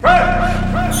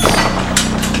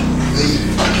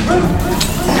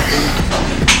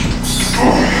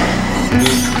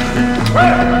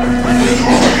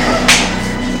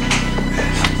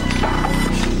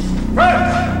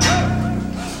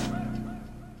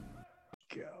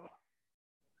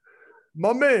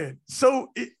My man.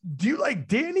 So do you like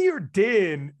Danny or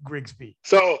Dan Grigsby?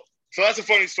 So that's a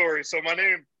funny story. So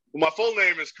my full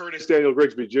name is Curtis Daniel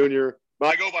Grigsby Jr., but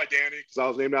I go by Danny because I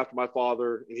was named after my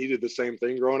father, and he did the same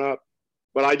thing growing up.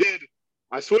 But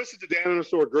I switched it to Dan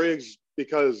underscore Griggs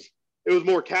because it was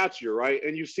more catchier, right?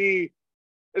 And you see,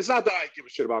 it's not that I give a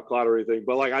shit about cloud or anything,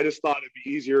 but like I just thought it'd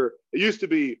be easier. It used to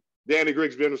be Danny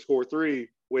Grigsby underscore 3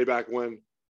 way back when.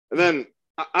 And then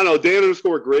I don't know, Dan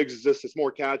underscore Griggs is just, it's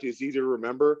more catchy, it's easier to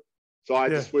remember. So I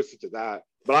just switched it to that.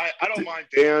 But I don't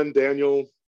mind Daniel,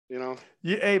 you know.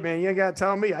 Yeah, hey man, you ain't gotta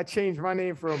tell me. I changed my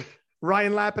name from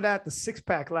Ryan Lapadat to Six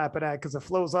Pack Lapadat because it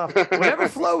flows off. Whatever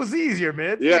flows easier,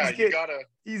 man. Yeah, you gotta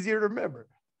easier to remember.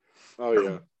 Oh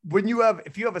yeah.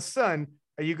 If you have a son,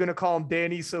 are you gonna call him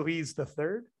Danny so he's the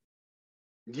third?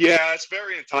 Yeah, it's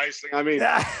very enticing. I mean,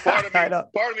 part of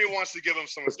me wants to give him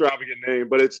some extravagant name,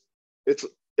 but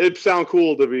it'd sound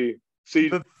cool to be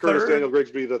Curtis Daniel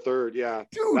Grigsby the third. Yeah,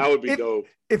 dude, that would be dope.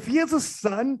 If he has a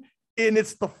son and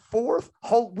it's the fourth,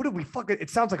 what do we fucking? It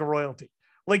sounds like a royalty.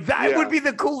 Like that would be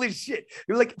the coolest shit.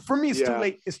 Like for me, it's too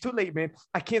late. It's too late, man.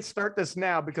 I can't start this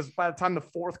now because by the time the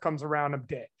fourth comes around, I'm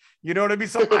dead. You know what I mean?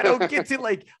 So I don't get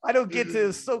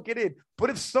to soak it in. But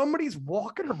if somebody's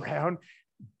walking around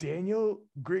Daniel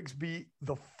Grigsby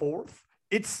the fourth,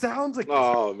 it sounds like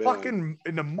fucking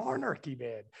in the monarchy,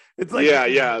 man. It's like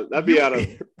that'd be out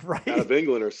of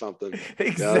England or something.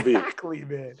 Exactly,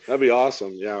 man. That'd be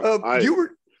awesome. Yeah,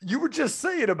 you were just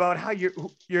saying about how you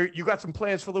got some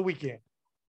plans for the weekend.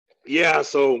 Yeah,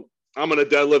 so I'm gonna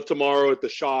deadlift tomorrow at the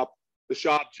shop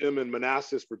gym in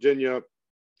Manassas, Virginia,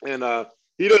 and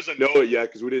he doesn't know it yet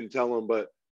because we didn't tell him, but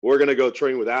we're gonna go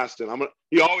train with Aston.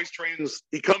 He always trains.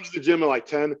 He comes to the gym at like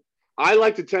 10. I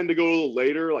like to tend to go a little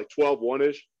later, like 12,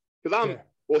 1-ish, because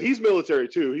he's military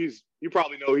too. You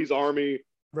probably know he's Army,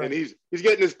 and he's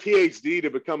getting his PhD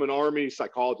to become an Army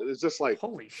psychologist. It's just like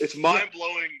it's mind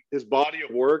blowing his body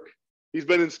of work. He's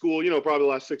been in school, probably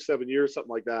the last 6-7 years, something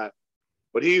like that.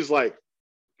 But he's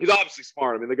obviously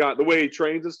smart. I mean, the way he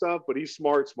trains and stuff, but he's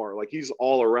smart. Like he's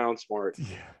all around smart.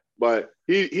 Yeah. But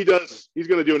he's going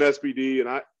to do an SBD,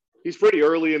 and he's pretty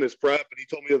early in his prep. And he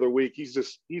told me the other week, he's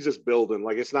just building.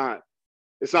 Like it's not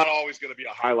always going to be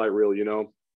a highlight reel,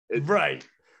 Right.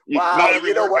 Not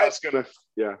every workout's going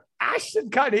to, Ashton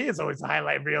kind of is always a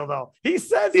highlight reel though. He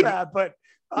says that, but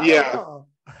I don't know.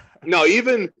 No,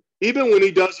 even when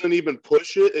he doesn't even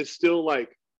push it, it's still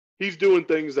like, he's doing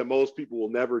things that most people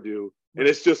will never do. And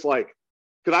it's just like,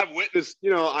 because I've witnessed,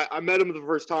 I met him the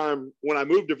first time when I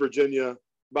moved to Virginia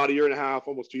about 1.5 years,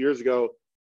 almost 2 years ago.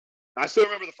 I still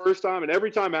remember the first time, and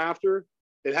every time after,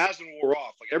 it hasn't wore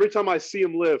off. Like every time I see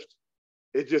him lift,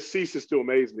 it just ceases to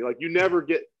amaze me. Like you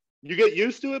get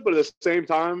used to it, but at the same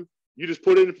time, you just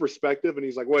put it in perspective, and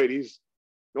he's like, wait,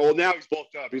 now he's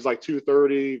bulked up. He's like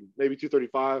 230, maybe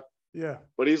 235. Yeah.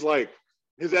 But he's like,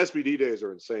 his SBD days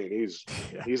are insane.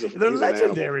 They're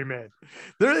legendary, man.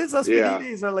 His SBD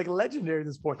days are like legendary at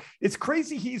this point. It's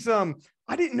crazy. He's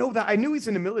I didn't know that. I knew he's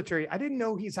in the military. I didn't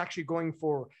know he's actually going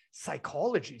for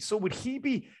psychology. So would he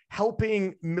be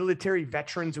helping military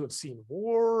veterans who have seen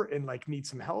war and like need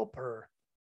some help? Or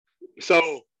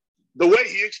so the way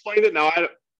he explained it, now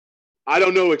I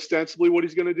don't know extensively what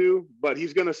he's going to do, but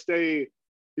he's going to stay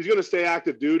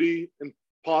active duty and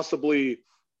possibly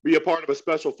be a part of a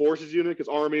special forces unit, because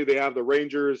Army, they have the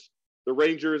Rangers and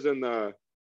the.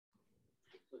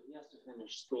 He has to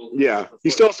finish school. Yeah, he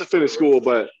still has to finish school,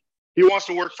 but he wants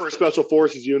to work for a special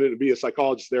forces unit and be a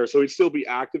psychologist there. So he'd still be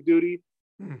active duty.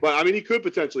 But I mean, he could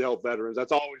potentially help veterans.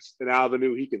 That's always an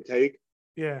avenue he can take.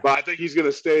 Yeah. But I think he's going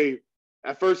to stay.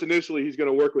 At first, initially, he's going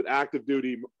to work with active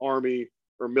duty Army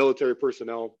or military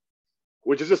personnel,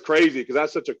 which is just crazy because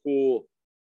that's such a cool.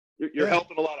 You're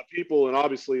helping a lot of people, and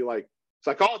obviously, like.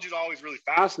 Psychology's always really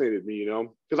fascinated me,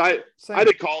 because I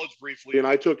did college briefly and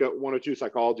I took 1 or 2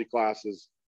 psychology classes,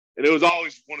 and it was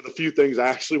always one of the few things I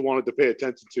actually wanted to pay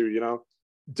attention to,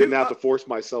 Didn't have to force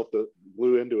myself to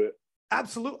glue into it.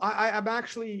 Absolutely. I'm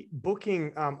actually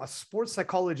booking a sports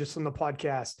psychologist on the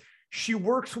podcast. She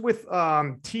works with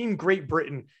Team Great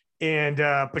Britain, and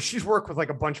but she's worked with like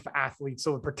a bunch of athletes,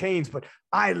 so it pertains. But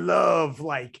I love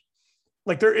like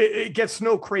there, it gets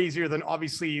no crazier than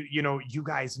obviously, you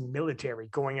guys in the military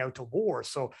going out to war.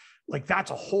 So like, that's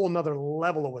a whole nother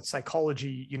level of what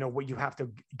psychology, what you have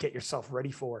to get yourself ready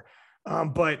for.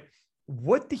 But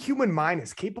what the human mind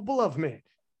is capable of, man,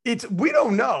 we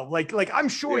don't know. Like I'm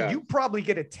sure you probably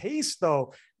get a taste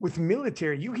though, with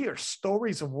military, you hear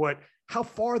stories of how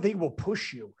far they will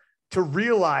push you to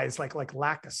realize like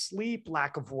lack of sleep,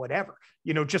 lack of whatever,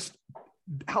 just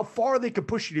how far they could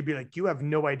push you to be like, you have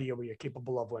no idea what you're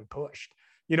capable of when pushed,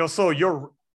 so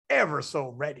you're ever so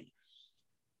ready.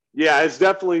 Yeah, it's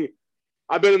definitely.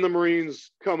 I've been in the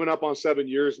Marines coming up on 7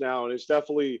 years now, and it's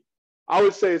definitely. I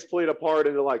would say it's played a part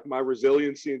into like my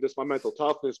resiliency and just my mental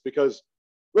toughness because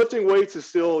lifting weights is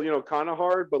still kind of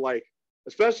hard, but like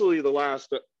especially the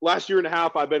last year and a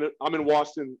half I'm in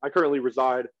Washington. I currently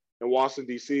reside in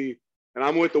Washington D.C. and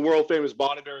I'm with the world famous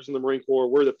body bearers in the Marine Corps.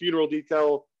 We're the funeral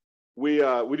detail. We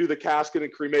do the casket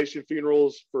and cremation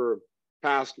funerals for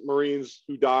past Marines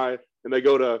who die, and they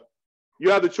go to. You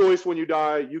have the choice when you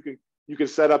die. You can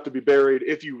set up to be buried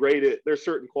if you rate it. There's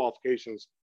certain qualifications,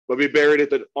 but be buried at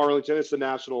the Arlington. It's the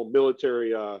National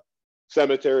Military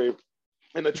Cemetery.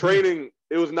 And the training,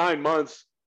 it was 9 months,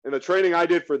 and the training I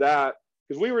did for that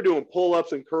because we were doing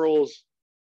pull-ups and curls,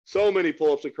 so many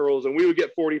pull-ups and curls, and we would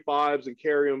get 45s and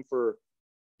carry them for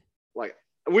like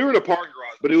we were in a parking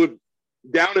garage, but it would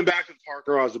down and back to the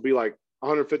parking garage would be like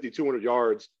 150, 200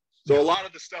 yards. So a lot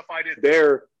of the stuff I did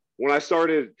there when I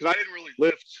started, because I didn't really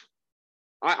lift.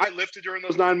 I lifted during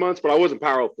those 9 months, but I wasn't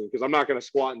powerlifting because I'm not going to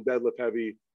squat and deadlift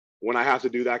heavy when I have to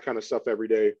do that kind of stuff every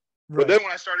day. Right. But then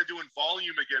when I started doing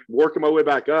volume again, working my way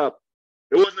back up,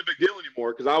 it wasn't a big deal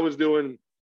anymore because I was doing,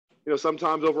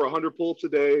 sometimes over 100 pull-ups a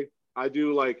day. I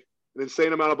do like an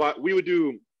insane amount of we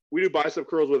do bicep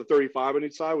curls with a 35 on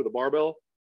each side with a barbell,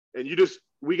 and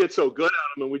we get so good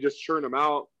at them and we just churn them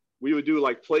out. We would do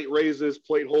like plate raises,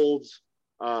 plate holds,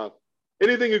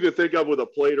 anything you could think of with a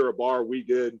plate or a bar, we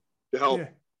did to help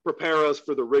prepare us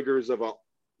for the rigors of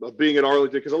being at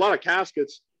Arlington. Because a lot of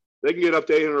caskets, they can get up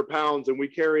to 800 pounds, and we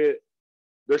carry it.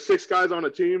 There's 6 guys on a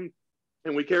team,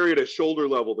 and we carry it at shoulder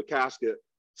level, the casket.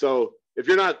 So if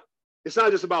you're not, it's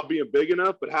not just about being big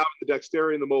enough, but having the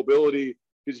dexterity and the mobility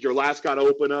because your lat's got to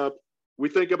open up. We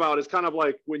think about it's kind of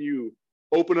like when you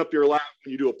open up your lat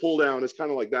and you do a pull down, it's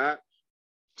kind of like that.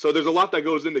 So there's a lot that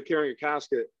goes into carrying a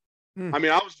casket. I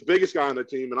mean, I was the biggest guy on the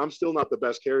team, and I'm still not the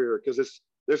best carrier because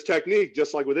there's technique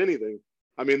just like with anything.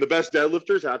 I mean, the best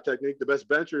deadlifters have technique. The best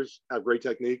benchers have great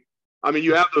technique. I mean,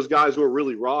 you have those guys who are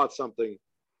really raw at something,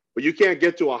 but you can't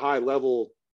get to a high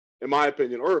level, in my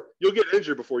opinion, or you'll get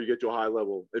injured before you get to a high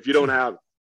level if you don't have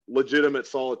legitimate,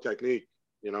 solid technique,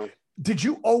 Did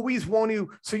you always want to,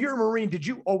 so you're a Marine, did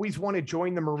you always want to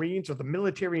join the Marines or the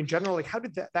military in general? Like, how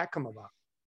did that come about?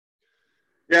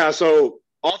 Yeah, so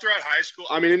all throughout high school,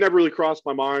 I mean, it never really crossed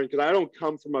my mind because I don't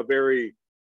come from a very,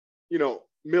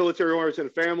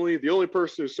 military-oriented family. The only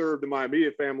person who served in my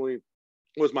immediate family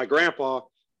was my grandpa,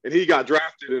 and he got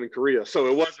drafted in Korea, so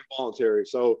it wasn't voluntary.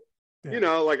 So,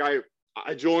 like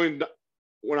I joined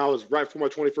when I was right before my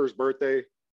 21st birthday,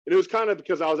 and it was kind of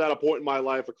because I was at a point in my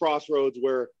life, a crossroads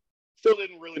where still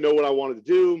didn't really know what I wanted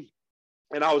to do,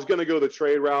 and I was going to go the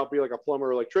trade route, be like a plumber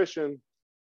or electrician.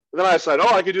 And then I said,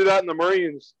 I could do that in the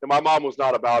Marines, and my mom was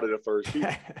not about it at first.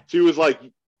 She was like,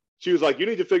 you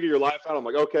need to figure your life out. I'm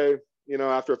like, okay.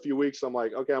 After a few weeks, I'm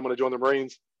like, okay, I'm going to join the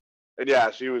Marines. And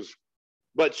yeah,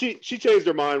 but she changed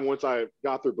her mind once I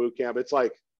got through boot camp. It's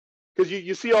like, because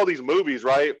you see all these movies,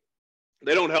 right?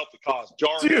 They don't help the cause.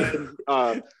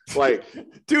 Jarhead,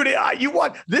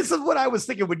 this is what I was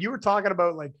thinking when you were talking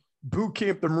about like boot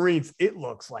camp, the Marines. It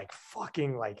looks like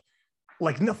fucking like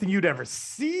nothing you'd ever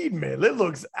seen, man. It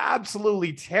looks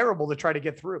absolutely terrible to try to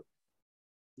get through.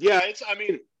 Yeah,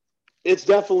 it's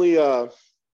definitely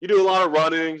you do a lot of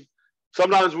running.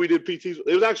 Sometimes we did PTs.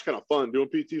 It was actually kind of fun doing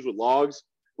PTs with logs.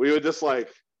 We would just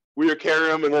we would carry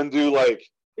them and then do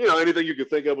anything you could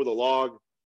think of with a log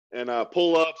and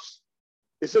pull-ups.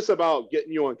 It's just about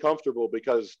getting you uncomfortable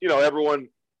because, everyone,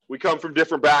 we come from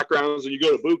different backgrounds and you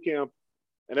go to boot camp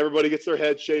and everybody gets their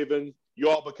head shaven. You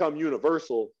all become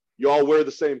universal. You all wear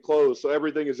the same clothes. So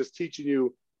everything is just teaching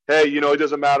you, hey, it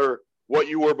doesn't matter what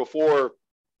you were before.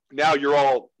 Now you're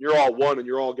all one and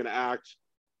you're all going to act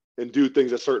and do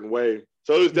things a certain way.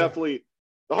 So it was definitely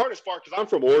the hardest part because I'm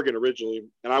from Oregon originally.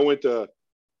 And I went to,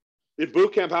 in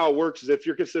boot camp, how it works is if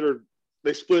you're considered,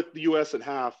 they split the U.S. in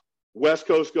half. West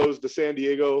Coast goes to San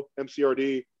Diego,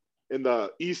 MCRD, and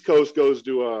the East Coast goes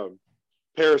to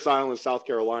Parris Island, South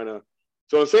Carolina.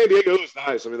 So in San Diego, it was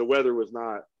nice. I mean, the weather was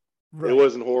not, it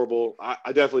wasn't horrible. I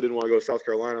definitely didn't want to go to South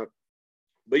Carolina.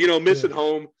 But, missing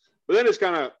home. But then it's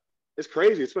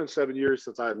crazy. It's been 7 years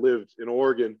since I lived in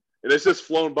Oregon, and it's just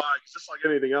flown by. It's just like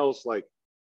anything else. Like,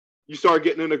 you start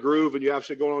getting in a groove and you have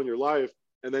shit going on in your life,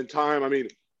 and then time,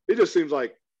 it just seems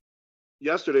like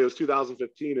yesterday was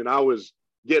 2015, and I was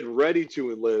getting ready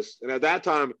to enlist. And at that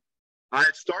time, I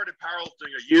had started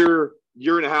powerlifting a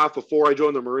year and a half before I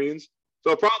joined the Marines.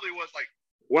 So it probably was like,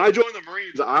 when I joined the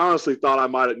Marines, I honestly thought I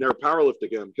might have never powerlifted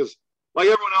again because like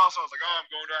everyone else, I was like, I'm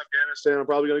going to Afghanistan. I'm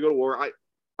probably going to go to war.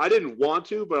 I didn't want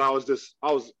to, but I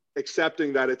was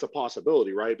accepting that it's a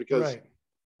possibility, right? Because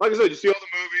like I said, you see all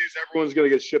the movies, everyone's going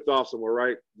to get shipped off somewhere,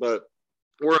 right? But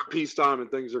we're at peacetime and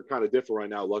things are kind of different right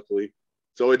now, luckily.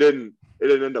 So it didn't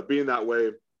end up being that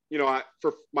way. You know,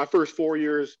 for my first 4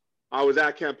 years, I was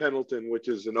at Camp Pendleton, which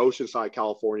is in Oceanside,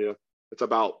 California. It's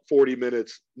about 40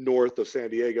 minutes north of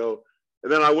San Diego.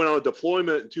 And then I went on a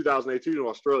deployment in 2018 to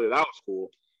Australia. That was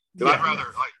cool. And I'd rather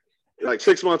like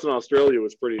 6 months in Australia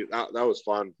was pretty. That was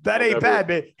fun. That ain't bad,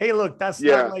 man. Hey, look, that's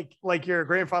not like your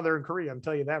grandfather in Korea. I'm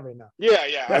telling you that right now.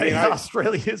 Yeah. I mean,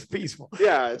 Australia is peaceful.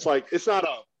 Yeah, it's like it's not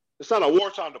a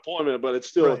wartime deployment, but it's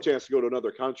still a chance to go to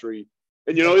another country.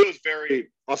 And you know, it was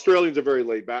Australians are very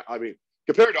laid back. I mean,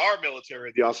 compared to our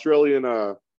military, the Australian,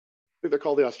 I think they're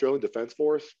called the Australian Defense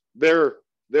Force. Their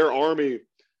army,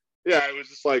 it was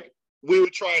just like we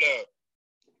would try to.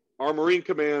 Our Marine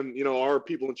Command, you know, our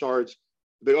people in charge.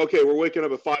 Okay, we're waking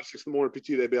up at 5, 6 in the morning.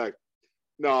 PT, they'd be like,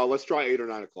 "No, let's try 8 or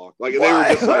 9 o'clock." Like they were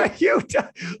just like,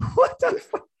 "What the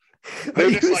fuck?" They're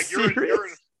just like,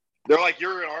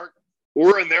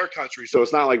 we're in their country, so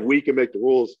it's not like we can make the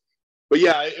rules. But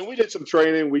yeah, and we did some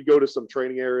training. We go to some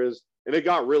training areas, and it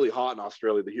got really hot in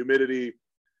Australia. The humidity, I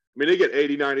mean, they get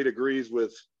 80, 90 degrees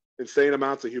with insane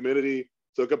amounts of humidity.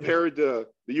 So compared to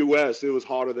the U.S., it was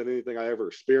hotter than anything I ever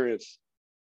experienced.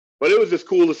 But it was just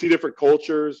cool to see different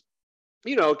cultures.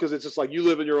 You know, because it's just like you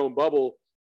live in your own bubble.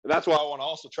 And that's why I want to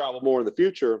also travel more in the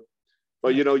future.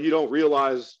 But, you know, you don't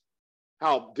realize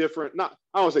how different, I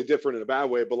don't want to say different in a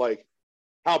bad way, but like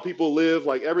how people live,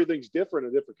 like everything's different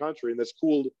in a different country. And that's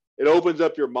cool. It opens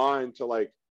up your mind to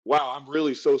like, wow, I'm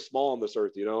really so small on this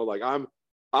earth, you know, like I'm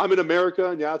in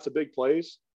America and it's a big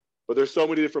place, but there's so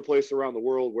many different places around the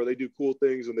world where they do cool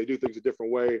things and they do things a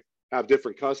different way, have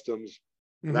different customs.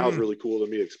 And that was really cool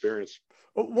to me experience.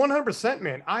 100%,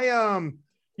 man.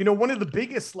 You know, one of the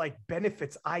biggest like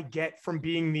benefits I get from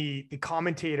being the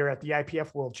commentator at the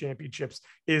IPF World Championships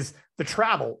is the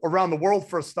travel around the world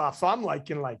for stuff. So I'm like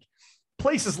in like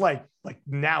places like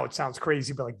now it sounds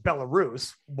crazy, but like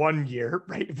Belarus 1 year,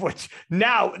 right? Which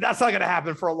now that's not going to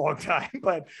happen for a long time,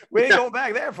 but we ain't going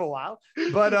back there for a while.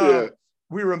 But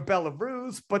we were in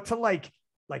Belarus, but to like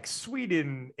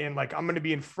Sweden and like I'm going to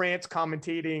be in France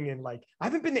commentating and like I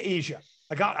haven't been to Asia.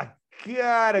 I gotta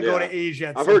go to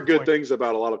Asia. I've heard good things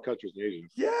about a lot of countries in Asia.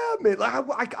 Yeah, man.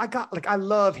 Like I got like I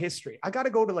love history. I got to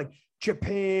go to like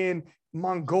Japan,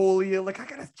 Mongolia. Like I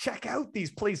got to check out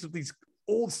these places, these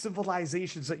old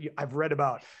civilizations that I've read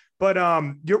about. But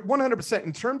you're 100%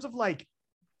 in terms of like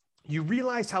you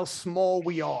realize how small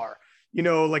we are. You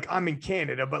know, like I'm in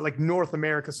Canada, but like North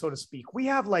America, so to speak. We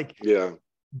have like the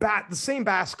same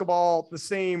basketball, the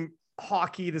same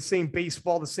hockey, the same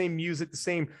baseball, the same music, the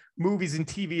same movies and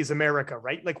TV as America,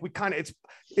 right? Like we kind of,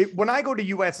 when I go to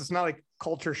US, it's not like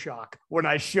culture shock. When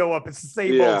I show up, it's the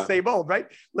same old, right?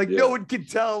 Like no one can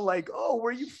tell like, oh, where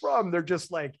are you from? They're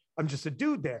just like, I'm just a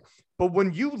dude there. But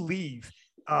when you leave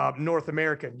North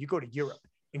America and you go to Europe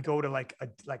and go to like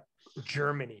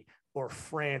Germany or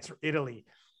France or Italy,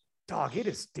 dog, it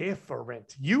is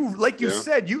different. You, like you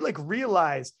said, you like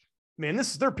realize, man,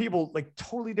 there are people like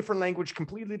totally different language,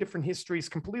 completely different histories,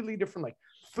 completely different like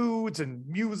foods and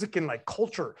music and like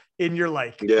culture. And you're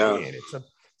like, man, it's a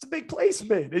big place,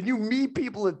 man. And you meet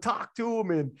people and talk to them,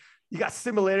 and you got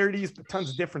similarities but tons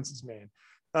of differences, man.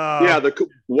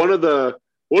 One of the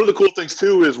cool things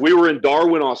too is we were in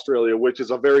Darwin, Australia, which is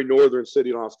a very northern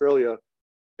city in Australia,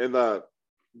 and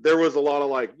there was a lot of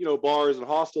like, you know, bars and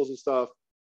hostels and stuff,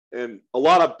 and a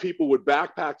lot of people would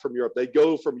backpack from Europe. They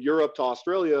go from Europe to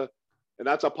Australia. And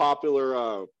that's a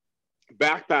popular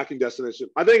backpacking destination.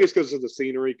 I think it's because of the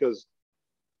scenery, because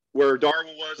where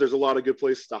Darwin was, there's a lot of good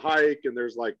places to hike, and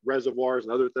there's like reservoirs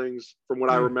and other things from what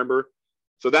I remember.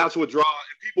 So that's what draw,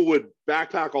 and people would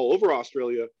backpack all over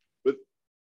Australia. But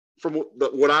from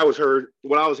what I was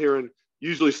hearing,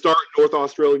 usually start in North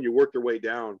Australia and you work your way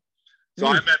down. So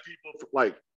I met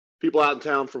people out in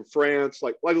town from France,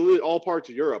 like literally all parts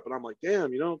of Europe. And I'm like,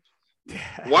 damn, you know,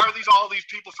 why are all these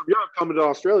people from Europe coming to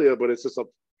Australia? But it's just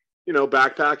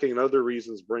backpacking and other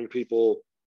reasons bring people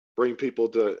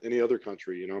to any other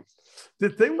country, you know. The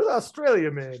thing with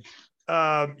Australia, man,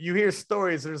 you hear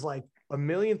stories. There's like a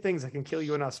million things that can kill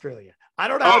you in Australia. I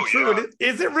don't know how true it is.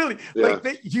 Is it really? Yeah.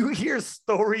 Like you hear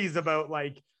stories about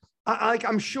like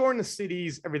I'm sure in the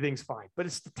cities everything's fine, but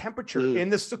it's the temperature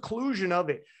and the seclusion of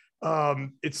it.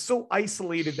 It's so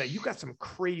isolated that you got some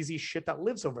crazy shit that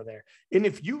lives over there. And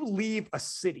if you leave a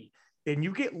city and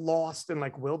you get lost in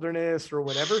like wilderness or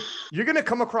whatever, you're going to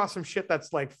come across some shit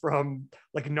that's like from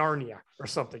like Narnia or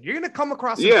something. You're going to come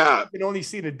across some shit you can only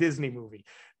see in a Disney movie.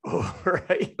 Oh,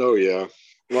 right. Oh yeah.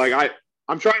 Like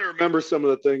I'm trying to remember some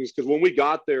of the things, because when we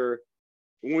got to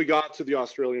the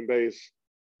Australian base,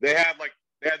 they had like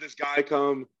they had this guy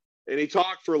come and he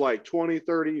talked for like 20,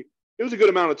 30. It was a good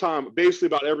amount of time, basically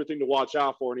about everything to watch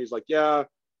out for. And he's like, yeah,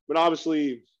 but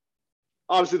obviously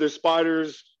there's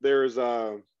spiders. There's,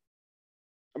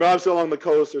 obviously along the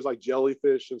coast, there's like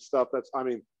jellyfish and stuff.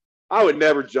 I would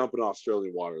never jump in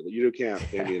Australian water. You can't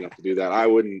pay me enough to do that. I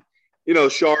wouldn't,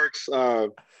 sharks. Yeah.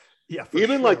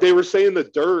 Even sure. like they were saying the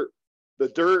dirt,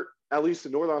 at least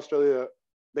in Northern Australia,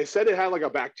 they said it had like a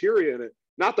bacteria in it.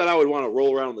 Not that I would want to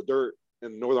roll around in the dirt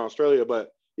in Northern Australia, but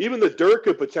even the dirt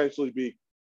could potentially be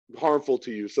harmful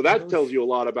to you. So that tells you a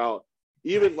lot about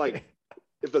even like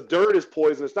if the dirt is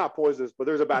poisonous, not poisonous, but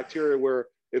there's a bacteria where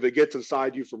if it gets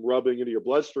inside you from rubbing into your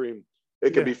bloodstream,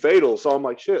 it can be fatal. So I'm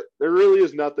like, shit, there really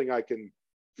is nothing I can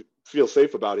feel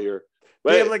safe about here.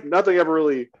 But nothing ever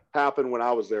really happened when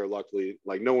I was there, luckily.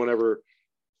 Like no one ever,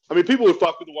 people would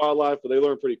fuck with the wildlife, but they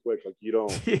learn pretty quick. Like you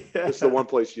don't, it's the one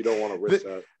place you don't want to risk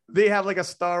that. They have like a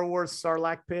Star Wars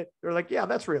Sarlacc pit. They're like, yeah,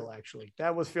 that's real. Actually,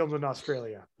 that was filmed in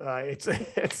Australia. It's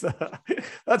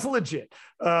that's legit.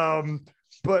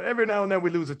 But every now and then we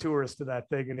lose a tourist to that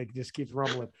thing and it just keeps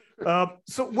rumbling.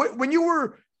 So when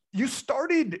you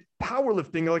started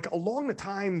powerlifting, like along the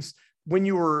times when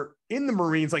you were in the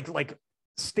Marines, like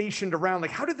stationed around,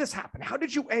 like how did this happen? How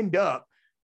did you end up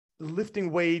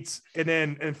lifting weights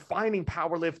and finding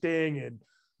powerlifting, and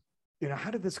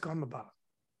how did this come about?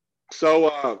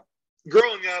 So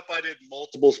growing up, I did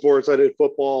multiple sports. I did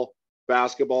football,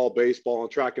 basketball, baseball,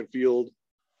 and track and field.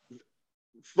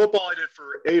 Football I did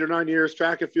for 8 or 9 years,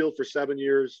 track and field for 7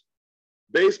 years.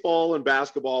 Baseball and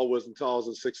basketball was until I was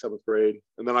in 6th, 7th grade.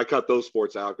 And then I cut those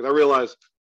sports out because I realized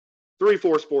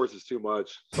 3-4 sports is too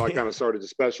much. So I kind of started to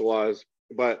specialize.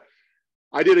 But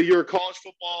I did a year of college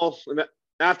football. And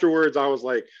afterwards, I was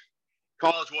like,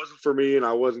 college wasn't for me. And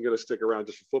I wasn't going to stick around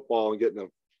just for football and getting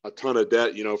a ton of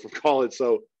debt, from college.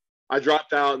 So I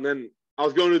dropped out. And then I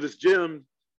was going to this gym.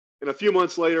 And a few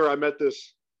months later, I met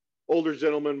this older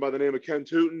gentleman by the name of Ken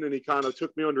Tootin, and he kind of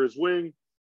took me under his wing.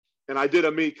 And I did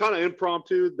a meet, kind of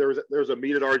impromptu. There was a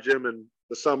meet at our gym in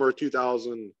the summer of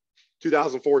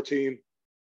 2014.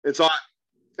 And so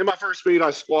in my first meet,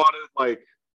 I squatted like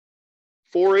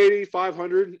 480,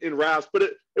 500 in wraps, but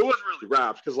it wasn't really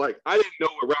wraps because like I didn't know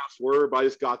what wraps were, but I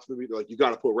just got to the meet, like, you got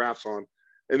to put wraps on.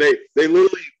 And they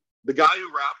literally, the guy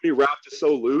who wrapped it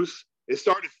so loose, it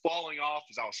started falling off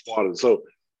as I was squatting. So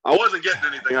I wasn't getting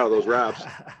anything out of those wraps.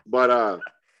 But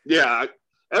yeah,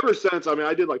 ever since,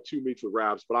 I did like 2 meets with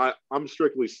wraps, but I'm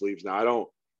strictly sleeves now.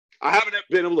 I haven't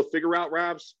been able to figure out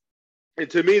wraps. And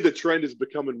to me, the trend is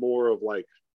becoming more of like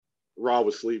raw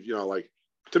with sleeve, like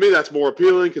to me, that's more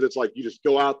appealing because it's like you just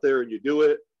go out there and you do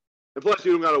it. And plus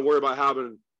you don't got to worry about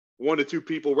having 1 to 2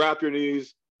 people wrap your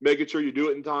knees, making sure you do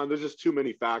it in time. There's just too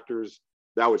many factors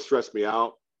that would stress me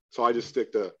out. So I just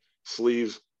stick to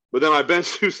sleeves. But then I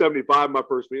benched 275 my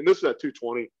first meet, and this was at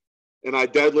 220, and I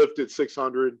deadlifted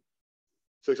 600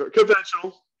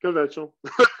 conventional.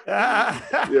 Yeah.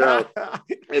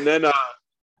 And then from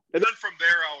there,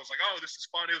 I was like, oh, this is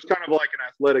fun. It was kind of like an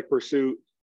athletic pursuit.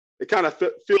 It kind of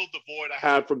filled the void I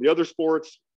had from the other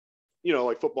sports,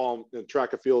 like football and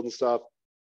track and field and stuff.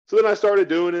 So then I started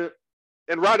doing it,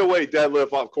 and right away,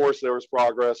 deadlift, of course, there was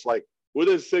progress. Like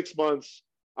within 6 months,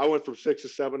 I went from 600 to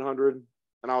 700.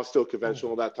 And I was still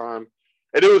conventional at that time.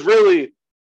 And it was really,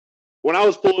 when I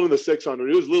was pulling in the 600,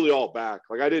 it was literally all back.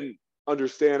 Like I didn't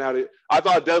understand I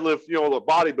thought deadlift, the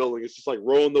bodybuilding, it's just like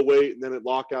rolling the weight and then it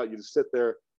lock out, you just sit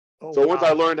there. So once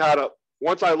I learned how to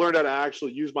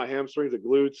actually use my hamstrings and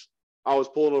glutes, I was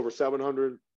pulling over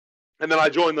 700. And then I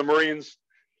joined the Marines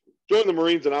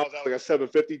and I was at like a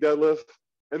 750 deadlift.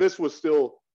 And this was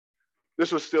still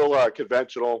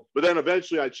conventional, but then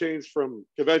eventually I changed from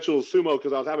conventional to sumo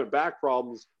because I was having back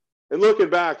problems. And looking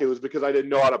back, it was because I didn't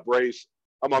know how to brace,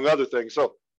 among other things.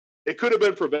 So it could have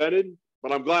been prevented,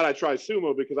 but I'm glad I tried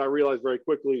sumo because I realized very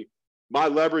quickly my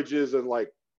leverages and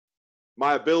like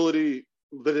my ability,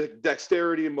 the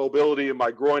dexterity and mobility in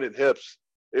my groin and hips,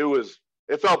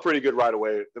 it felt pretty good right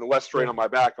away. And less strain on my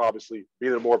back, obviously,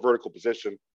 being in a more vertical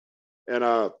position. And,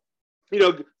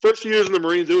 first few years in the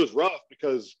Marines, it was rough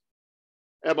because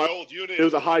at my old unit, it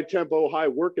was a high tempo, high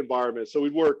work environment. So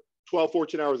we'd work 12,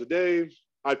 14 hours a day.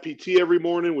 I'd PT every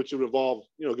morning, which would involve,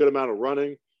 a good amount of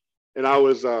running. And I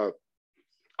was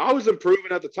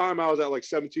improving at the time. I was at like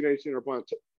 17 to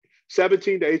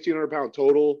 1,800 pound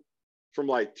total from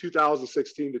like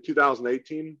 2016 to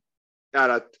 2018.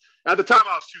 At the time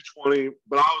I was 220,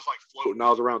 but I was like floating.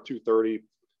 I was around 230.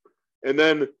 And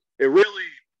then I really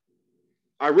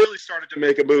started to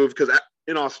make a move because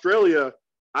in Australia,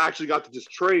 I actually got to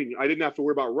just train. I didn't have to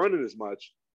worry about running as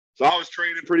much. So I was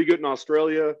training pretty good in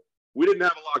Australia. We didn't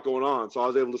have a lot going on. So I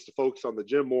was able just to focus on the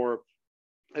gym more.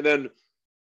 And then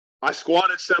I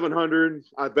squatted 700,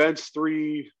 I benched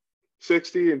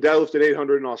 360 and deadlifted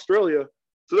 800 in Australia.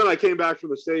 So then I came back from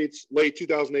the States late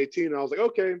 2018 and I was like,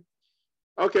 okay,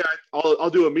 I'll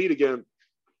do a meet again.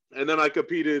 And then I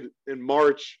competed in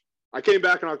March. I came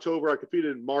back in October. I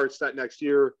competed in March that next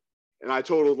year, and I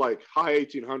totaled like high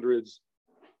 1800s,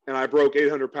 and I broke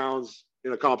 800 pounds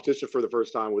in a competition for the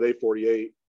first time with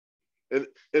 848. And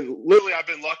literally, I've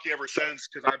been lucky ever since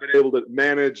because I've been able to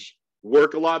manage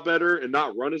work a lot better and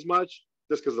not run as much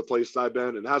just because of the places I've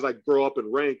been. And as I grow up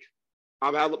in rank,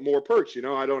 I've had more perks. You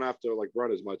know, I don't have to like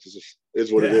run as much. It's just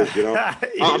is what it is. You know,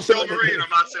 I'm still a Marine. I'm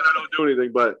not saying I don't do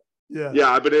anything, but yeah,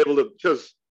 I've been able to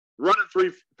because running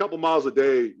a couple miles a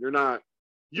day,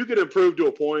 you can improve to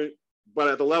a point, but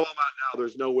at the level I'm at now,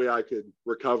 there's no way I could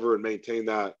recover and maintain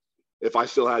that if I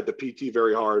still had the PT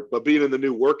very hard. But being in the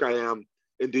new work I am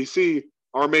in DC,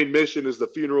 our main mission is the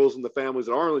funerals and the families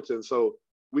at Arlington. So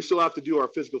we still have to do our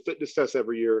physical fitness tests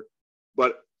every year,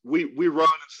 but we run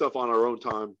and stuff on our own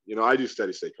time. You know, I do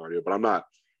steady state cardio, but I'm not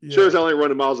sure as hell ain't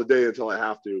running miles a day until I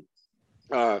have to.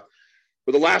 But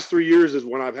the last 3 years is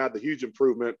when I've had the huge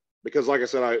improvement. Because like I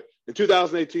said, in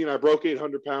 2018, I broke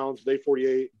 800 pounds, day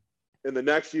 48. And the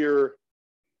next year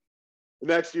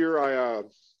I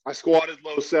squatted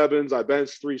low sevens, I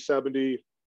benched 370,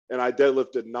 and I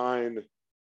deadlifted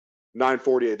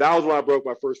 948. That was when I broke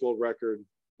my first world record,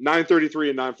 933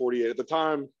 and 948. At the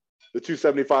time, the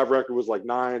 275 record was like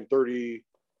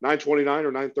 929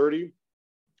 or 930.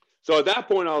 So at that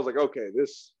point, I was like, okay,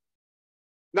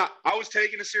 I was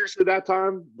taking it seriously at that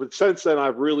time, but since then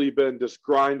I've really been just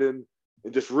grinding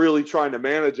and just really trying to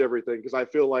manage everything because I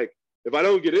feel like if I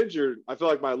don't get injured, I feel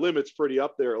like my limit's pretty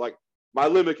up there. Like my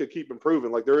limit could keep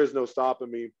improving. Like there is no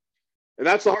stopping me. And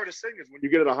that's the hardest thing is when you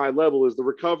get at a high level is the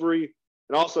recovery.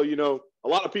 And also, you know, a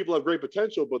lot of people have great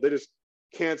potential, but they just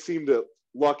can't seem to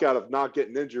luck out of not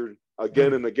getting injured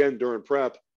again and again during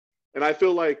prep. And I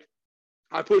feel like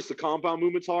I push the compound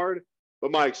movements hard,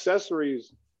 but my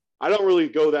accessories, I don't really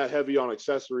go that heavy on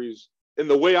accessories. And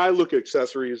the way I look at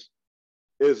accessories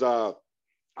is I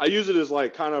use it as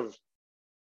like kind of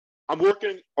I'm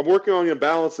working on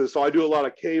imbalances. So I do a lot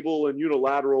of cable and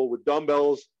unilateral with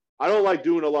dumbbells. I don't like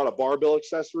doing a lot of barbell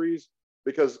accessories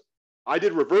because I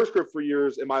did reverse grip for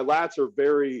years and my lats are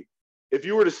if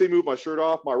you were to see me with my shirt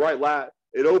off, my right lat,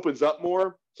 it opens up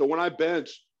more. So when I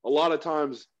bench, a lot of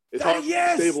times it's hard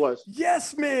to stabilize.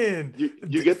 Yes, man.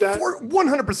 You get that?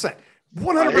 100%.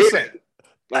 100%.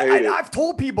 I've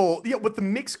told people with the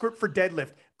mixed grip for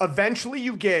deadlift, eventually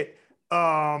you get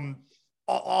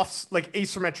off like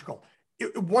asymmetrical.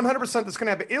 100% that's going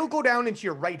to happen. It'll go down into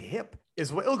your right hip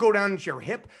is what it'll go down into your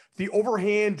hip. The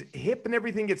overhand hip and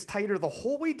everything gets tighter the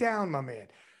whole way down, my man.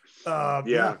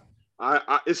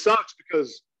 It sucks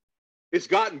because it's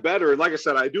gotten better. And like I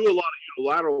said, I do a lot of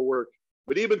unilateral work,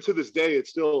 but even to this day, it's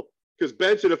still because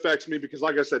bench, it affects me because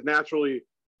like I said, naturally,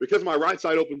 because my right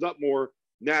side opens up more,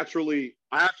 naturally,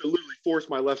 I have to literally force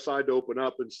my left side to open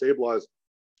up and stabilize.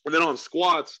 And then on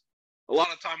squats, a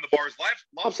lot of time the bar is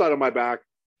lopsided on my back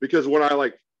because when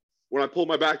I pull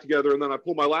my back together and then I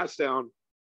pull my lats down,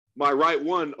 my right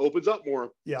one opens up more.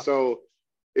 Yeah. So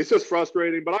it's just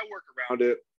frustrating, but I work around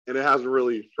it and it hasn't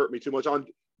really hurt me too much. On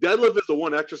deadlift is the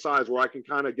one exercise where I can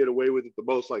kind of get away with it the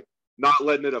most, like not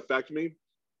letting it affect me.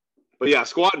 But yeah,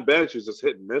 squat and bench is just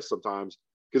hit and miss sometimes.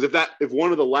 Because if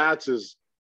one of the lats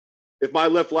if my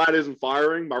left lat isn't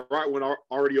firing, my right one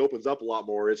already opens up a lot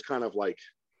more. It's kind of like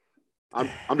I'm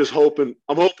hoping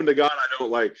to God I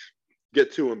don't like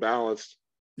get too imbalanced.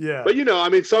 Yeah. But I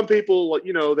mean, some people,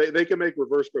 they can make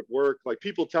reverse grip work. Like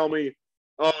people tell me,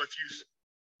 so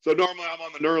normally I'm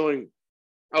on the knurling.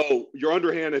 Oh, your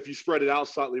underhand, if you spread it out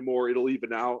slightly more, it'll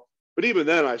even out. But even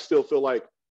then, I still feel like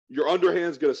your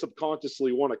underhand's going to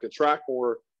subconsciously want to contract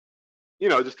more,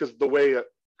 just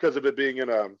because of it being in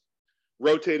a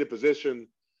rotated position.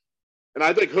 And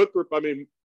I think hook grip, I mean,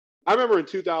 I remember in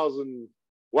 2000,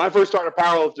 when I first started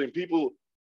powerlifting,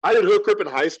 I did hook grip in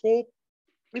high school,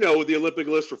 with the Olympic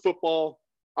list for football.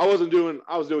 I was doing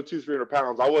 200-300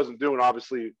 pounds. I wasn't doing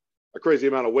obviously a crazy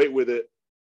amount of weight with it,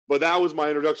 but that was my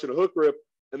introduction to hook grip.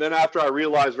 And then after I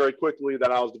realized very quickly that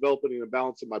I was developing an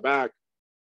imbalance in my back,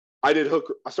 I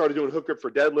started doing hook grip for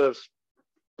deadlifts.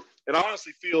 And I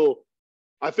honestly feel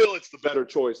it's the better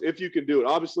choice if you can do it.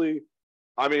 Obviously,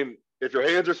 I mean, if your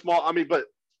hands are small, but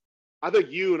I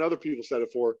think you and other people said it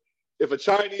for, if a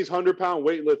Chinese 100-pound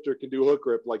weightlifter can do hook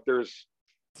grip, like I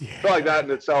feel like that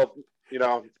in itself,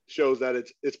 shows that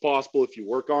it's possible if you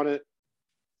work on it.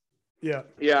 Yeah.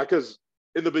 Yeah. Cause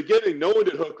in the beginning, no one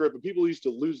did hook grip and people used to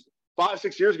lose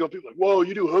 5-6 years ago. People were like, whoa,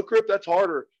 you do hook grip? That's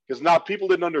harder. Cause now people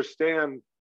didn't understand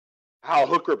how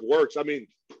hook grip works. I mean,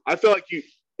 I feel like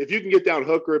if you can get down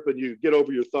hook grip and you get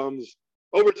over your thumbs,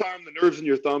 over time the nerves in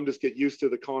your thumb just get used to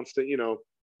the constant,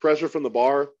 pressure from the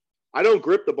bar. I don't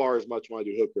grip the bar as much when I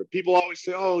do hook grip. People always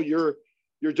say, "Oh, your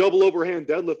double overhand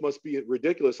deadlift must be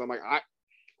ridiculous." I'm like,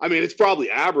 I mean, it's probably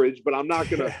average, but I'm not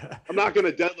gonna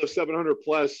deadlift 700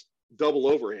 plus double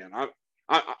overhand.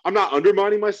 I'm not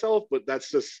undermining myself, but that's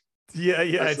just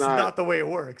it's not the way it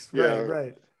works.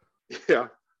 Right. Yeah.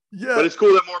 But it's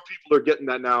cool that more people are getting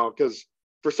that now, because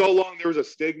for so long there was a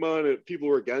stigma and people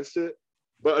were against it.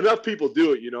 But enough people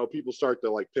do it, people start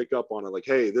to like pick up on it. Like,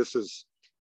 hey,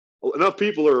 enough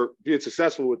people are being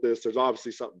successful with this. There's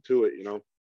obviously something to it,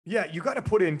 Yeah, you got to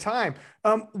put in time.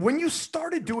 When you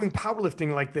started doing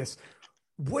powerlifting like this,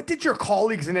 what did your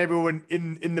colleagues and everyone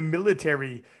in the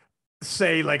military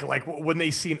say? Like when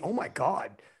they seen, oh my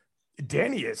God,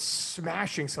 Danny is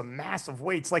smashing some massive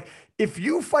weights. Like if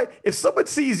someone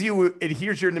sees you and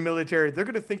hears you're in the military, they're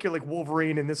going to think you're like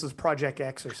Wolverine and this is Project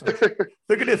X or something.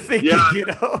 They're going to think,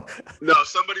 No,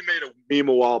 somebody made a meme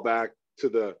a while back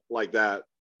like that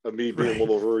of me being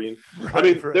Wolverine. I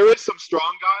mean, there is some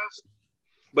strong guys,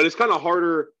 but it's kind of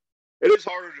harder. It is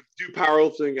harder to do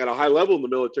powerlifting at a high level in the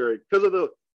military because of the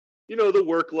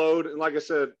workload. And like I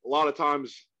said, a lot of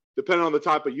times, depending on the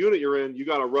type of unit you're in, you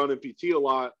got to run in PT a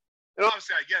lot. And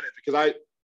obviously I get it, because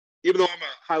even though I'm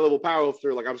a high level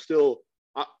powerlifter, like I'm still,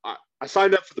 I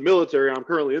signed up for the military. I'm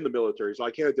currently in the military, so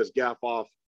I can't just gap off.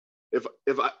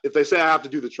 If they say I have to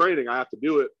do the training, I have to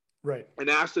do it. Right. And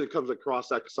Ashton comes across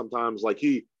that sometimes, like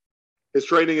his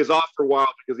training is off for a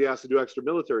while because he has to do extra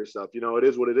military stuff. It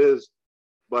is what it is.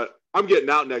 But I'm getting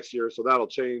out next year, so that'll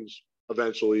change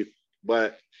eventually.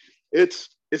 But it's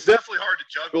definitely hard to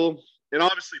juggle. And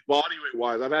obviously body weight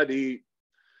wise, I've had to eat.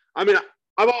 I mean,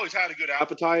 I've always had a good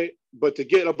appetite, but to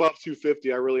get above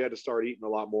 250, I really had to start eating a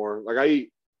lot more. Like I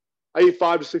eat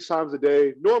 5 to 6 times a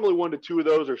day. Normally 1 to 2 of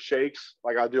those are shakes.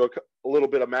 Like I do a little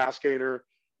bit of mass gainer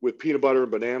with peanut butter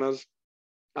and bananas.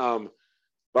 But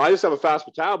I just have a fast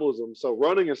metabolism. So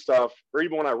running and stuff, or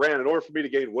even when I ran, in order for me to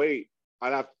gain weight,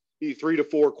 I'd have to eat 3 to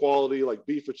 4 quality, like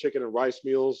beef or chicken and rice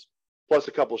meals, plus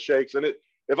a couple shakes. And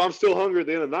if I'm still hungry at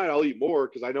the end of the night, I'll eat more,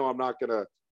 because I know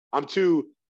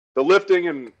the lifting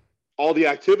and all the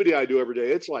activity I do every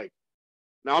day, it's like,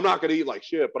 now I'm not going to eat like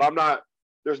shit, but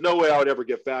there's no way I would ever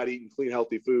get fat eating clean,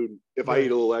 healthy food if I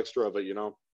eat a little extra of it,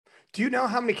 Do you know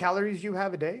how many calories you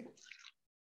have a day?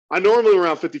 I normally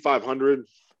around 5,500.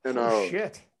 And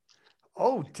shit.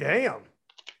 Oh, damn.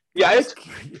 Yeah,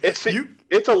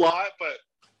 it's a lot, but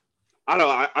I don't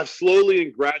know. I've slowly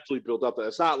and gradually built up that.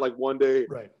 It's not like one day.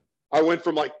 Right. I went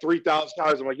from like 3,000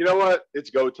 calories. I'm like, you know what? It's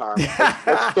go time.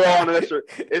 Let's throw on an extra.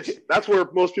 That's where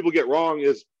most people get wrong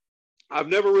is I've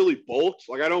never really bulked.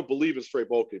 Like I don't believe in straight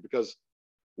bulking, because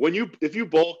if you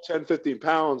bulk 10, 15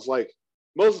 pounds, like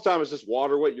most of the time it's just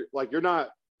water weight.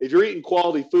 If you're eating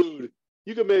quality food,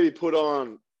 you can maybe put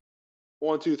on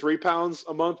 1, 2, 3 pounds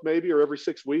a month, maybe, or every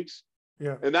 6 weeks.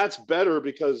 Yeah. And that's better,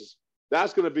 because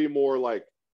that's going to be more like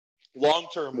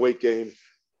long-term weight gain,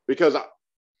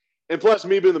 and plus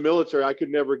me being in the military, I could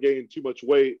never gain too much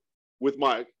weight with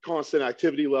my constant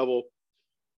activity level.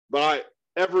 But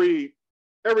every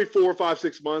 4, 5,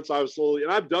 6 months, I was slowly,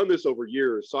 and I've done this over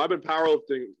years. So I've been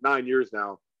powerlifting 9 years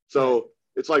now. So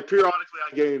it's like periodically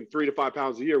I gain 3 to 5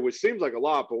 pounds a year, which seems like a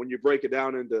lot, but when you break it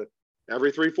down into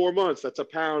every 3, 4 months, that's a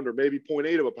pound, or maybe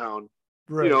 0.8 of a pound.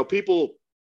 Right. People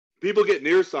get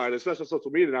nearsighted, especially on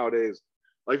social media nowadays.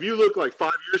 Like if you look like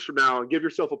 5 years from now and give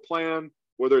yourself a plan,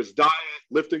 whether it's diet,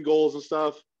 lifting goals and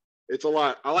stuff, it's a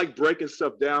lot. I like breaking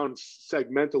stuff down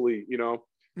segmentally,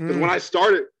 because when I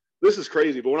started, this is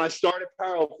crazy, but when I started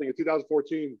powerlifting in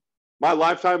 2014, my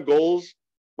lifetime goal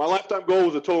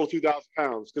was a total of 2,000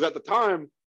 pounds. Because at the time,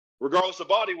 regardless of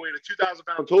body weight, a 2,000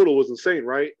 pound total was insane,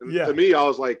 right? And to me, I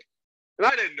was like, and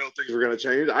I didn't know things were going to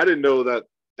change. I didn't know that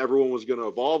everyone was going to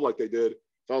evolve like they did.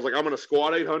 So I was like, I'm going to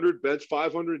squat 800, bench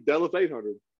 500, deadlift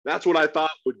 800. That's what I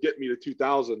thought would get me to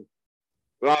 2,000.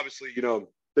 But obviously,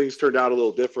 things turned out a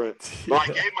little different. But I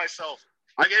gave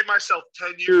myself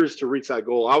 10 years to reach that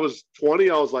goal. I was 20.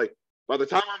 I was like, by the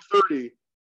time I'm 30,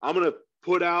 I'm going to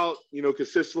put out,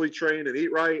 consistently train and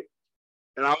eat right.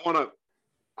 And I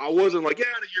wasn't like, in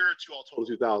a year or two, I'll total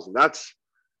 2,000.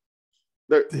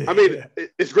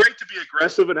 It's great to be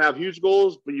aggressive and have huge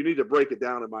goals, but you need to break it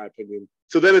down, in my opinion.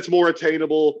 So then it's more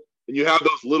attainable, and you have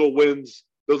those little wins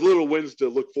to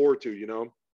look forward to,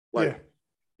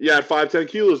 at 5-10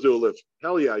 kilos do a lift.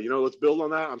 Hell yeah. Let's build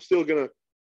on that. I'm still going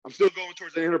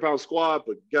towards the 800-pound squat,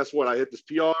 but guess what? I hit this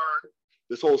PR,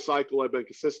 this whole cycle. I've been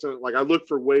consistent. Like I look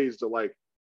for ways to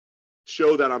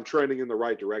show that I'm trending in the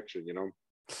right direction,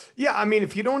 Yeah. I mean,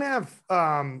 if you don't have,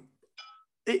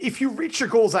 if you reach your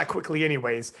goals that quickly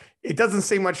anyways, it doesn't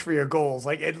say much for your goals.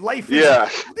 Like in life,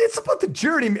 it's about the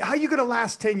journey. How are you going to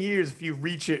last 10 years if you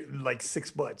reach it in like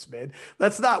 6 months, man?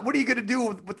 That's not, what are you going to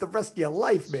do with the rest of your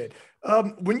life, man?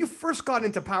 When you first got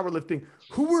into powerlifting,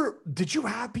 did you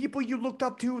have people you looked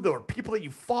up to or people that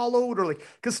you followed or like,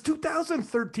 because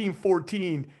 2013,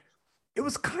 14, it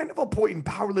was kind of a point in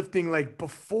powerlifting, like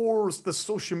before the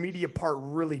social media part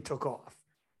really took off.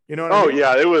 You know what I mean?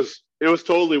 Yeah, it was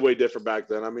totally way different back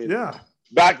then. I mean, yeah.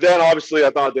 Back then, obviously, I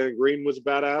thought Dan Green was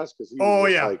badass because he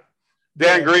was like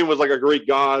Dan Green was like a Greek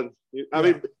god. I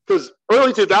mean, because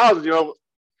early 2000s, you know,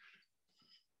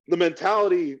 the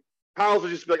mentality, Powell's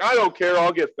would just be like, I don't care,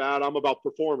 I'll get fat, I'm about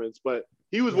performance. But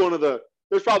he was one of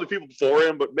there's probably people before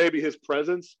him, but maybe his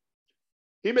presence,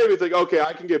 he made me think, okay,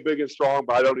 I can get big and strong,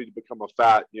 but I don't need to become a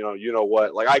fat, you know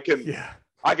what? Like I can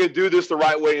do this the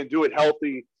right way and do it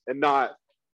healthy and not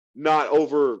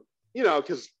over, you know,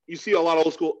 because you see a lot of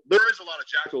there is a lot of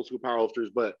jacked old school powerlifters,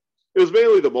 but it was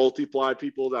mainly the multiply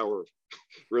people that were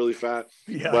really fat.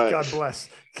 Yeah, but, God bless.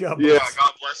 God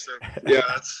bless them.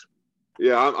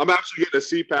 Yeah, I'm actually getting a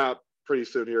CPAP pretty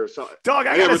soon here. So, dog,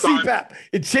 I got a CPAP.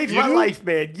 It changed my life,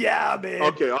 man. Yeah, man.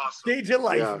 Okay, awesome. Changed your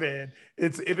life, man.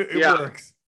 It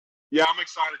works. Yeah, I'm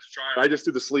excited to try it. I just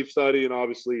did the sleep study, and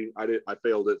obviously I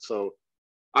failed it. So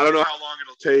I don't know how long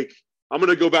it'll take. I'm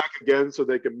gonna go back again so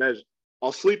they can measure.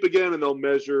 I'll sleep again, and they'll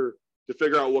measure to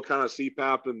figure out what kind of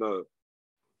CPAP and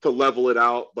to level it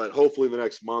out. But hopefully in the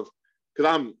next month,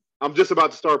 because I'm just about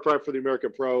to start prep for the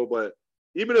American Pro. But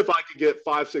even if I could get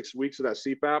 5-6 weeks of that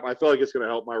CPAP, I feel like it's going to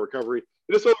help my recovery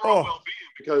and just overall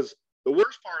well-being. Because the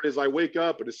worst part is I wake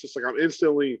up and it's just like I'm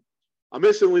instantly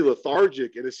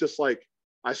lethargic, and it's just like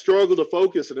I struggle to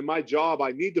focus. And in my job,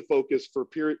 I need to focus for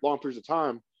long periods of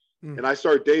time, and I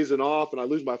start dazing off and I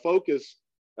lose my focus.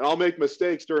 And I'll make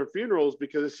mistakes during funerals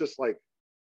because it's just like,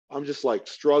 I'm just like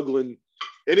struggling.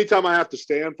 Anytime I have to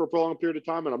stand for a prolonged period of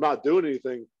time and I'm not doing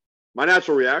anything, my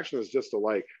natural reaction is just to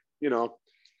like, you know,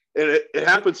 and it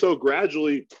happened so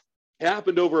gradually. It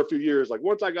happened over a few years. Like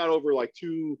once I got over like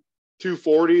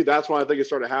 240, that's when I think it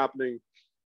started happening.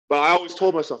 But I always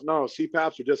told myself, no,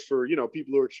 CPAPs are just for, you know,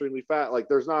 people who are extremely fat. Like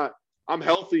I'm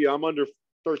healthy. I'm under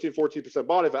 13, 14%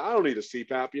 body fat. I don't need a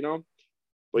CPAP, you know?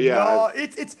 But yeah, no,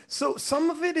 it's so some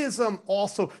of it is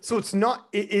also, so it's not,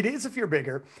 it is if you're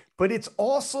bigger, but it's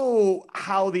also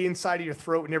how the inside of your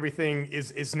throat and everything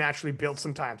is naturally built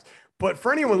sometimes. But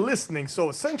for anyone listening, so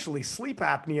essentially sleep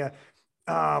apnea,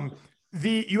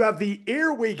 you have the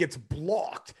airway gets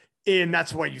blocked, and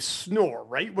that's why you snore,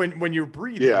 right? When you're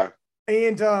breathing. Yeah.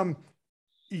 And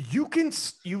you can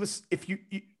use, if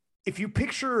you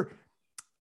picture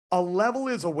a level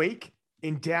is awake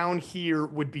and down here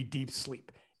would be deep sleep.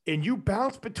 And you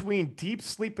bounce between deep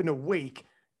sleep and awake,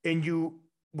 and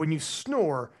when you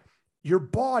snore, your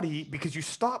body, because you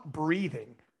stop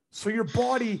breathing, so your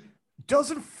body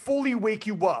doesn't fully wake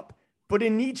you up, but it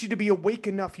needs you to be awake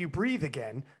enough you breathe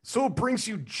again. So it brings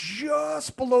you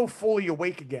just below fully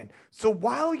awake again. So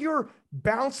while you're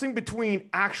bouncing between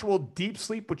actual deep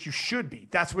sleep, which you should be,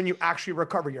 that's when you actually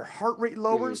recover. Your heart rate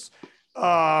lowers,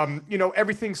 you know,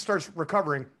 everything starts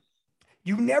recovering.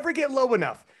 You never get low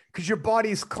enough, because your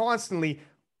body is constantly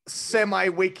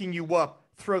semi-waking you up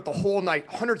throughout the whole night,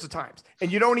 hundreds of times,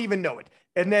 and you don't even know it.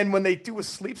 And then when they do a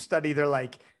sleep study, they're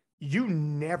like, you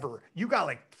got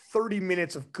like 30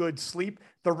 minutes of good sleep.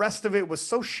 The rest of it was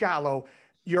so shallow.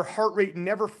 Your heart rate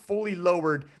never fully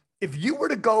lowered. If you were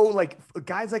to go like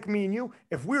guys like me and you,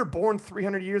 if we were born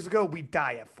 300 years ago, we'd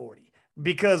die at 40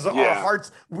 because our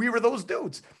hearts, we were those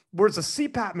dudes. Whereas a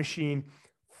CPAP machine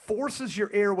forces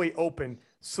your airway open,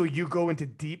 so you go into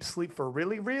deep sleep for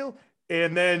really real,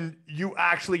 and then your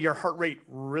heart rate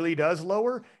really does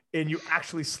lower, and you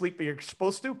actually sleep that you're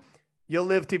supposed to. You'll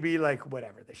live to be like,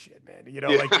 whatever the shit, man. You know,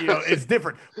 like, you know, it's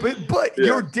different. But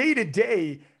your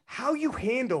day-to-day, how you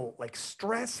handle like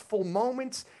stressful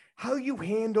moments, how you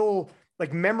handle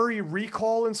like memory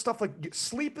recall and stuff, like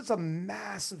sleep is a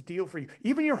massive deal for you.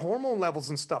 Even your hormone levels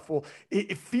and stuff, well,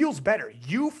 it feels better.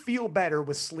 You feel better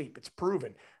with sleep. It's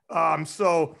proven.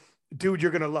 So dude,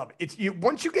 you're gonna love it.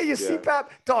 Once you get your CPAP,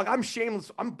 dog. I'm shameless.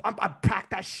 I pack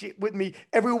that shit with me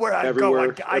everywhere I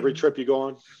go. Every trip you go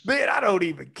on, man. I don't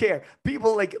even care.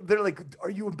 People they're like, "Are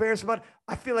you embarrassed about it?"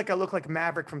 I feel like I look like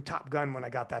Maverick from Top Gun when I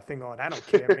got that thing on. I don't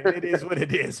care, man. It is what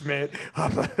it is, man.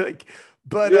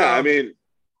 But I mean,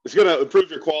 it's gonna improve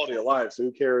your quality of life. So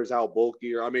who cares how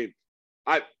bulky or? I mean,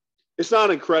 it's not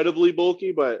incredibly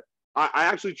bulky, but I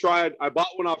actually tried. I bought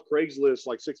one off Craigslist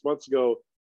like 6 months ago,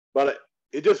 but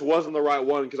it just wasn't the right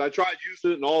one because I tried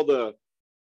using it in all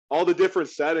the different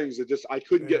settings. I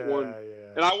couldn't get one,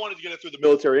 and I wanted to get it through the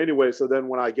military anyway. So then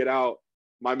when I get out,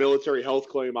 my military health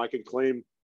claim, I can claim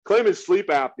in sleep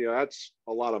apnea. That's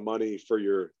a lot of money for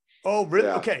your. Oh, really?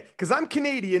 Yeah. Okay. Cause I'm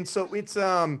Canadian. So it's,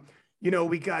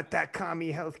 we got that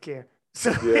commie healthcare.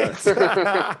 So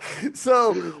Yeah.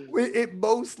 it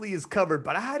mostly is covered,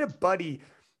 but I had a buddy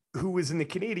who was in the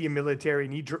Canadian military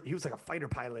and he was like a fighter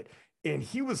pilot and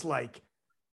he was like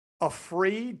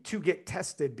afraid to get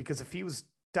tested because if he was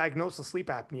diagnosed with sleep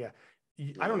apnea,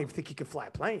 I don't even think he could fly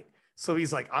a plane. So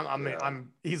he's like,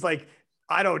 he's like,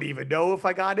 I don't even know if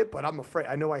I got it, but I'm afraid.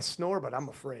 I know I snore, but I'm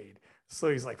afraid.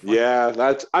 So he's like,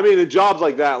 yeah, in jobs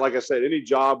like that, like I said, any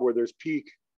job where there's peak,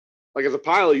 like as a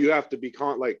pilot, you have to be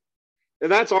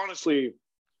and that's honestly,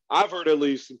 I've heard at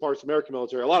least in parts of the American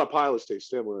military, a lot of pilots take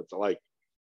stimulants, like,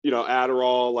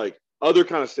 Adderall, like other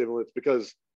kind of stimulants,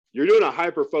 because you're doing a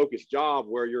hyper-focused job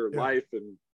where your life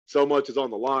and so much is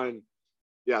on the line.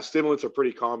 Yeah, stimulants are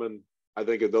pretty common, I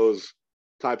think, in those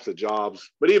types of jobs.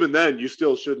 But even then, you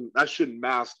still shouldn't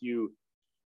mask you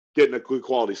getting a good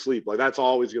quality sleep. Like that's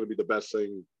always going to be the best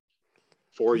thing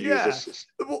for you. Yeah.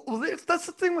 Well, that's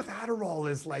the thing with Adderall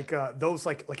is like those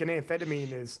like an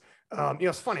amphetamine is,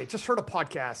 it's funny. I just heard a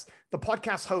podcast. The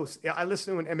podcast host, I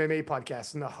listened to an MMA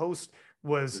podcast and the host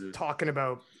was talking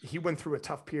about, he went through a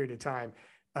tough period of time.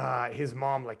 His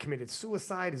mom like committed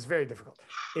suicide. Is very difficult.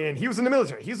 And he was in the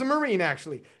military. He's a Marine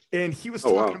actually. And he was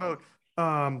talking about,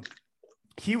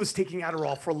 he was taking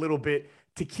Adderall for a little bit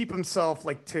to keep himself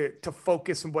like to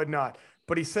focus and whatnot.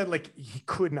 But he said like he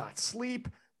could not sleep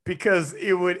because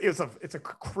it's a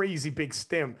crazy big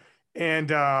stim. And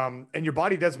your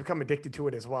body does become addicted to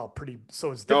it as well.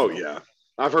 So it's difficult. Oh yeah.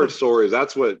 I've heard stories.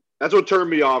 That's what turned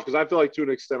me off. Cause I feel like to an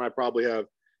extent I probably have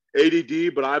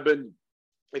ADD, but I've been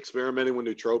experimenting with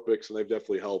nootropics and they've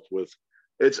definitely helped with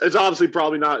it's obviously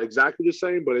probably not exactly the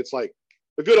same, but it's like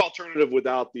a good alternative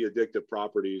without the addictive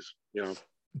properties,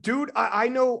 Dude, I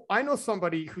know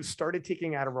somebody who started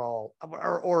taking Adderall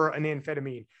or an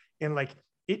amphetamine and like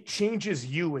it changes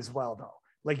you as well though.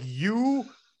 Like you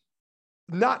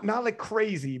not like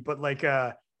crazy, but like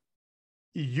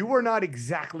you are not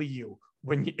exactly you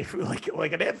when you like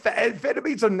an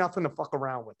amphetamines are nothing to fuck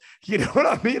around with. You know what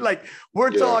I mean? Like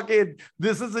we're talking,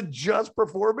 this isn't just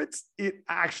performance. It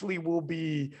actually will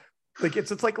be like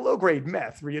it's like low grade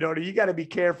meth. You got to be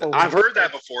careful. I've heard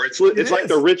that before. It's like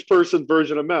the rich person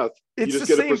version of meth. You just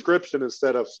get a prescription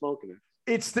instead of smoking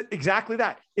it. It's exactly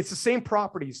that. It's the same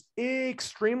properties.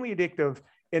 Extremely addictive.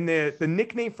 And the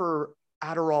nickname for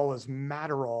Adderall is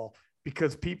Matterall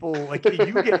because people like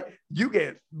you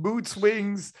get mood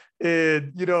swings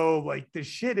and like the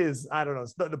shit is, I don't know,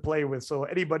 it's nothing to play with. So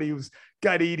anybody who's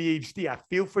got ADHD, I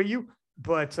feel for you.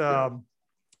 But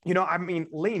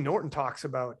Lane Norton talks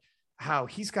about how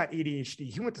he's got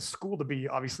ADHD. He went to school to be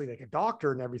obviously like a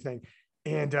doctor and everything.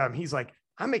 And he's like,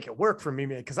 I make it work for me,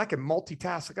 man, because I can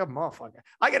multitask like a motherfucker.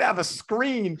 I could have a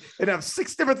screen and have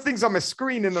 6 different things on my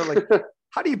screen. And they're like,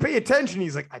 how do you pay attention?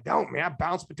 He's like, I don't, man. I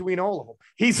bounce between all of them.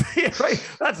 He's right.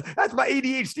 That's my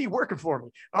ADHD working for me.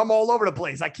 I'm all over the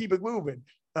place. I keep it moving.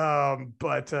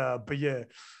 But yeah.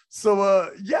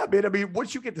 So yeah, man. I mean,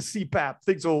 once you get the CPAP,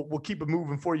 things will keep it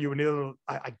moving for you. And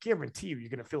I guarantee you're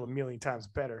going to feel a million times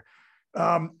better.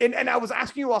 And I was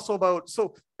asking you also about,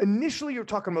 so initially you're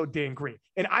talking about Dan Green,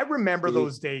 and I remember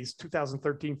those days,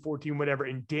 2013, 14, whatever,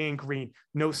 and Dan Green,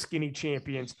 no skinny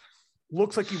champions,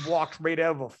 looks like he walked right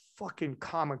out of a fucking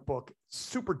comic book,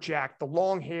 super jacked, the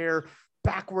long hair,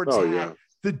 backwards hat. Yeah.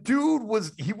 The dude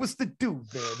was the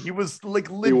dude, man. He was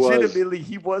like legitimately,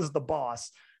 he was the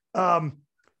boss. And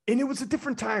it was a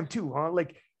different time too, huh?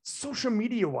 Like social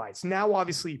media wise. Now,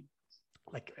 obviously,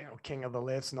 like King of the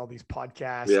Lifts and all these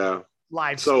podcasts. Yeah.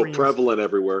 Live so streams. Prevalent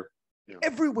everywhere. Yeah.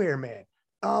 Everywhere, man.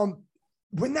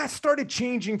 When that started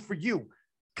changing for you,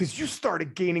 because you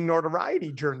started gaining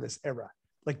notoriety during this era,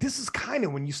 like this is kind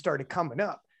of when you started coming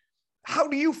up. How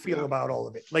do you feel about all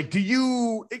of it? Like, do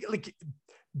you like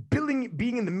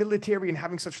being in the military and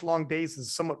having such long days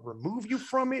does somewhat remove you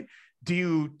from it? Do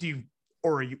you,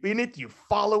 or are you in it? Do you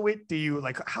follow it? Do you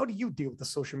like, how do you deal with the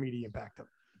social media impact of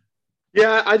it?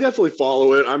 Yeah, I definitely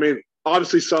follow it. I mean,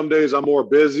 obviously some days I'm more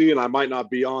busy and I might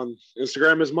not be on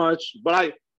Instagram as much,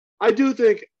 but I do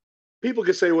think people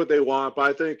can say what they want, but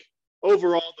I think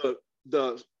overall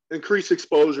the increased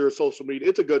exposure of social media,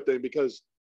 it's a good thing because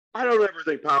I don't ever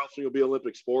think powerlifting will be an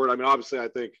Olympic sport. I mean, obviously I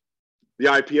think the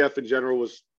IPF in general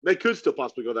they could still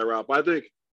possibly go that route, but I think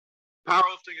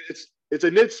powerlifting, it's a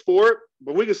niche sport,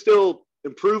 but we can still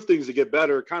improve things to get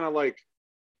better. Kind of like,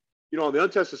 on the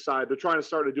untested side, they're trying to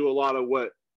start to do a lot of what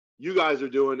you guys are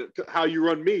doing, how you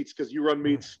run meets, because you run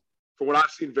meets from what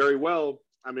I've seen very well.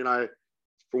 I mean,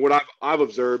 from what I've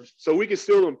observed, so we can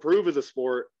still improve as a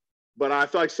sport, but I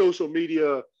feel like social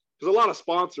media because a lot of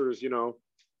sponsors, I'm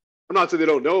not saying they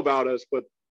don't know about us, but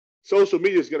social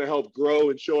media is going to help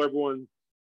grow and show everyone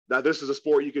that this is a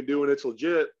sport you can do and it's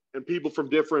legit. And people from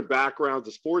different backgrounds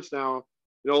of sports now,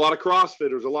 a lot of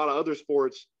CrossFitters, a lot of other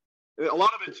sports. And a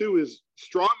lot of it too is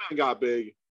strongman got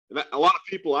big. And a lot of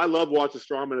people, I loved watching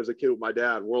strongman as a kid with my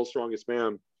dad, World's Strongest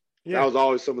Man. Yeah. That was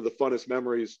always some of the funnest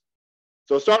memories.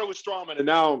 So I started with strongman, and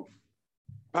now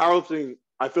powerlifting,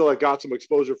 I feel like got some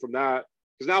exposure from that.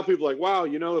 Because now people are like, wow,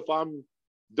 if I'm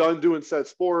done doing said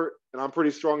sport and I'm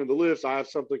pretty strong in the lifts, I have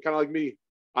something kind of like me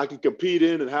I can compete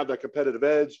in and have that competitive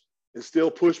edge and still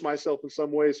push myself in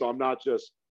some way. So I'm not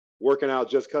just working out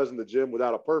just because in the gym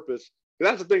without a purpose. And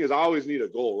that's the thing, is I always need a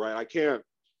goal, right? I can't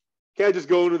just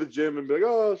go into the gym and be like,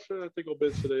 oh, shit, I think I'll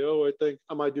bench today. Oh, I think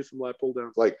I might do some lat pull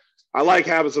downs. Like, I like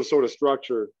having some sort of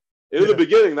structure. And in the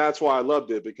beginning, that's why I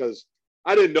loved it, because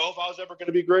I didn't know if I was ever going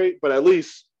to be great, but at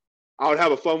least I would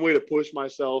have a fun way to push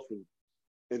myself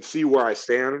and see where I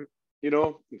stand,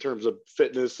 in terms of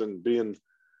fitness and being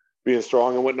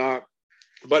strong and whatnot.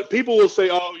 But people will say,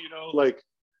 oh, like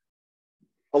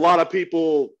a lot of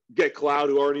people get clout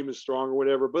who aren't even strong or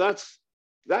whatever. But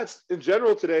that's in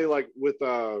general today, like with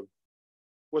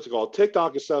what's it called,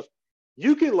 TikTok and stuff,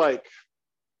 you can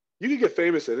get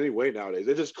famous in any way nowadays.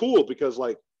 It's just cool because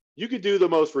like you could do the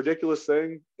most ridiculous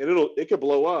thing and it could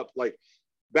blow up. Like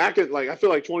back at I feel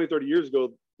like 20, 30 years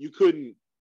ago, you couldn't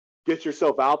get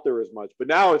yourself out there as much. But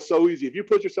now it's so easy. If you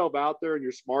put yourself out there and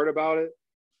you're smart about it,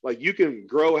 like you can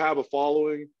grow, have a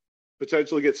following,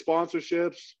 potentially get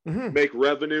sponsorships, make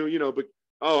revenue, but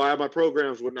I have my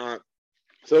programs, whatnot.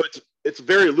 So it's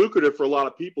very lucrative for a lot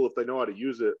of people if they know how to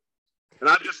use it. And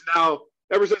I've just now,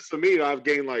 ever since the meet, I've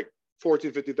gained like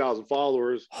 14, 50,000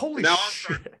 followers. Holy now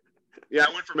shit. I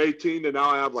went from 18 to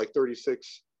now I have like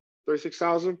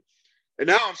 36,000. And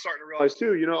now I'm starting to realize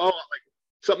too, like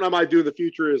something I might do in the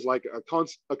future is like a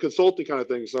consulting kind of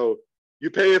thing. So you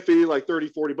pay a fee, like 30,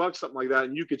 40 bucks, something like that.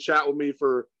 And you could chat with me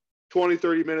for 20,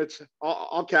 30 minutes.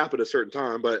 I'll cap at a certain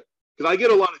time, but because I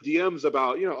get a lot of DMs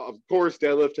about, of course,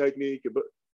 deadlift technique,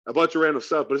 a bunch of random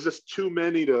stuff, but it's just too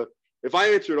many if I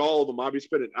answered all of them, I'd be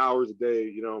spending hours a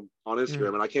day, on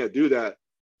Instagram, and I can't do that.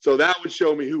 So that would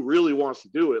show me who really wants to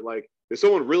do it. Like if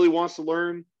someone really wants to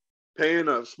learn, paying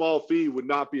a small fee would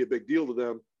not be a big deal to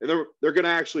them. And they're going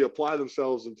to actually apply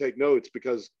themselves and take notes,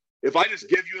 because if I just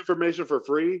give you information for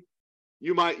free,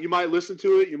 you might listen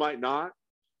to it, you might not.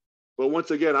 But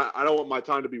once again, I don't want my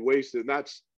time to be wasted. And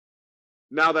that's,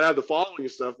 now that I have the following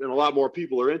and stuff, and a lot more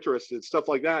people are interested, stuff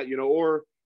like that, or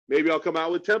maybe I'll come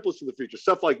out with templates in the future,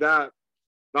 stuff like that.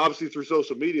 And obviously through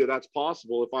social media, that's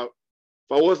possible. If I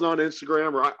wasn't on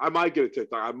Instagram, or I might get a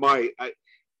TikTok,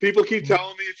 people keep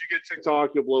telling me if you get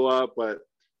TikTok, you'll blow up, but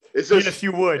it's just, yes,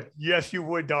 you would. Yes, you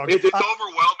would, dog. It's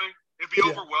overwhelming. It'd be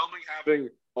overwhelming having,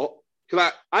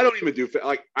 because I don't even do,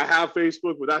 like, I have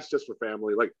Facebook, but that's just for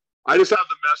family. Like, I just have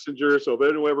the Messenger, so if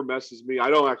anyone ever messes me, I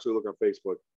don't actually look on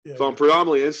Facebook. So I'm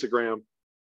predominantly Instagram.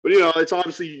 But, it's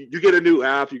obviously, you get a new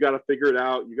app, you got to figure it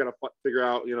out. You got to figure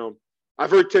out,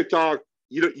 I've heard TikTok,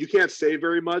 you can't say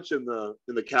very much in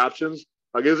the captions.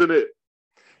 Like, isn't it?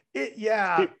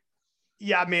 Yeah,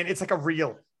 man, it's like a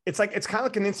reel. It's kind of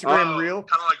like an Instagram reel.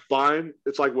 Kind of like Vine.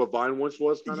 It's like what Vine once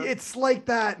was. Kinda. It's like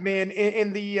that, man.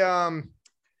 And the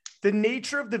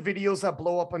nature of the videos that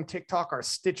blow up on TikTok are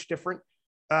stitched different.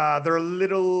 They're a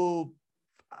little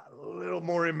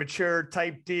more immature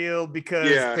type deal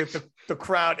because the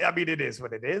crowd, I mean, it is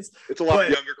what it is. It's a lot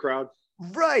younger crowd.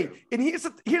 Right. And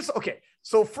here's okay.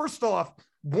 So first off,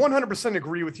 100%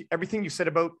 agree with everything you said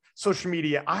about social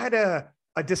media. I had a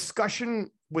discussion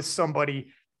with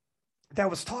somebody that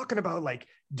was talking about, like,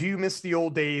 do you miss the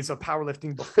old days of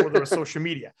powerlifting before there was social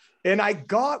media? And I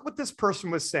got what this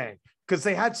person was saying, because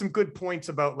they had some good points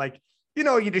about, like,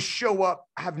 you just show up,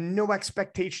 have no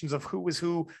expectations of who is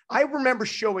who. I remember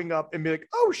showing up and be like,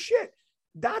 oh shit,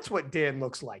 that's what Dan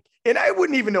looks like. And I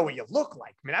wouldn't even know what you look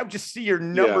like. I mean, I would just see your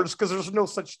numbers because there's no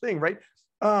such thing, right?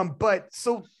 But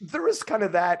so there is kind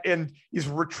of that, and you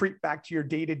retreat back to your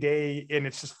day-to-day, and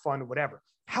it's just fun, whatever.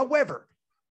 However,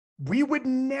 we would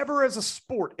never, as a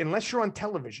sport, unless you're on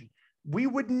television, we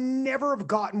would never have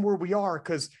gotten where we are,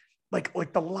 because like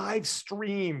the live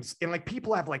streams, and like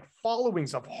people have like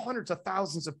followings of hundreds of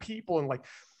thousands of people, and like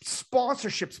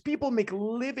sponsorships. People make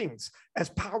livings as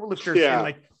powerlifters, and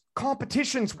like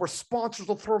competitions where sponsors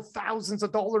will throw thousands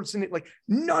of dollars in it. Like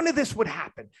none of this would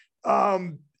happen.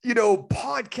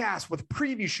 Podcasts with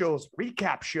preview shows,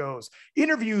 recap shows,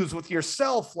 interviews with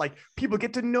yourself. Like people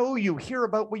get to know you, hear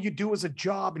about what you do as a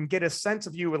job, and get a sense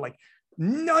of you. And like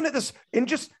none of this, and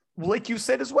just like you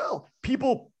said as well,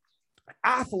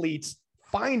 athletes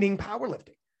finding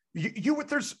powerlifting.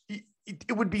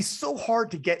 it would be so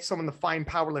hard to get someone to find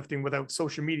powerlifting without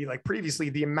social media. Like previously,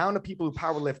 the amount of people who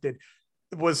powerlifted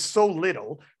was so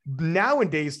little.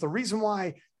 Nowadays, the reason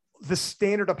why the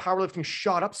standard of powerlifting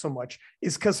shot up so much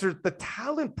is because the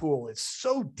talent pool is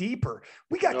so deeper.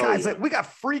 We got guys we got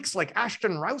freaks like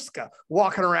Ashton Rauska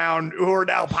walking around who are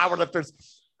now powerlifters.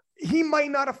 He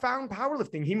might not have found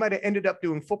powerlifting. He might have ended up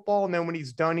doing football. And then when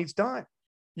he's done, he's done.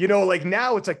 You know, like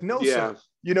now it's like, no, sir,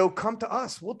 you know, come to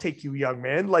us. We'll take you, young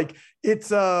man. Like it's,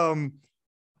 so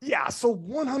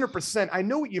 100%. I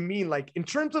know what you mean. Like in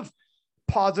terms of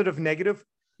positive, negative.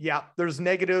 Yeah. There's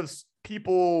negatives.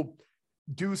 People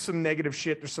do some negative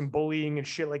shit. There's some bullying and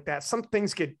shit like that. Some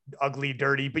things get ugly,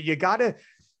 dirty, but you gotta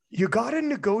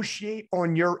negotiate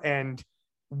on your end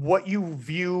what you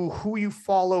view, who you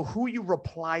follow, who you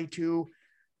reply to.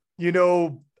 You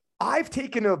know, I've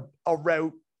taken a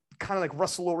route kind of like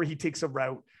Russell Lowery. He takes a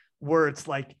route where it's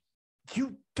like,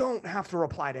 you don't have to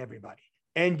reply to everybody,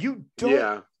 and you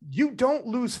don't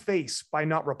lose face by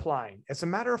not replying. As a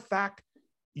matter of fact,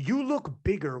 you look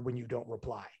bigger when you don't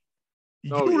reply.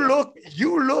 You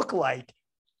look like,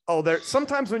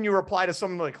 sometimes when you reply to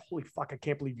someone like, holy fuck, I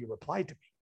can't believe you replied to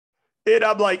me. And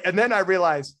I'm like, and then I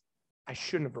realized I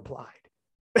shouldn't have replied.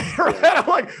 I'm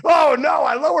like, oh no,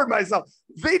 I lowered myself.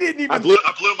 They didn't even. I blew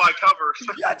my cover.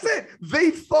 That's it. They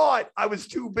thought I was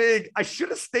too big. I should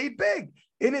have stayed big.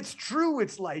 And it's true.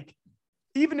 It's like,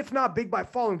 even if not big by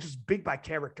following, just big by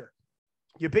character.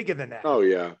 You're bigger than that. Oh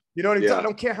yeah. You know what I mean? I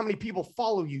don't care how many people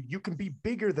follow you. You can be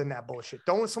bigger than that bullshit.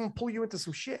 Don't let someone pull you into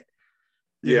some shit.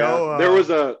 You know, there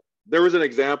was an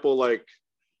example, like,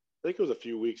 I think it was a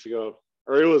few weeks ago,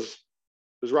 or it was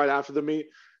right after the meet.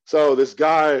 So this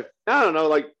guy, I don't know,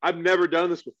 like I've never done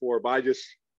this before, but I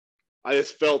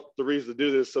just felt the reason to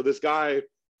do this. So this guy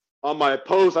on my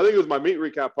post, I think it was my meet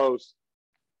recap post,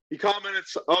 he commented,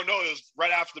 oh no, it was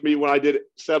right after the meet when I did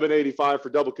 785 for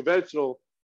double conventional.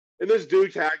 And this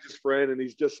dude tagged his friend, and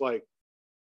he's just like,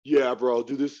 yeah, bro,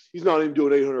 do this. He's not even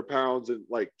doing 800 pounds, and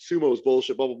like sumo's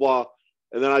bullshit, blah, blah, blah.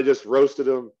 And then I just roasted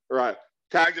him, or I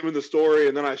tagged him in the story.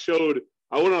 And then I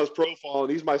went on his profile,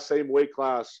 and he's my same weight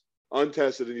class,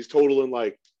 untested, and he's totaling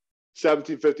like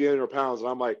 1750, 800 pounds. And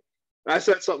I'm like, and I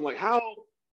said something like, how,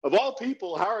 of all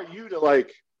people, how are you to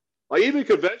like even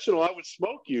conventional, I would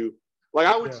smoke you. Like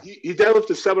I would, he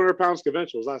deadlifted 700 pounds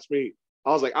conventionals last meet.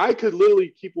 I was like, I could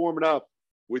literally keep warming up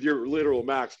with your literal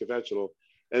max conventional.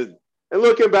 And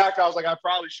looking back, I was like, I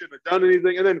probably shouldn't have done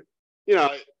anything. And then, you know,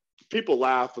 people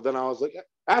laugh, but then I was like,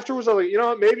 afterwards, I was like, you know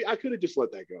what, maybe I could have just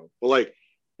let that go. But like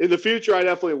in the future, I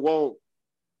definitely won't.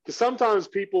 Because sometimes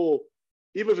people,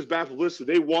 even if it's bad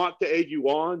publicity, they want to egg you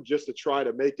on just to try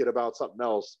to make it about something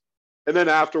else. And then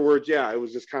afterwards, it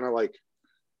was just kind of like,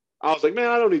 I was like, man,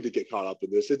 I don't need to get caught up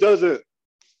in this. It doesn't,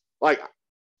 like,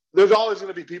 there's always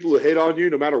going to be people who hate on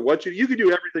you no matter what you can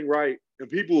do everything right, and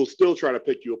people will still try to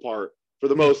pick you apart for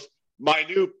the most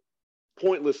minute,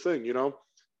 pointless thing, you know?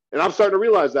 And I'm starting to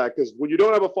realize that, because when you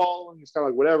don't have a following, it's kind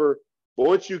of like whatever. But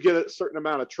once you get a certain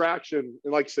amount of traction,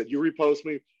 and like I said, you repost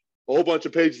me, a whole bunch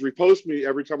of pages repost me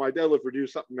every time I deadlift or do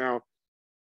something now.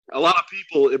 A lot of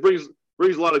people, it brings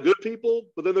a lot of good people,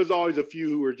 but then there's always a few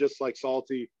who are just like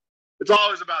salty. It's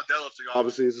always about deadlifting,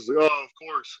 obviously. It's just like, oh, of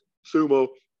course, sumo.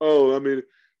 Oh, I mean,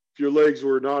 if your legs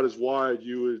were not as wide,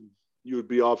 you would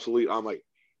be obsolete. I'm like,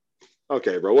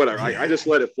 okay, bro, whatever. I just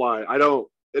let it fly. I'm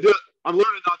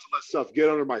learning not to let stuff get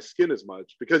under my skin as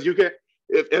much, because you can't.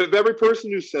 If every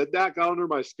person who said that got under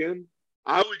my skin,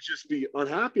 I would just be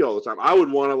unhappy all the time. I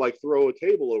would want to like throw a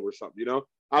table over something, you know?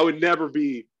 I would never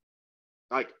be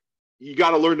like, you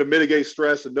got to learn to mitigate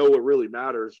stress and know what really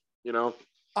matters, you know?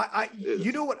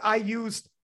 You know what I used?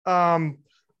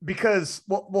 Because,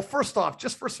 well, first off,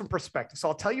 just for some perspective. So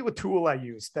I'll tell you a tool I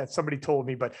used that somebody told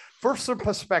me, but for some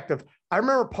perspective, I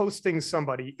remember posting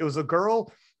somebody, it was a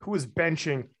girl who was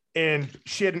benching and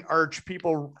she had an arch,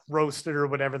 people roasted her,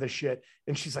 whatever the shit.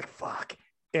 And she's like, fuck.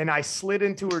 And I slid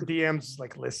into her DMs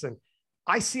like, listen,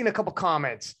 I seen a couple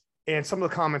comments and some of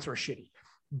the comments were shitty,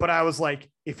 but I was like,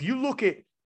 if you look at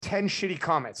 10 shitty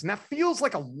comments, and that feels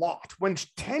like a lot, when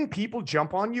 10 people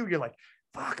jump on you, you're like,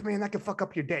 fuck, man, that could fuck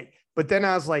up your day. But then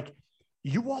I was like,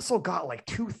 you also got like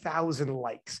 2,000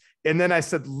 likes. And then I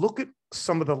said, look at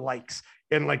some of the likes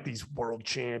and like these world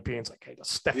champions, like, hey,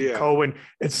 Steffi Cohen,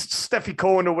 it's Steffi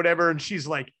Cohen or whatever. And she's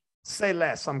like, say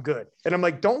less, I'm good. And I'm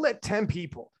like, don't let 10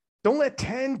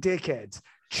 dickheads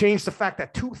change the fact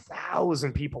that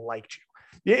 2,000 people liked you.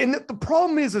 Yeah. And the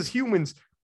problem is, as humans,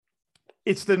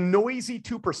 it's the noisy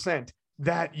 2%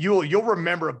 that you'll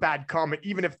remember a bad comment,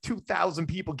 even if 2,000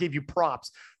 people give you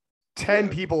props. 10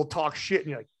 people talk shit and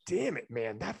you're like, damn it,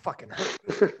 man, that fucking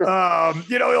hurt.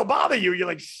 You know, it'll bother you. You're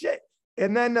like, shit.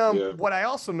 And then what I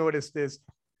also noticed is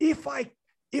if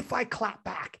I clap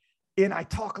back and I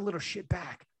talk a little shit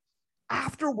back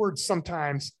afterwards,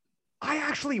 sometimes I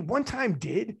actually one time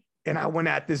did. And I went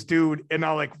at this dude and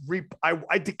I like,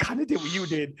 I kind of did what you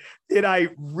did. And I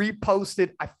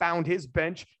reposted, I found his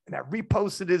bench and I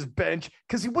reposted his bench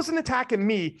because he wasn't attacking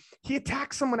me. He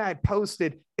attacked someone I had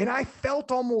posted. And I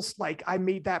felt almost like I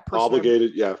made that person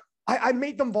obligated. Yeah. I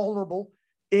made them vulnerable.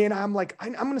 And I'm like,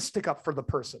 I'm going to stick up for the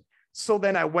person. So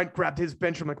then I went, grabbed his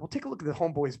bench. I'm like, well, take a look at the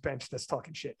homeboy's bench that's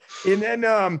talking shit. And then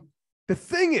the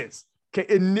thing is,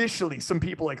 okay, initially some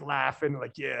people like laugh and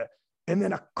like, yeah. And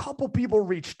then a couple people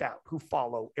reached out who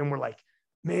follow and were like,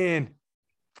 man,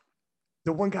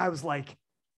 the one guy was like,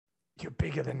 you're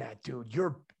bigger than that, dude.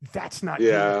 That's not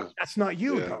you. That's not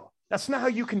you, though. That's not how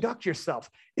you conduct yourself.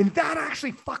 And that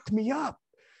actually fucked me up.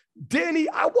 Danny,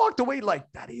 I walked away like,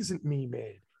 that isn't me,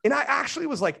 man. And I actually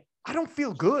was like, I don't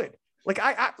feel good. Like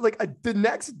the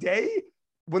next day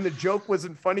when the joke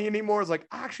wasn't funny anymore, I was like,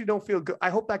 I actually don't feel good. I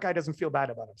hope that guy doesn't feel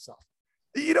bad about himself.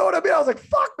 You know what I mean? I was like,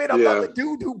 fuck, man, I'm not the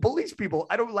dude who bullies people.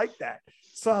 I don't like that.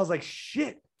 So I was like,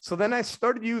 shit. So then I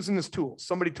started using this tool.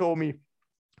 Somebody told me,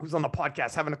 who's on the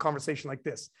podcast, having a conversation like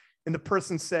this. And the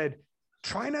person said,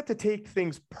 try not to take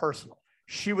things personal.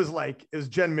 She was like, it was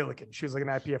Jen Milliken. She was like an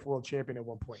IPF world champion at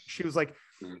one point. She was like,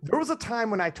 there was a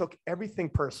time when I took everything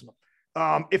personal.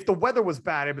 If the weather was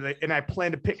bad and I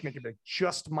planned a picnic, it'd be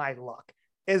just my luck.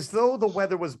 As though the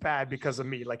weather was bad because of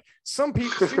me. Like some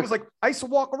people, she was like, I used to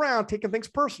walk around taking things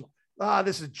personal.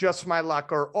 This is just my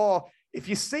luck. Or, oh, if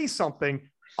you say something,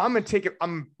 I'm taking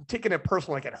it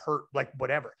personal, like it hurt, like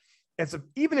whatever. And so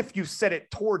even if you said it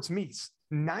towards me,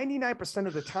 99%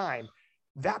 of the time,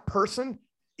 that person,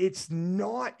 it's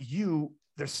not you.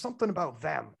 There's something about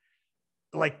them.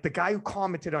 Like the guy who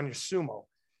commented on your sumo,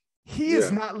 he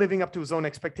is not living up to his own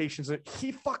expectations.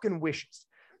 He fucking wishes.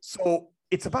 So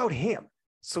it's about him.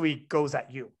 So he goes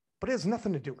at you, but it has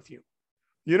nothing to do with you.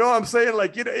 You know what I'm saying?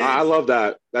 Like, you know, I love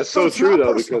that. That's so true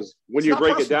though, because when you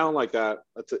break it down like that,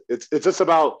 it's just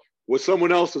about what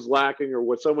someone else is lacking or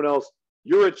what someone else,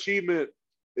 your achievement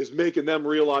is making them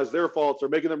realize their faults or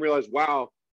making them realize, wow,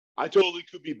 I totally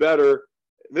could be better.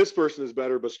 This person is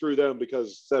better, but screw them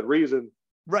because said reason.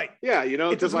 Right. Yeah. You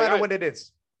know, it doesn't matter what it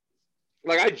is.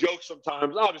 Like I joke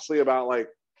sometimes, obviously, about like,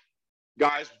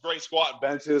 guys with great squat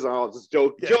benches. I'll just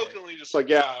jokingly just like,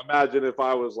 imagine if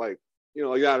I was like, you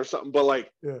know, like that or something. But like,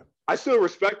 I still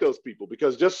respect those people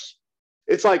because just,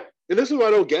 it's like, and this is what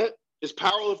I don't get is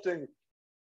powerlifting.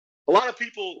 A lot of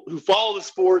people who follow the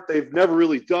sport, they've never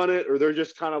really done it, or they're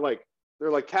just kind of like,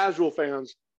 they're like casual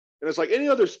fans. And it's like any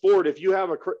other sport, if you have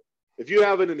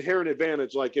an inherent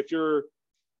advantage, like if you're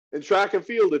in track and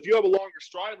field, if you have a longer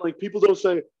stride, like people don't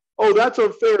say, oh, that's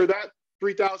unfair. That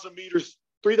 3,000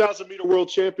 meter world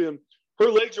champion, her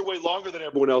legs are way longer than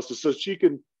everyone else's, so she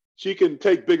can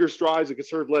take bigger strides and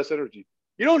conserve less energy.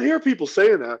 You don't hear people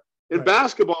saying that. In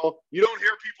basketball, you don't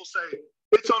hear people say,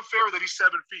 it's unfair that he's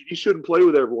 7 feet. He shouldn't play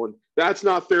with everyone. That's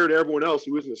not fair to everyone else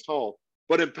who isn't as tall.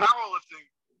 But in powerlifting,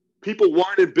 people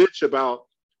whine and bitch about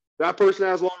that person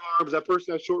has long arms, that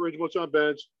person has short range motion on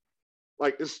bench.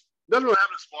 Like, it doesn't really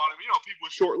happen in squatting. You know, people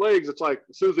with short legs, it's like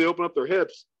as soon as they open up their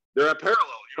hips, they're at parallel.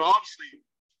 You know, obviously,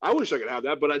 I wish I could have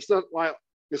that, but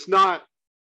it's not,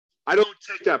 I don't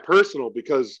take that personal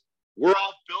because we're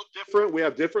all built different. We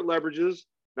have different leverages.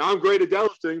 Now I'm great at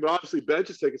deadlifting, but obviously bench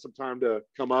is taking some time to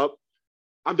come up.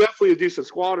 I'm definitely a decent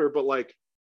squatter, but like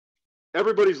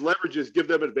everybody's leverages give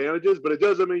them advantages, but it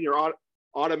doesn't mean you're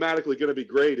automatically going to be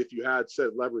great if you had said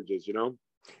leverages, you know?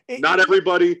 Not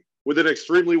everybody with an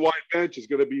extremely wide bench is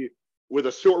going to be, with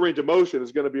a short range of motion,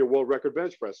 is going to be a world record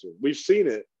bench presser. We've seen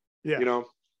it, you know?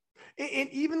 And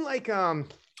even like,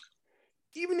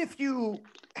 even if you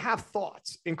have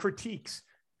thoughts and critiques,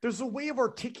 there's a way of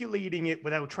articulating it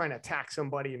without trying to attack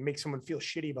somebody and make someone feel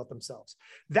shitty about themselves.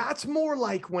 That's more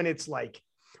like when it's like,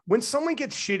 when someone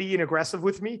gets shitty and aggressive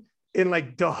with me and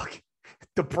like, dog,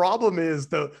 the problem is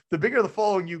the bigger the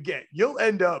following you get, you'll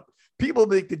end up, people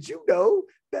be like, did you know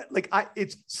that? Like,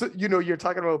 it's, so, you know, you're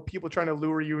talking about people trying to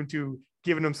lure you into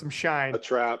giving them some shine. A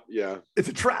trap. Yeah. It's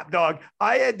a trap, dog.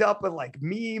 I end up with like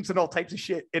memes and all types of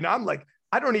shit. And I'm like,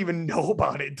 I don't even know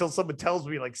about it until someone tells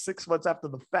me like 6 months after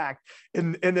the fact.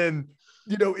 And then,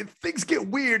 you know, if things get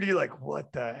weird, you're like,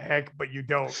 what the heck? But you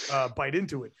don't bite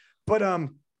into it. But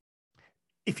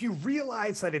if you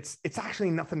realize that it's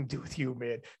actually nothing to do with you,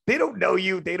 man, they don't know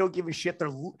you. They don't give a shit.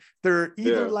 They're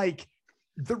either like,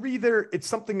 it's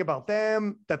something about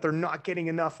them that they're not getting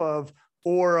enough of,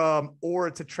 or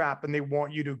it's a trap and they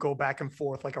want you to go back and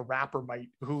forth like a rapper might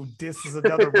who disses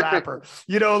another rapper.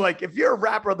 You know, like if you're a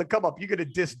rapper on the come up, you're gonna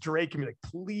diss Drake and be like,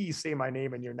 please say my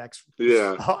name in your next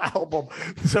album,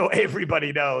 so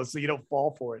everybody knows, so you don't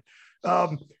fall for it.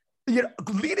 You know,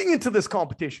 leading into this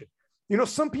competition, you know,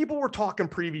 some people were talking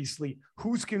previously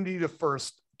who's going to be the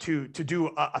first to do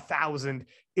 1,000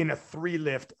 in a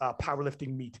 3-lift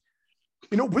powerlifting meet.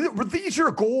 You know, were these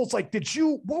your goals? Like,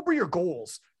 what were your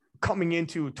goals coming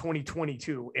into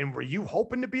 2022? And were you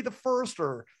hoping to be the first,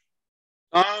 or?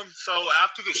 So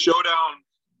after the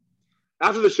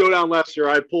showdown last year,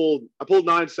 I pulled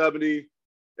 970,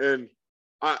 and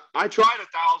I tried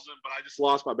 1,000, but I just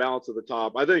lost my balance at the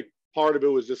top. I think part of it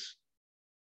was just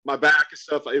my back and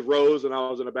stuff. It rose, and I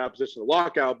was in a bad position to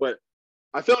lock out. But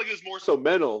I felt like it was more so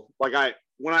mental. Like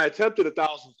when I attempted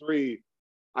 1,003,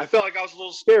 I felt like I was a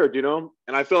little scared, you know,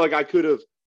 and I felt like I could have,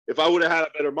 if I would have had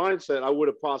a better mindset, I would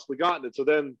have possibly gotten it. So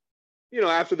then, you know,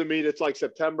 after the meet, it's like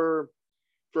September.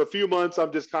 For a few months,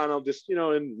 I'm just kind of you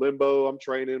know, in limbo. I'm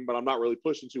training, but I'm not really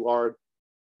pushing too hard.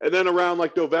 And then around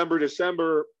like November,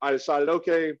 December, I decided,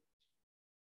 okay,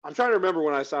 I'm trying to remember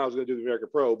when I decided I was going to do the American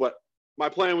Pro, but my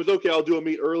plan was, okay, I'll do a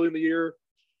meet early in the year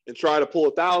and try to pull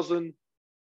 1,000,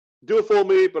 do a full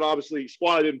meet, but obviously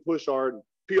squat, I didn't push hard,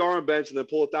 PR and bench, and then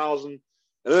pull 1,000.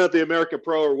 And then at the American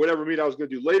Pro or whatever meet I was going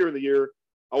to do later in the year,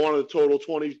 I wanted to total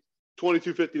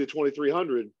 2,250 to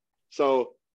 2,300.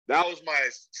 So that was my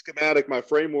schematic, my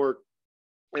framework.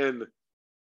 And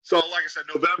so, like I said,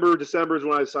 November, December is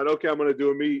when I decided, okay, I'm going to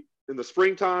do a meet in the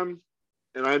springtime.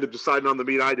 And I ended up deciding on the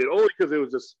meet I did only because it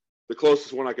was just the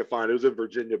closest one I could find. It was in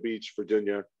Virginia Beach,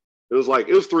 Virginia. It was 3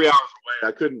 hours away.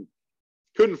 I couldn't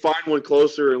find one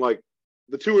closer. And like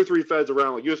the 2 or 3 feds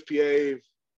around, like USPA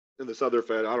and this other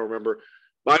fed, I don't remember.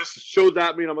 But I just showed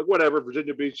that meet. I'm like, whatever,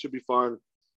 Virginia Beach should be fun.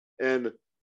 And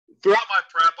throughout my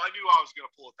prep, I knew I was going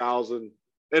to pull 1,000.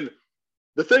 And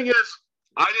the thing is,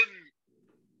 I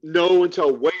didn't know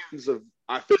until weigh-ins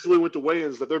I physically went to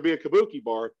weigh-ins that there'd be a kabuki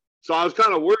bar. So I was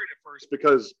kind of worried at first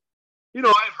because, you know,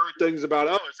 I had heard things about,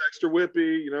 oh, it's extra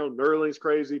whippy, you know, knurling's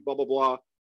crazy, blah, blah, blah.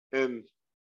 And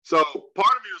so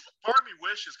part of me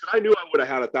wishes, because I knew I would have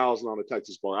had 1,000 on the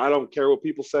Texas bar. I don't care what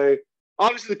people say.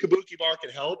 Obviously, the kabuki bar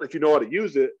can help if you know how to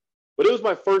use it, but it was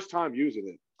my first time using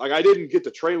it. Like, I didn't get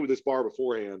to train with this bar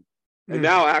beforehand. And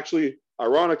now, actually,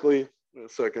 ironically, a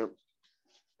second.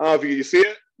 I don't know if you see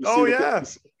it. Yeah.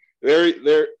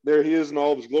 There he is in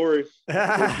all of his glory.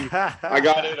 I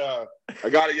got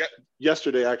it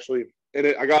yesterday, actually. And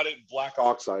I got it in black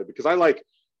oxide because I like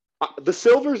the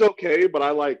silver's okay, but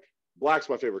I like black's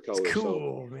my favorite color. It's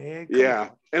cool, man. Yeah.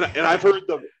 And I've heard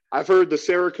the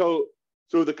Cerakote.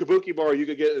 So the kabuki bar you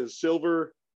could get in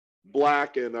silver,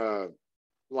 black, and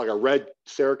like a red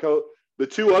Cerakote. The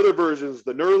 2 other versions,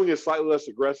 the knurling is slightly less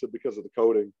aggressive because of the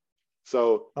coating.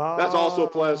 So that's also a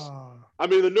plus. I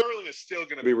mean, the knurling is still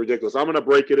going to be ridiculous. I'm going to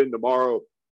break it in tomorrow.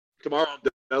 Tomorrow I'm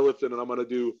deadlifting, and I'm going to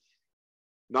do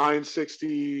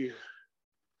 960.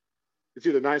 It's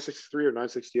either 963 or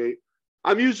 968.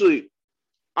 I usually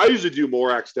do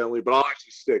more accidentally, but I'll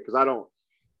actually stick because I don't.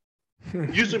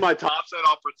 Usually my top set,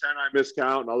 I'll pretend I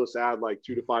miscount and I'll just add like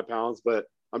 2 to 5 pounds, but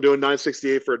I'm doing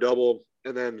 968 for a double,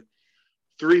 and then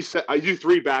I do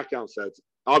 3 back down sets.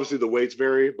 Obviously the weights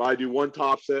vary, but I do 1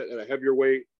 top set at a heavier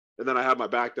weight, and then I have my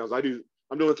back downs.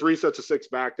 I'm doing 3 sets of 6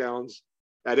 back downs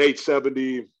at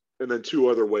 870, and then 2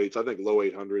 other weights, I think low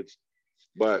 800s.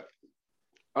 But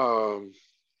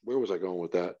where was I going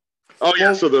with that? Oh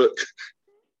yeah,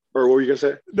 or what were you gonna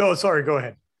say? No, sorry, go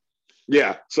ahead.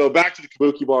 Yeah, so back to the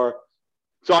kabuki bar.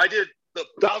 So I did the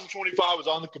 1,025 was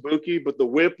on the kabuki, but the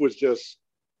whip was just,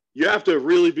 you have to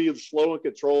really be slow and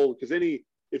controlled because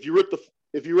if you rip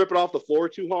it off the floor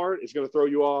too hard, it's going to throw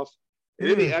you off. And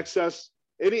any excess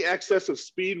of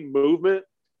speed and movement,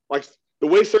 like the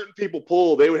way certain people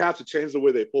pull, they would have to change the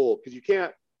way they pull because you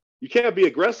can't be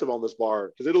aggressive on this bar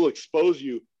because it'll expose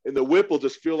you, and the whip will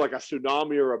just feel like a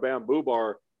tsunami or a bamboo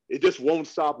bar. It just won't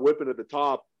stop whipping at the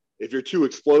top if you're too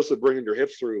explosive bringing your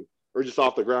hips through or just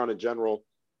off the ground in general.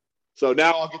 So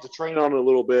now I'll get to train on it a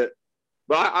little bit.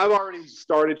 But I've already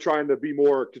started trying to be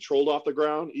more controlled off the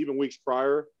ground, even weeks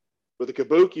prior. But the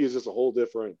kabuki is just a whole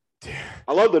different.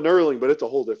 I love the knurling, but it's a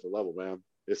whole different level, man.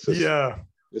 It's just,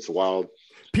 it's wild.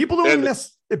 People don't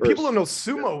know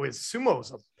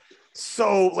sumo's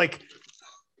so like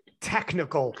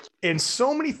technical, and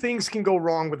so many things can go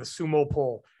wrong with a sumo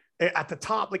pull. At the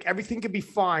top, like everything can be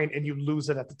fine, and you lose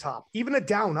it at the top. Even a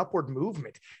down upward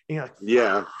movement, and you're like,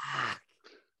 yeah,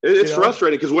 it's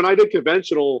frustrating because when I did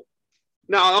conventional,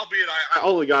 now albeit I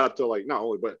only got up to like not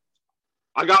only, but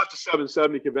I got up to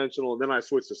 770 conventional, and then I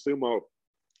switched to sumo.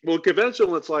 Well,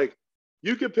 conventional, it's like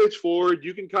you can pitch forward,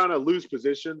 you can kind of lose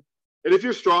position. And if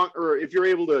you're strong or if you're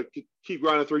able to keep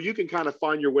grinding through, you can kind of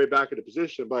find your way back into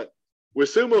position. But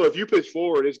with sumo, if you pitch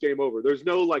forward, it's game over. There's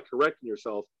no like correcting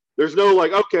yourself. There's no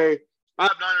like, okay, I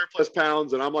have 900 plus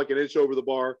pounds and I'm like an inch over the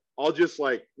bar. I'll just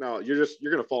like, no, you're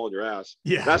going to fall on your ass.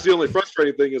 Yeah. That's the only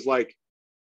frustrating thing is like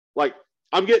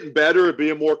I'm getting better at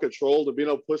being more controlled and being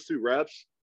able to push through reps.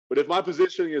 But if my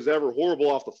positioning is ever horrible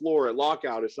off the floor at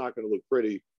lockout, it's not going to look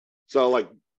pretty. So like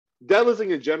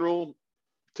deadlifting in general,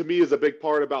 to me, is a big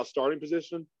part about starting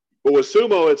position. But with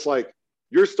sumo, it's like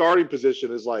your starting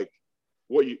position is like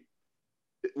where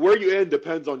you end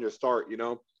depends on your start. You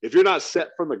know, if you're not set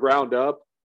from the ground up,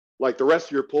 like the rest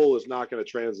of your pull is not going to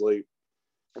translate,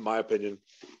 in my opinion.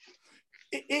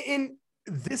 And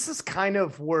this is kind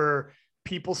of where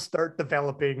people start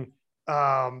developing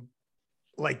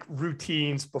like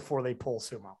routines before they pull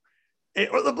sumo.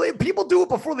 People do it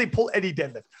before they pull any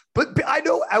deadlift. But I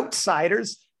know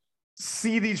outsiders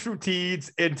see these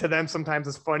routines, and to them sometimes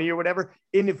it's funny or whatever.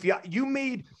 And if you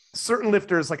made certain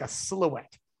lifters like a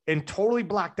silhouette and totally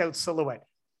blacked out silhouette,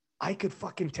 I could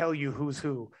fucking tell you who's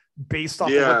who based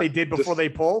off of what they did before they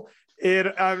pull.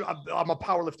 I'm a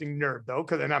powerlifting nerd though,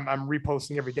 because I'm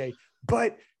reposting every day.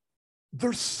 But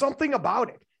there's something about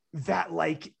it that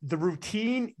like the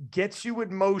routine gets you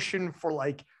in motion for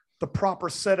like the proper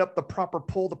setup, the proper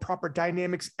pull, the proper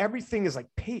dynamics. Everything is like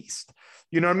paced.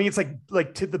 You know what I mean? It's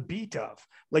like to the beat of,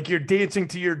 like you're dancing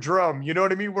to your drum. You know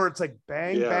what I mean? Where it's like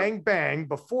bang, bang, bang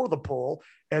before the pull,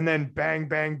 and then bang,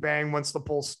 bang, bang once the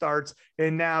pull starts.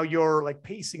 And now you're like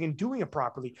pacing and doing it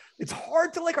properly. It's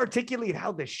hard to like articulate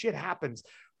how this shit happens,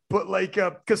 but like,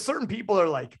 because certain people are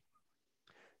like,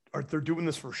 they're doing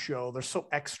this for show. They're so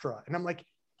extra. And I'm like,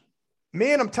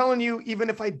 man, I'm telling you, even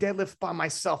if I deadlift by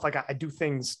myself, like I do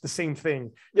things the same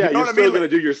thing. Yeah, you know you're still going to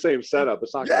like, do your same setup.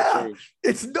 It's not going to change.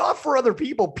 It's not for other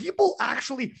people. People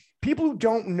who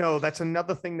don't know, that's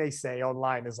another thing they say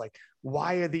online is like,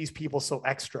 why are these people so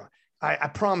extra? I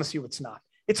promise you it's not.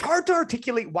 It's hard to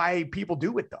articulate why people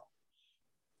do it though.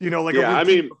 You know, like a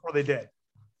routine before they did.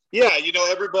 Yeah, you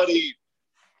know, everybody,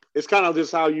 it's kind of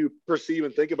just how you perceive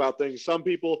and think about things. Some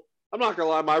people, I'm not gonna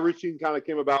lie, my routine kind of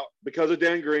came about because of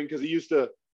Dan Green, because he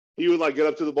would like get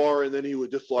up to the bar and then he would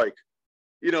just like,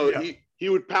 you know, he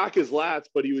would pack his lats,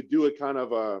 but he would do it kind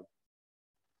of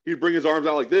he'd bring his arms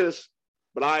out like this.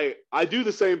 But I do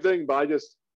the same thing, but I get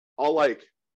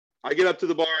up to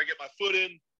the bar, I get my foot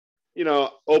in, you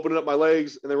know, opening up my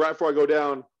legs, and then right before I go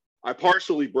down, I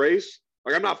partially brace.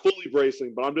 Like I'm not fully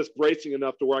bracing, but I'm just bracing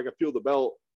enough to where I can feel the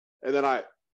belt. And then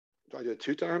do I do it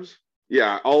 2 times?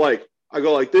 Yeah, I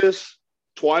go like this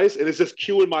twice, and it's just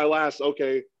cueing my lats.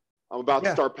 Okay, I'm about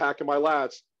to start packing my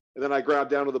lats. And then I grab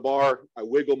down to the bar, I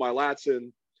wiggle my lats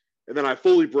in, and then I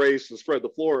fully brace and spread the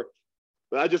floor.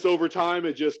 But I just, over time,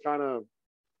 it just kind of,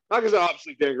 not because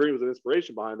obviously Dan Green was an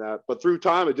inspiration behind that, but through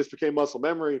time, it just became muscle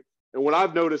memory. And what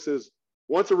I've noticed is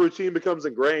once a routine becomes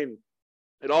ingrained,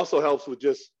 it also helps with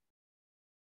just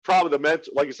probably the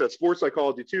mental, like you said, sports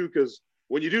psychology too, because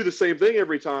when you do the same thing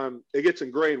every time, it gets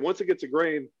ingrained. Once it gets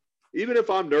ingrained, even if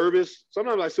I'm nervous,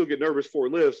 sometimes I still get nervous for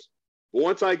lifts, but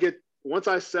once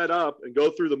I set up and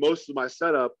go through the most of my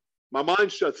setup, my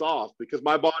mind shuts off because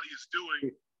my body is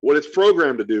doing what it's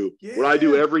programmed to do, what I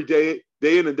do every day,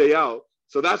 day in and day out.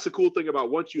 So that's the cool thing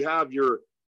about once you have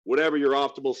whatever your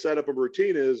optimal setup and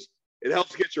routine is, it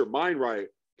helps get your mind right.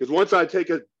 Because once I take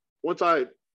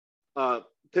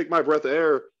my breath of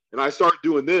air and I start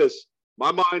doing this,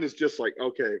 my mind is just like,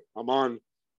 okay, I'm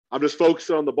just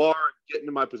focused on the bar and getting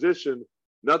in my position.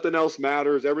 Nothing else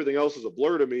matters. Everything else is a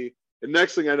blur to me. And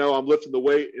next thing I know, I'm lifting the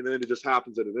weight, and then it just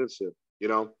happens in an instant. You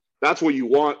know, that's what you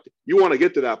want. You want to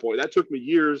get to that point. That took me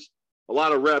years, a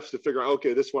lot of reps to figure out,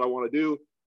 okay, this is what I want to do.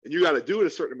 And you got to do it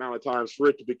a certain amount of times for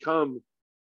it to become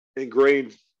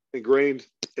ingrained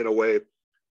in a way.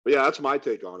 But yeah, that's my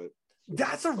take on it.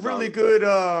 That's a really good,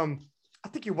 I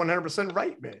think you're 100%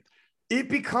 right, man. It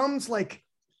becomes like,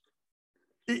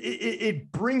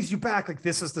 it brings you back. Like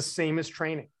this is the same as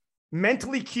training.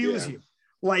 Mentally cues you.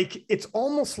 Like it's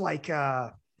almost like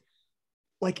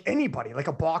anybody, like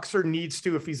a boxer needs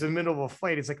to, if he's in the middle of a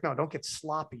fight, it's like, no, don't get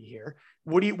sloppy here.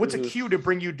 What's a cue to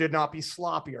bring you to not be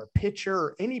sloppy, or a pitcher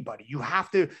or anybody? You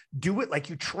have to do it like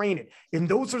you train it. And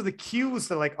those are the cues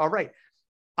that like, all right,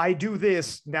 I do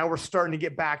this. Now we're starting to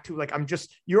get back to like,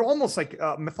 you're almost like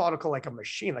methodical, like a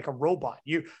machine, like a robot.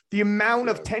 The amount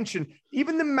of tension,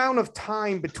 even the amount of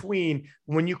time between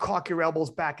when you cock your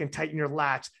elbows back and tighten your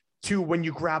lats to when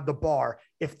you grab the bar,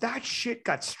 if that shit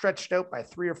got stretched out by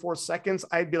 3 or 4 seconds,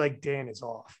 I'd be like, Dan is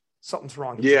off. Something's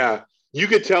wrong. Yeah. You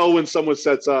could tell when someone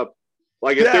sets up,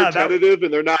 like if they're tentative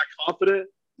and they're not confident,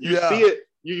 you see it.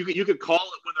 you could call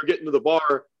it when they're getting to the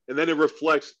bar, and then it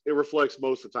reflects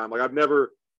most of the time. Like I've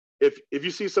never, if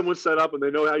you see someone set up and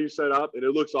they know how you set up and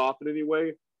it looks off in any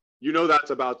way,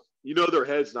 their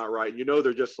head's not right.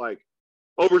 They're just like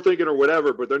overthinking or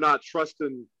whatever, but they're not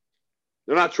trusting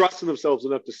themselves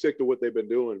enough to stick to what they've been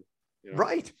doing.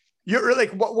 Right. You're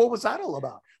like, what was that all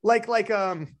about? Like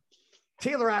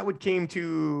Taylor Atwood came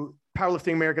to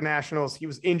Powerlifting American Nationals. He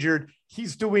was injured.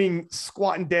 He's doing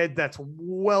squat and dead. That's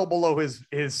well below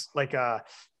his like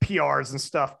PRs and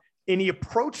stuff. And he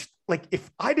approached, like, if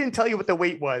I didn't tell you what the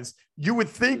weight was, you would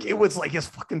think it was like his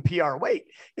fucking PR weight.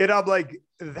 And I'm like,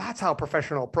 that's how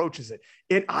professional approaches it.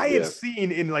 And I have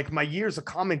seen in like my years of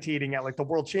commentating at like the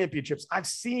world championships,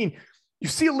 you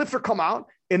see a lifter come out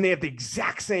and they have the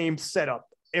exact same setup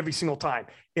every single time.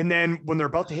 And then when they're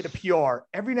about to hit a PR,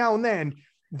 every now and then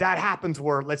that happens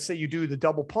where, let's say you do the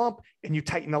double pump and you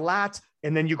tighten the lats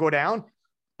and then you go down.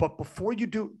 But before you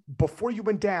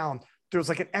went down, there was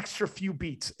like an extra few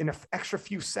beats and an extra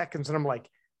few seconds. And I'm like,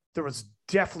 there was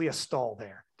definitely a stall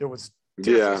there. There was,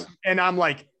 and I'm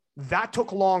like, that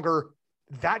took longer.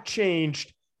 That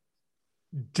changed.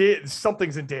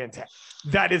 Something's in Dan's head.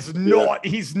 That is not,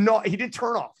 he didn't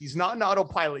turn off. He's not an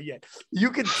autopilot yet. You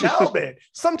can tell, man.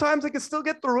 Sometimes I can still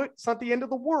get through it. It's not the end of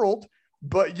the world,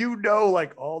 but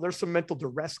like, oh, there's some mental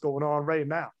duress going on right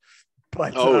now.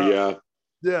 But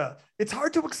yeah, it's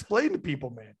hard to explain to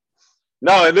people, man.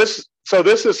 No, and this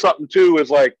is something too, is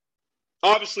like,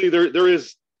 obviously there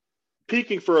is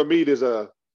peaking for a meet is a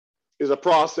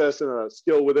process and a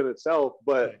skill within itself,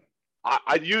 but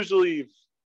I usually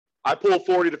pull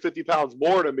 40 to 50 pounds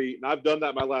more to meet, and I've done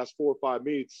that my last 4 or 5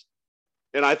 meets.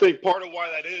 And I think part of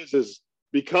why that is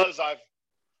because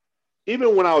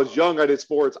even when I was young, I did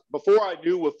sports before I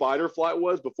knew what fight or flight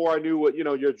was, before I knew what,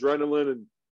 your adrenaline and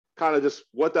kind of just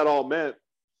what that all meant.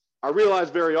 I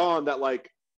realized very on that, like,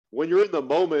 when you're in the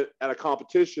moment at a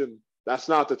competition, that's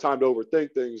not the time to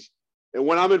overthink things. And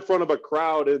when I'm in front of a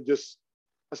crowd and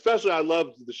especially I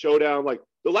love the showdown, like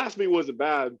the last meet wasn't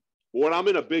bad, but when I'm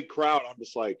in a big crowd, I'm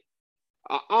just like,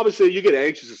 obviously you get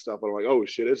anxious and stuff, but I'm like, oh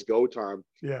shit, it's go time.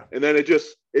 Yeah. And then it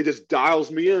just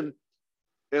dials me in.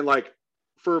 And like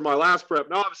for my last prep,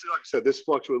 now obviously, like I said, this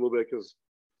fluctuated a little bit because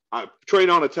I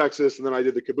trained on a Texas and then I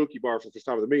did the Kabuki bar for the first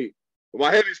time of the meet. But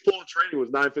my heaviest pull in training was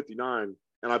 959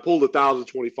 and I pulled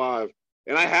 1,025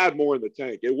 and I had more in the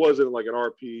tank. It wasn't like an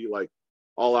RP, like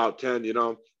all out 10,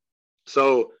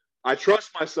 So I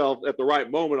trust myself at the right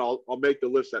moment. I'll make the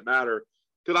lifts that matter.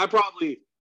 Cause I did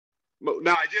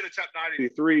attempt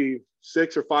 983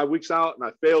 6 or 5 weeks out and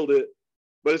I failed it,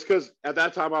 but it's because at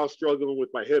that time I was struggling with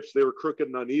my hips. They were crooked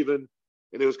and uneven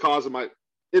and it was causing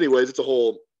anyways, that's a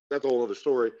whole other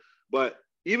story. But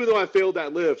even though I failed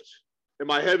that lift and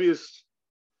my heaviest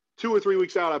 2 or 3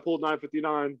 weeks out, I pulled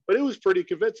 959, but it was pretty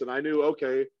convincing. I knew,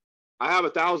 okay, I have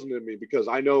 1,000 in me because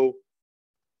I know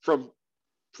from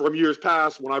years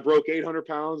past when I broke 800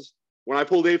 pounds, when I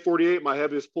pulled 848, my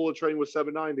heaviest pull in training was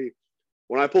 790.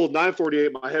 When I pulled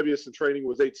 948, my heaviest in training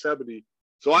was 870.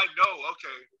 So I know,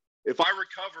 okay, if I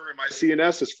recover and my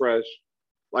CNS is fresh,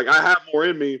 like I have more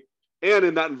in me. And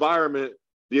in that environment,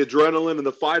 the adrenaline and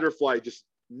the fight or flight just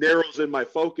narrows in my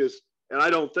focus. And I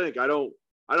don't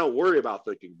worry about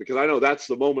thinking because I know that's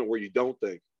the moment where you don't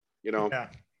think, Yeah.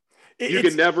 You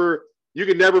can never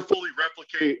fully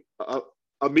replicate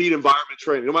a meet environment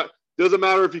training. Doesn't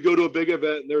matter if you go to a big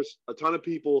event and there's a ton of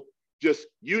people, just,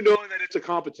 knowing that it's a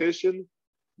competition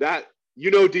that,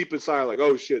 deep inside, like,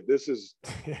 oh shit, this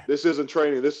isn't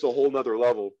training. This is a whole nother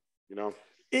level,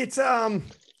 It's,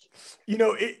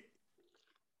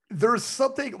 there's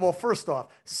something, well, first off,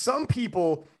 some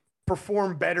people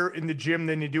perform better in the gym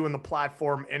than you do in the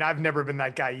platform. And I've never been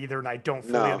that guy either. And I don't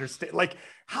fully understand. Like,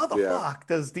 how the fuck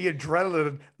does the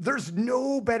adrenaline, there's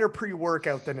no better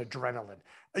pre-workout than adrenaline.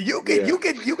 You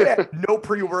can have no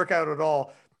pre-workout at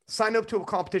all. Sign up to a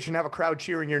competition, have a crowd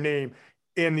cheering your name,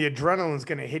 and the adrenaline is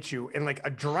going to hit you. And like,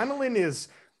 adrenaline is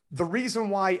the reason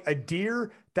why a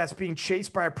deer that's being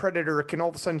chased by a predator can all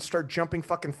of a sudden start jumping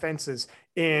fucking fences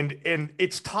and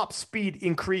its top speed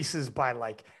increases by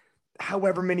like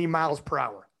however many miles per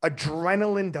hour.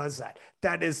 Adrenaline does that.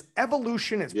 That is,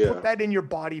 evolution has put that in your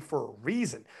body for a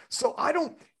reason. So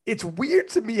it's weird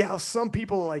to me how some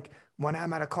people are like, when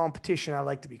I'm at a competition, I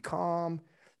like to be calm.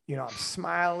 I'm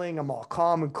smiling, I'm all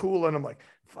calm and cool. And I'm like,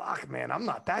 fuck, man, I'm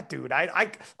not that dude.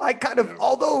 I kind of,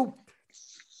 although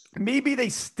maybe they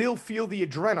still feel the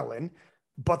adrenaline,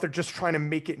 but they're just trying to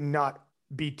make it not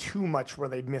be too much where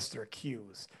they miss their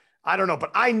cues. I don't know,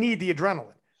 but I need the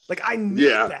adrenaline. Like, I need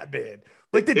that, man.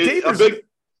 Like a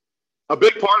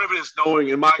big part of it is knowing,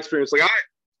 in my experience, like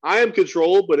I am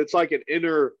controlled, but it's like an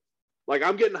inner like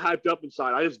I'm getting hyped up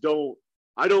inside.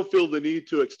 I don't feel the need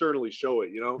to externally show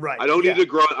it, you know? Right. I don't need to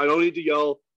grunt. I don't need to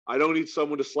yell. I don't need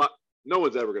someone to slap. No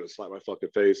one's ever going to slap my fucking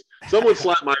face. Someone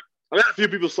I got a few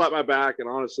people slap my back, and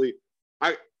honestly,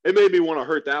 it made me want to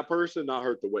hurt that person, not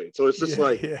hurt the weight. So it's just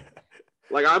like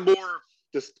I'm more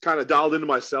just kind of dialed into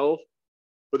myself.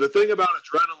 But the thing about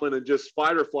adrenaline and just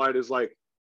fight or flight is like,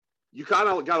 you kind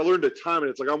of got to learn to time it.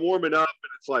 It's like I'm warming up,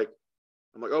 and it's like,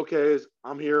 I'm like, okay,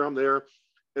 I'm here, I'm there.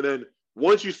 And then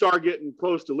once you start getting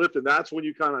close to lifting, that's when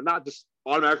you kind of not just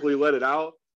automatically let it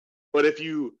out. But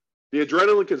the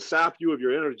adrenaline can sap you of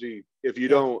your energy if you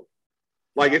don't,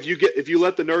 like if you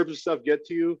let the nerves and stuff get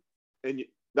to you, and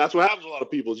that's what happens to a lot of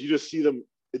people is you just see them,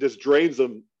 it just drains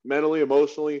them mentally,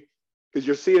 emotionally, because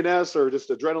your CNS or just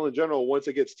adrenaline in general, once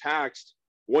it gets taxed,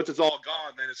 once it's all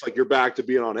gone, then it's like you're back to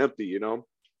being on empty, you know?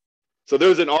 So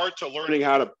there's an art to learning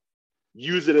how to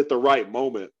use it at the right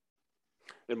moment,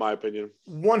 in my opinion.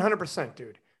 100%,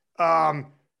 dude.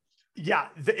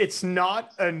 It's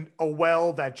not a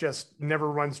well that just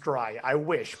never runs dry. I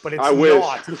wish, but it's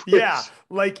not. Yeah,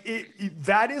 like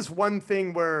that is one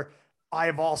thing where I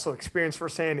have also experienced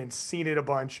firsthand and seen it a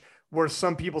bunch, where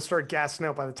some people start gassing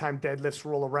out by the time deadlifts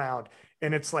roll around,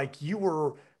 and it's like you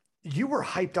were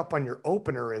hyped up on your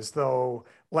opener as though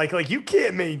like you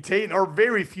can't maintain, or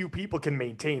very few people can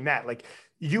maintain that. Like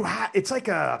it's like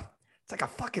a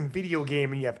fucking video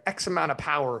game, and you have X amount of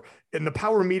power and the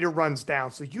power meter runs down.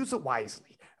 So use it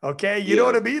wisely. Okay. You know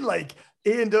what I mean? Like,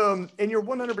 and you're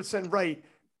 100% right.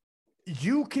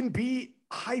 You can be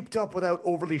hyped up without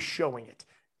overly showing it.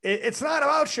 It's not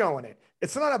about showing it.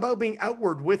 It's not about being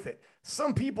outward with it.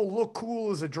 Some people look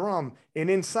cool as a drum, and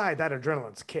inside that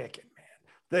adrenaline's kicking.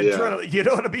 Adrenaline, you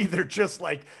know what I mean? They're just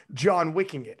like John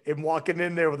Wicking it and walking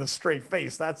in there with a straight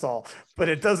face. That's all. But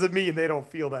it doesn't mean they don't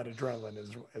feel that adrenaline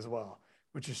as well,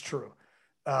 which is true.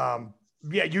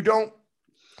 You don't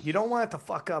want it to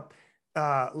fuck up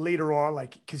later on,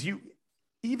 like, because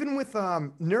even with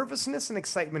nervousness and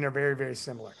excitement are very, very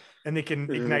similar, and they can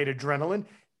ignite adrenaline.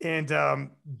 And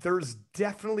there's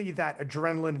definitely that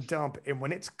adrenaline dump, and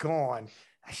when it's gone,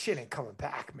 that shit ain't coming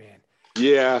back, man.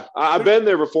 Yeah, I've been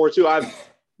there before too.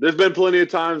 There's been plenty of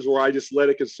times where I just let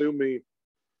it consume me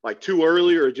like too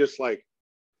early, or just like,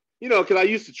 you know, because I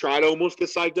used to try to almost get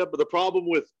psyched up. But the problem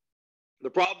with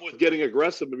getting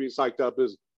aggressive and being psyched up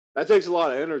is that takes a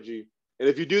lot of energy. And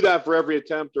if you do that for every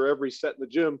attempt or every set in the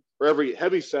gym or every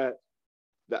heavy set,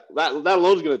 that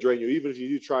alone is going to drain you, even if you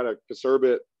do try to conserve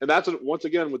it. And that's once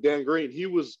again with Dan Green. He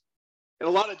was, and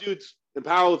a lot of dudes in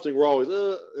powerlifting were always,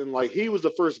 and like he was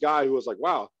the first guy who was like,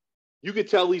 wow, you could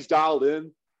tell he's dialed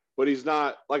in. But he's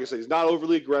not, like I said, he's not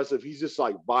overly aggressive. He's just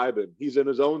like vibing. He's in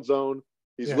his own zone.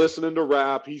 He's listening to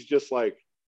rap. He's just like,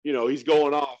 you know, he's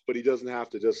going off, but he doesn't have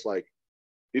to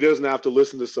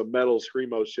listen to some metal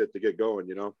screamo shit to get going,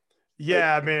 you know?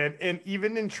 Yeah, man. And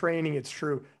even in training, it's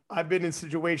true. I've been in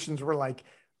situations where like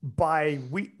by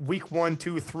week 1,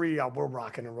 2, 3, we're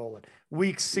rocking and rolling.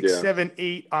 Week 6, 7,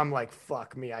 8, I'm like,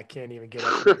 fuck me, I can't even get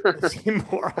up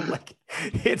anymore. I'm like,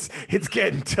 it's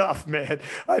getting tough, man.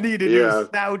 I need a new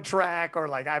soundtrack, or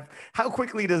like how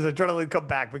quickly does adrenaline come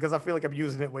back? Because I feel like I'm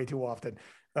using it way too often.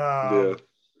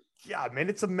 Yeah, man,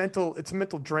 it's a mental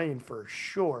drain for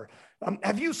sure.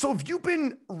 Have you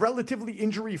been relatively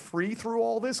injury free through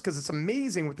all this? Because it's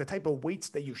amazing with the type of weights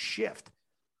that you shift.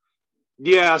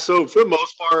 Yeah, so for the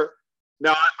most part,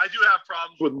 now I do have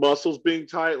problems with muscles being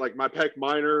tight, like my pec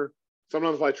minor,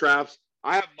 sometimes my traps.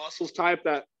 I have muscles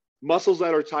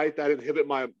that are tight that inhibit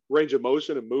my range of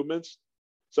motion and movements.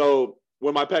 So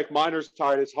when my pec minor's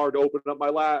tight, it's hard to open up my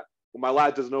lat. When my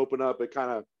lat doesn't open up, it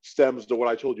kind of stems to what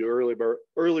I told you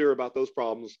earlier about those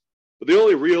problems. But the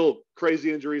only real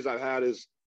crazy injuries I've had is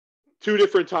 2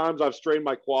 different times I've strained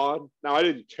my quad. Now I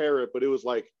didn't tear it, but it was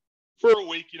like for a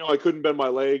week, you know, I couldn't bend my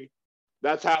leg.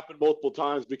 That's happened multiple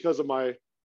times because of my. Wait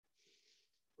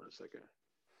a second.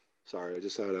 Sorry, I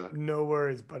just had a. No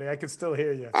worries, buddy. I can still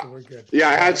hear you, so we're good. Yeah,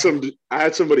 I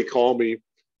had somebody call me,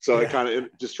 so it kind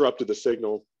of disrupted the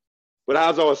signal. But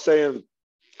as I was saying,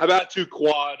 I've had 2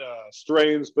 quad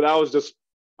strains, but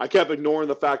I kept ignoring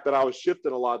the fact that I was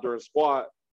shifting a lot during squat,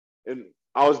 and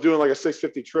I was doing like a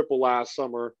 650 triple last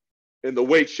summer, and the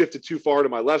weight shifted too far to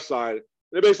my left side.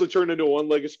 And it basically turned into a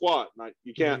one-legged squat.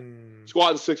 You can't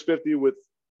squat in 650 with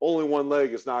only one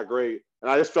leg. It's not great.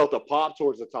 And I just felt a pop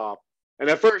towards the top. And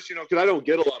at first, you know, because I don't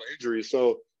get a lot of injuries,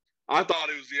 so I thought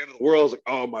it was the end of the world. I was like,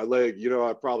 oh, my leg, you know,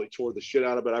 I probably tore the shit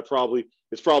out of it.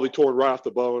 It's probably torn right off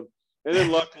the bone. And then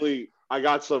luckily I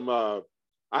got I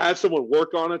had someone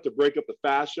work on it to break up the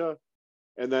fascia.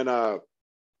 And then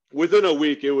within a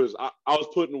week, I was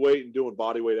putting weight and doing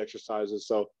body weight exercises.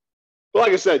 So, but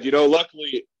like I said, you know,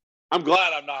 luckily I'm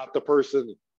glad I'm not the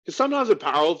person, because sometimes in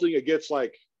powerlifting, it gets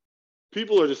like,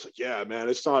 people are just like, yeah, man,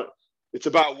 it's not, it's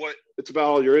about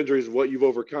all your injuries and what you've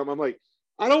overcome. I'm like,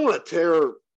 I don't want to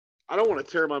tear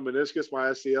my meniscus, my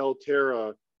ACL, tear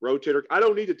a rotator. I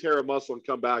don't need to tear a muscle and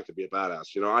come back to be a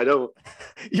badass. You know, I don't,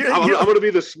 I'm going to be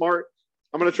the smart.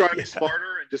 I'm going to try to be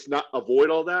smarter and just not avoid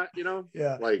all that, you know?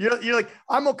 Yeah. Like, you're like,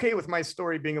 I'm okay with my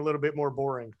story being a little bit more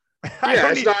boring. I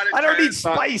don't need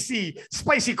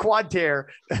spicy quad tear.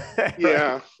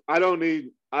 Yeah. I don't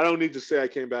need to say I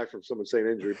came back from some insane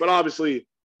injury, but obviously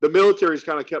the military's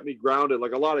kind of kept me grounded.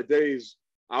 Like a lot of days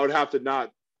I would have to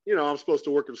not, you know, I'm supposed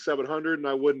to work at 700 and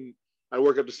I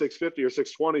work up to 650 or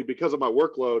 620 because of my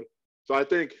workload. So I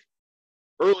think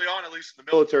early on, at least in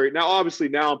the military, now, obviously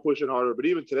now I'm pushing harder, but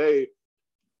even today,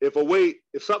 if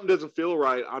something doesn't feel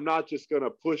right, I'm not just going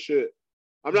to push it.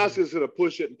 I'm not just going to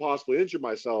push it and possibly injure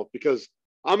myself, because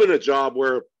I'm in a job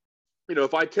where, you know,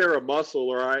 if I tear a muscle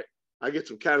or I get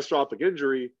some catastrophic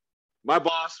injury, my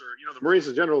boss or, you know, the Marines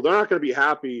in general, they're not going to be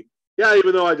happy. Yeah,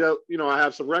 even though I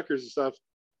have some records and stuff,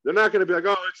 they're not going to be like,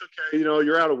 oh, it's okay. You know,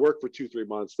 you're out of work for 2-3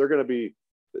 months.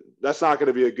 That's not going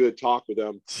to be a good talk with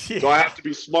them. Yeah. So I have to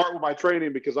be smart with my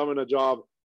training, because I'm in a job.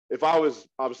 If I was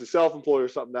obviously self-employed or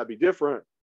something, that'd be different.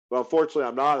 But unfortunately,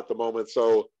 I'm not at the moment.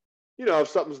 So, you know, if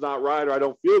something's not right or I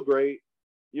don't feel great,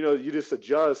 you know, you just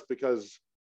adjust, because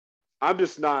I'm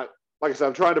just not, like I said,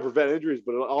 I'm trying to prevent injuries,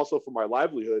 but also for my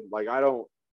livelihood. Like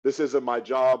this isn't my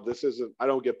job. I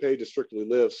don't get paid to strictly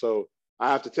live. So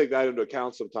I have to take that into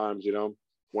account sometimes, you know,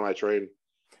 when I train.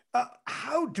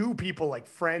 How do people, like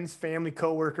friends, family,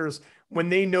 coworkers, when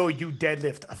they know you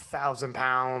deadlift 1,000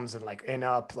 pounds and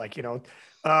up, like, you know,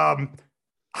 how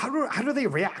do they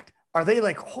react? Are they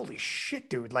like, holy shit,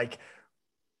 dude? Like,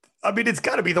 I mean, it's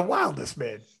got to be the wildest,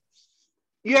 man.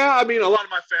 Yeah, I mean, a lot of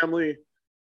my family,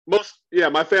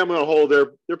 my family on a whole,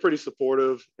 they're pretty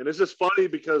supportive, and it's just funny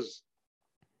because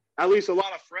at least a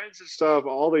lot of friends and stuff,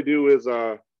 all they do is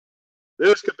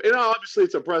obviously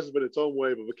it's impressive in its own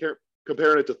way, but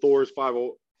comparing it to Thor's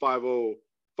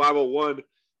 501,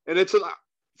 and it's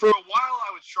for a while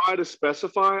I would try to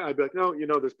specify. I'd be like, no, you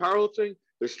know, there's powerlifting,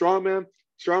 there's strongman.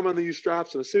 Strongman, they use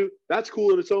straps and a suit. That's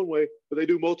cool in its own way, but they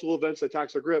do multiple events that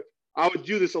tax their grip. I would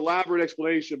do this elaborate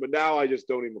explanation, but now I just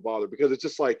don't even bother, because it's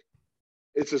just like,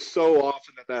 it's just so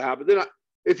often that happens. Then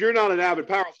if you're not an avid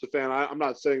powerlifting fan, I'm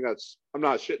not saying I'm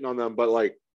not shitting on them, but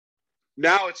like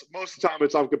now it's most of the time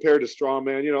I'm compared to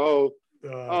strongman. You know,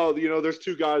 you know, there's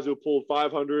two guys who pulled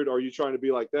 500. Are you trying to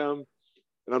be like them?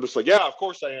 And I'm just like, yeah, of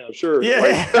course I am. Sure. Yeah.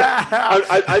 Like,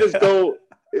 I just don't.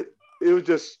 It was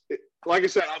just. Like I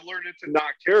said, I'm learning to not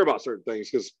care about certain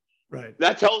things, because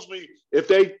that tells me if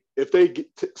they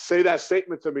say that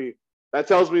statement to me, that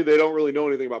tells me they don't really know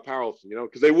anything about powerlifting, you know,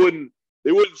 because they wouldn't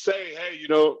say, hey, you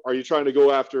know, are you trying to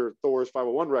go after Thor's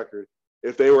 501 record?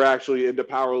 If they were actually into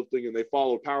powerlifting and they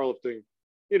followed powerlifting,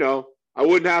 you know, I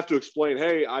wouldn't have to explain,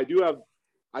 hey, I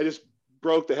just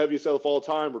broke the heaviest of all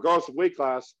time, regardless of weight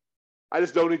class. I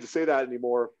just don't need to say that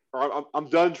anymore. Or I'm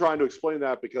done trying to explain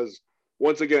that, because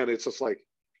once again, it's just like,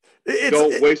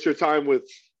 don't waste your time with.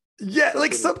 Yeah.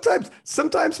 Like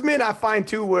sometimes, man, I find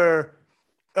too, where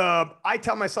I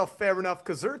tell myself fair enough.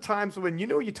 Cause there are times when, you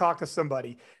know, you talk to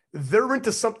somebody, they're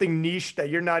into something niche that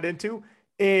you're not into,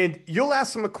 and you'll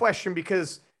ask them a question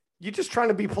because you're just trying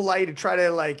to be polite and try to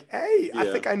like, hey, I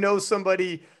think I know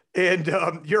somebody, and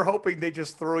you're hoping they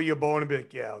just throw you a bone and be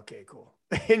like, yeah, okay, cool.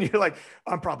 And you're like,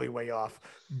 I'm probably way off,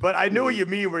 but I know what you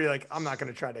mean, where you're like, I'm not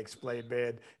going to try to explain,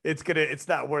 man. It's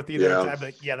not worth either time.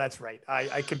 Like, yeah, that's right.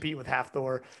 I compete with Half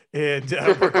Thor, and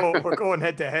we're going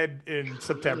head to head in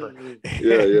September.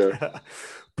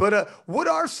 But what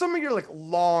are some of your like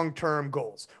long-term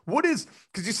goals? Because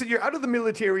you said you're out of the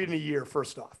military in a year,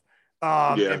 first off.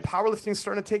 And powerlifting's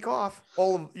starting to take off.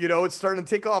 It's starting to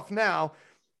take off now.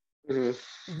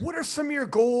 Mm-hmm. What are some of your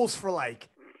goals for like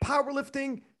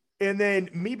powerlifting? And then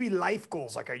maybe life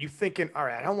goals. Like, are you thinking, all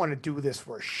right, I don't want to do this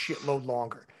for a shitload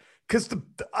longer? Because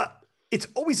it's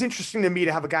always interesting to me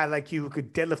to have a guy like you who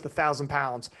could deadlift 1,000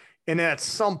 pounds. And then at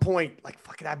some point, like,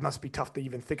 fuck, that must be tough to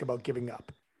even think about giving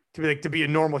up, to be a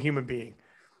normal human being.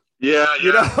 Yeah.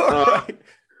 You know? Right?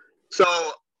 So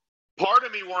part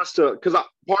of me wanted to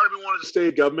stay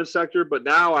in government sector, but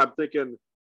now I'm thinking,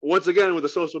 once again, with the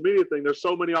social media thing, there's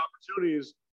so many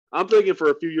opportunities. I'm thinking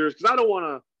for a few years, because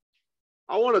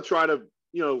I want to try to,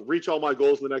 you know, reach all my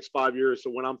goals in the next 5 years. So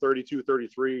when I'm 32,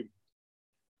 33,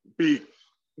 be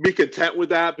content with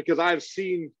that, because I've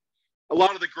seen a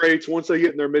lot of the greats, once they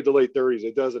get in their mid to late 30s,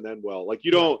 it doesn't end well. Like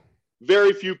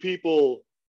very few people,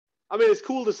 I mean, it's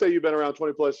cool to say you've been around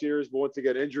 20 plus years, but once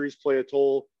again, injuries play a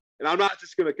toll. And I'm not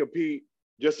just going to compete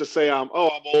just to say I'm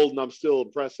old and I'm still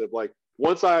impressive. Like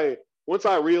once I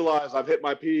realize I've hit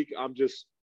my peak, I'll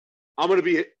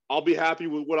be happy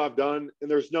with what I've done.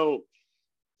 And there's no,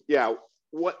 yeah,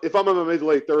 what if I'm in my mid to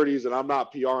late 30s and I'm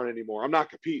not PRing anymore? I'm not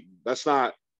competing.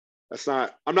 I'm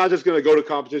not just going to go to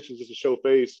competitions just to show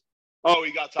face. Oh,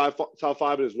 he got top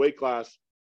 5 in his weight class.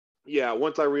 Yeah,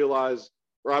 once I realize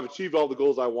or I've achieved all the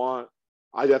goals I want,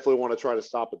 I definitely want to try to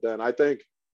stop it then. I think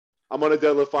I'm going to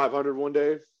deadlift 500 one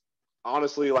day.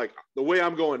 Honestly, like the way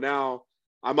I'm going now,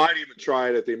 I might even try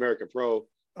it at the American Pro.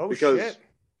 Oh, because, shit.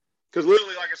 Because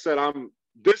literally, like I said,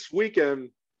 this weekend,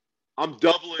 I'm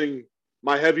doubling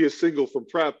my heaviest single from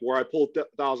prep where I pulled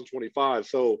 1,025.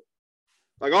 So,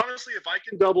 like, honestly, if I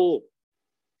can double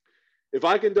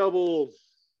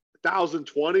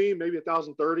 1,020, maybe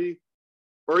 1,030,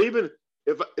 or even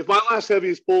if my last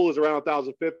heaviest pull is around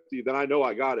 1,050, then I know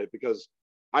I got it because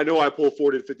I know I pull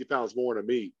 40 to 50 pounds more in a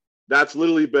meet. That's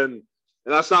literally been,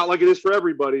 and that's not like it is for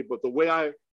everybody, but the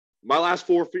way my last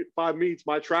 4 or 5 meets,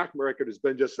 my track record has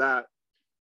been just that.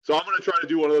 So I'm going to try to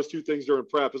do one of those two things during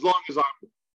prep. As long as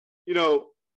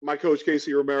my coach,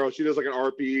 Casey Romero, she does like an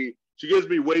RPE. She gives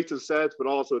me weights and sets, but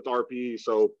also it's RPE.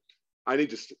 So I need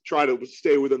to try to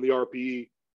stay within the RPE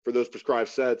for those prescribed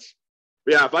sets.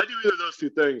 But yeah, if I do either of those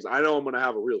two things, I know I'm going to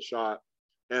have a real shot.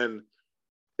 And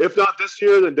if not this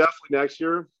year, then definitely next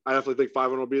year. I definitely think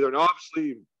 500 will be there. And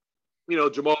obviously,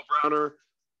 Jamal Browner,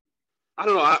 I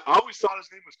don't know. I always thought his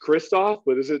name was Christoph,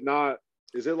 but is it not?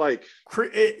 Is it like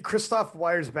Krzysztof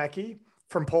Wierzbicki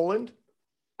from Poland?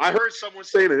 I heard someone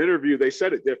say in an interview they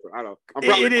said it different. I don't know. I'm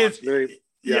probably it is.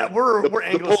 Yeah, we're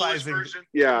anglicizing.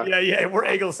 Yeah, we're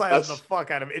anglicizing the fuck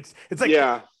out of it. It's like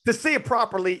to say it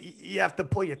properly, you have to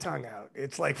pull your tongue out.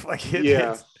 It's like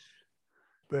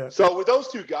So with those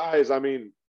two guys, I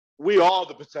mean, we all have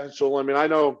the potential. I mean, I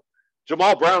know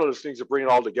Jamal Brown just things to bring it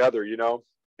all together,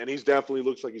 and he's definitely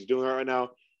looks like he's doing it right now.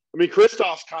 I mean,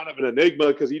 Christoph's kind of an enigma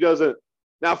because he doesn't.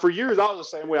 Now, for years, I was the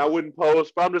same way. I wouldn't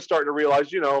post, but I'm just starting to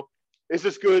realize, it's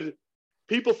just good.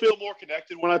 People feel more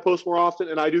connected when I post more often,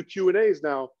 and I do Q&As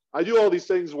now. I do all these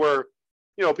things where,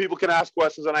 people can ask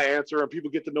questions and I answer, and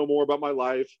people get to know more about my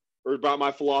life or about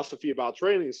my philosophy about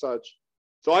training and such.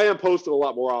 So I am posting a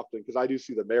lot more often because I do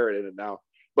see the merit in it now.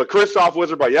 But Krzysztof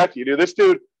Wierzbicki, dude, this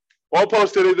dude won't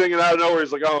post anything, and out of nowhere,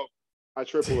 he's like, oh, I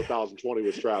tripled 1,020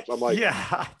 with straps. I'm like,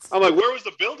 where was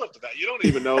the buildup to that? You don't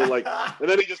even know. Like, and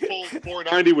then he just pulled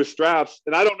 490 with straps,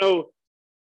 and I don't know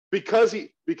because he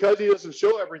doesn't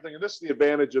show everything. And this is the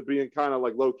advantage of being kind of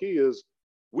like low key is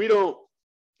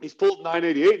he's pulled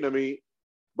 988 in a meet,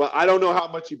 but I don't know how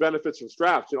much he benefits from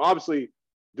straps. Obviously,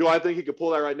 do I think he could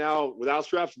pull that right now without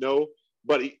straps? No,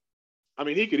 but he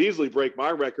could easily break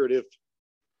my record if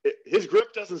his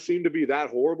grip doesn't seem to be that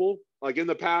horrible. Like in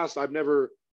the past,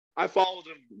 I followed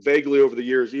him vaguely over the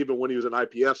years, even when he was in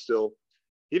IPF still.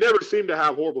 He never seemed to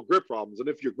have horrible grip problems. And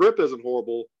if your grip isn't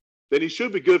horrible, then he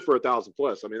should be good for 1,000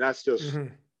 plus. I mean, that's just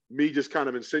me just kind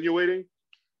of insinuating.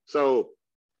 So,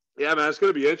 yeah, man, it's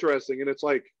going to be interesting. And it's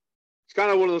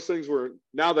kind of one of those things where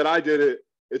now that I did it,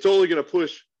 it's only going to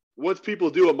push. Once people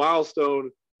do a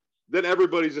milestone, then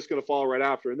everybody's just going to follow right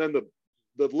after. And then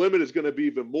the limit is going to be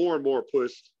even more and more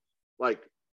pushed. Like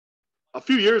a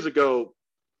few years ago,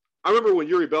 I remember when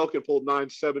Yuri Belkin pulled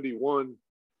 971,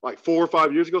 like 4 or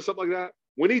 5 years ago, something like that.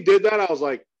 When he did that, I was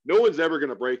like, no one's ever going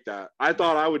to break that. I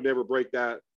thought I would never break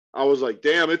that. I was like,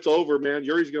 damn, it's over, man.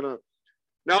 Yuri's going to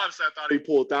 – now I thought he'd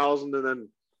pull 1,000, and then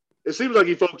it seems like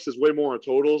he focuses way more on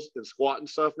totals and squat and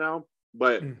stuff now.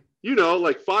 But,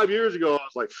 like 5 years ago, I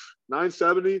was like,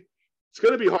 970, it's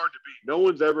going to be hard to beat. No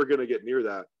one's ever going to get near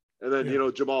that. And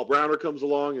then, Jamal Browner comes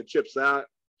along and chips that,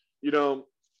 and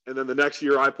then the next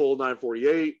year I pulled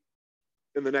 948.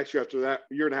 And the next year after that,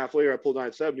 a year and a half later, I pulled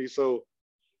 970. So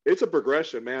it's a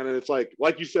progression, man. And it's like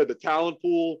you said, the talent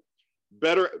pool,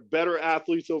 better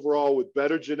athletes overall with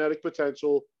better genetic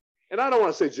potential. And I don't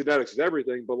want to say genetics is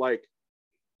everything, but like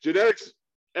genetics,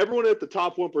 everyone at the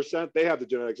top 1%, they have the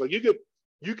genetics. Like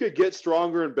you could get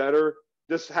stronger and better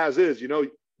just as is,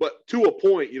 but to a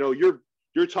point, your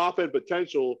top end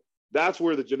potential, that's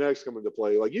where the genetics come into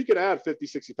play. Like you could add 50,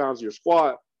 60 pounds to your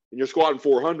squat and you're squatting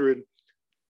 400.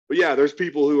 But yeah, there's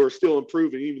people who are still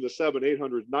improving, even the 700,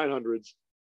 800s, 900s.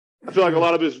 I feel like a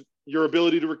lot of your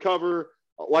ability to recover.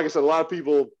 Like I said, a lot of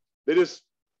people,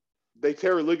 they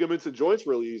tear ligaments and joints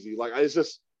really easy. Like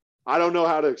I don't know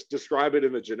how to describe it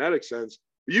in a genetic sense.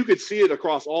 But you could see it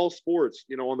across all sports,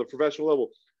 on the professional level.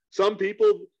 Some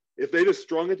people, if they just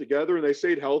strung it together and they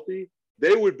stayed healthy,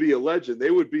 they would be a legend.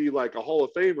 They would be like a Hall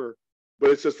of Famer.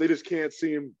 But it's just they just can't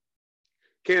seem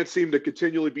to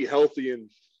continually be healthy and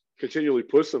continually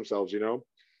push themselves,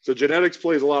 So genetics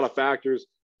plays a lot of factors.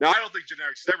 Now, I don't think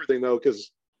genetics is everything, though,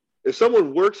 because if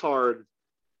someone works hard,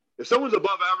 if someone's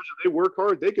above average and they work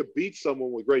hard, they could beat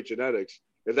someone with great genetics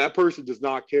if that person does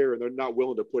not care and they're not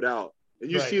willing to put out. And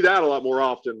you see that a lot more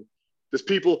often. Just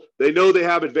people, they know they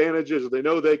have advantages, or they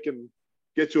know they can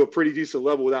get to a pretty decent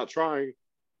level without trying,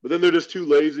 but then they're just too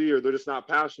lazy, or they're just not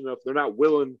passionate enough. They're not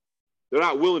willing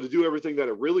to do everything that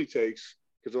it really takes,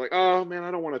 because they're like, oh man,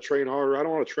 I don't want to train harder. I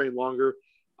don't want to train longer.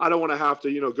 I don't want to have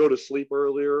to, go to sleep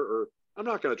earlier, or I'm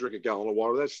not going to drink a gallon of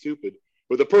water. That's stupid.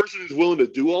 But the person who's willing to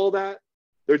do all that,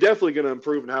 they're definitely going to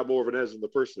improve and have more of an edge than the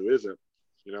person who isn't,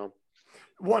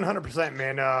 100%,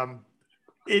 man.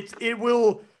 It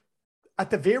will, at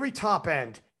the very top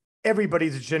end,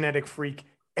 everybody's a genetic freak.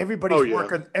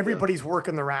 Everybody's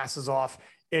working their asses off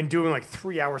and doing like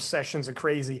 3-hour sessions and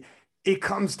crazy. It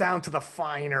comes down to the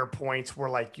finer points where,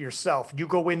 like yourself, you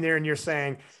go in there and you're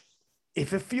saying,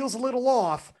 if it feels a little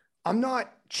off, I'm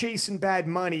not chasing bad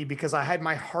money because I had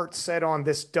my heart set on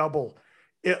this double.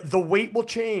 The weight will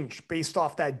change based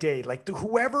off that day. Like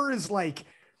whoever is like,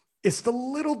 it's the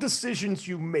little decisions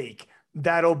you make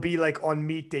that'll be like on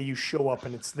meet day, you show up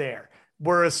and it's there.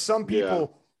 Whereas some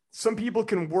people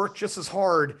can work just as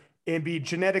hard and be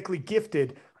genetically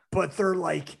gifted, but they're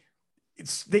like,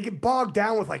 they get bogged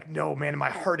down with like, no, man, my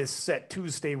heart is set.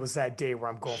 Tuesday was that day where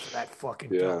I'm going for that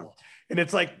fucking double. And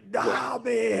it's like,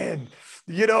 man,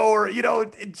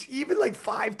 it's even like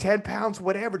 5-10 pounds,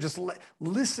 whatever. Just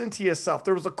listen to yourself.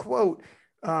 There was a quote,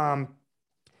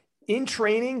 in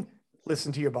training,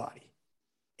 listen to your body.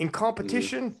 In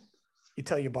competition, you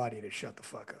tell your body to shut the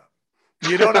fuck up.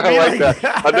 You know what I mean? I like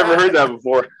that. I've never heard that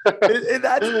before. And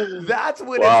that's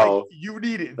what it's like. You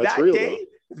need it.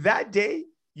 That day,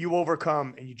 you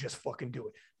overcome and you just fucking do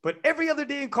it. But every other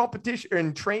day in competition or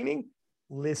in training,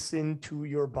 listen to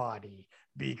your body,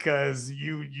 because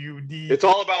you need. It's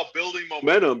all about building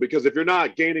momentum, because if you're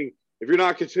not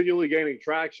continually gaining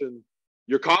traction,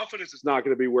 your confidence is not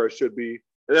going to be where it should be.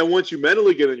 And then once you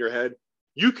mentally get in your head,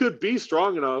 you could be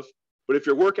strong enough, but if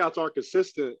your workouts aren't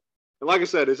consistent, and like I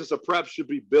said, it's just a prep should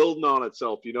be building on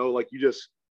itself, like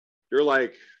you're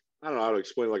like, I don't know how to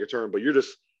explain it like a term, but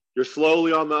you're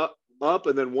slowly on the up.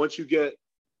 And then once you get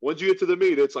to the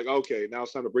meet, it's like, okay, now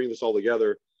it's time to bring this all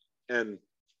together. And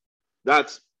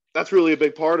that's really a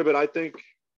big part of it. I think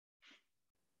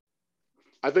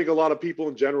a lot of people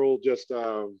in general just,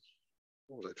 what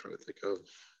was I trying to think of?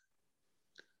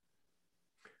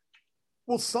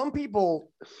 Well, some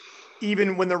people,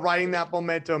 even when they're riding that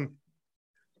momentum,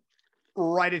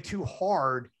 ride it too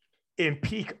hard and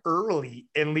peak early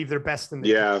and leave their best in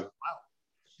the game.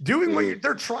 Doing what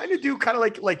they're trying to do, kind of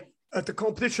like at the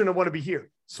competition, I want to be here,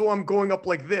 so I'm going up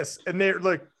like this, and they're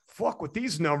like, fuck, with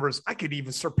these numbers I could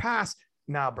even surpass.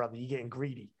 Nah, brother, you're getting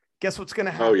greedy. Guess what's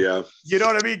gonna happen? Oh yeah, you know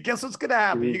what I mean? Guess what's gonna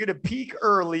happen? You're gonna peak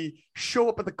early, show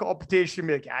up at the competition,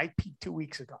 be like, I peaked 2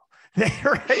 weeks ago.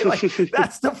 Right? Like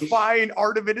that's the fine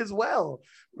art of it as well,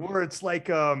 where it's like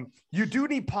you do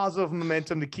need positive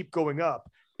momentum to keep going up,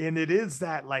 and it is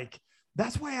that, like,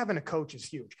 that's why having a coach is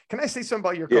huge. Can I say something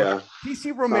about your coach?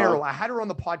 Casey Romero? I had her on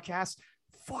the podcast.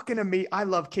 Fucking amazing. I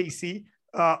love Casey.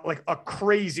 Like a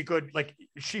crazy good, like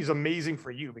she's amazing for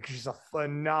you because she's a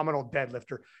phenomenal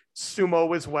deadlifter,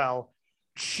 sumo as well.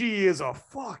 She is a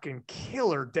fucking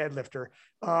killer deadlifter.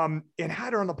 And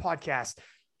had her on the podcast.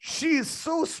 She is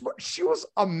so smart. She was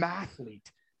a mathlete.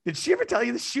 Did she ever tell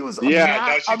you that she was?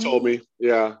 She told me.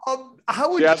 Yeah.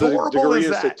 How she has adorable a degree is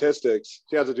in that? Statistics.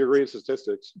 She has a degree in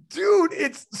statistics. Dude,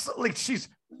 it's like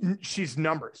she's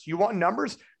numbers. You want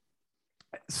numbers?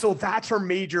 So that's her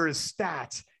major is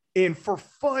stats. And for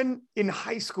fun in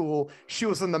high school, she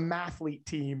was on the mathlete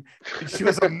team. And she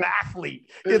was a mathlete.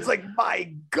 It's like,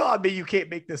 my God, man, you can't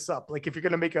make this up. Like, if you're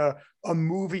going to make a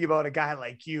movie about a guy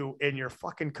like you and your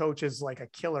fucking coach is like a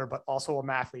killer, but also a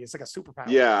mathlete, it's like a superpower.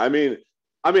 Yeah. I mean,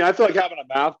 I feel like having a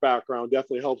math background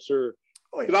definitely helps her.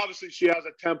 Because obviously she has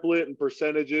a template and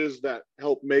percentages that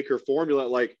help make her formula.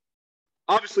 Like,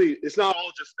 obviously it's not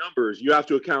all just numbers. You have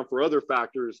to account for other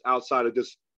factors outside of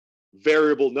just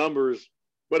variable numbers.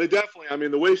 But it definitely,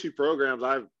 the way she programs,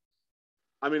 and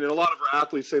a lot of her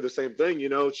athletes say the same thing,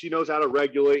 she knows how to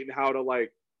regulate and how to,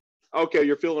 like, okay,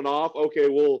 you're feeling off. Okay,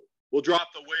 we'll drop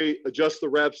the weight, adjust the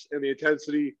reps and the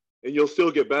intensity, and you'll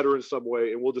still get better in some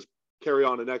way. And we'll just carry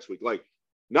on to next week. Like,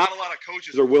 not a lot of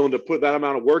coaches are willing to put that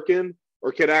amount of work in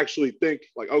or can actually think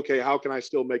like, okay, how can I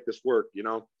still make this work?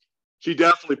 She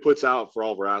definitely puts out for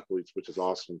all of her athletes, which is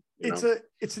awesome.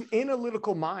 It's an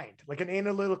analytical mind, like an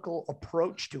analytical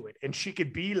approach to it. And she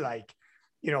could be like,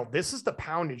 this is the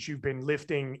poundage you've been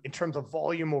lifting in terms of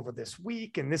volume over this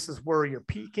week. And this is where you're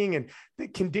peaking, and the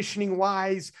conditioning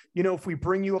wise, if we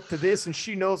bring you up to this, and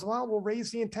she knows, well, we'll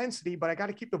raise the intensity, but I got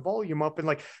to keep the volume up. And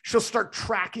like, she'll start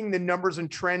tracking the numbers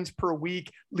and trends per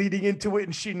week leading into it.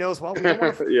 And she knows, well, we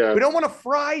don't want to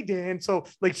fry Dan. So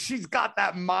like, she's got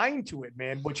that mind to it,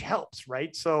 man, which helps.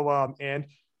 Right. So,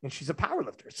 and she's a power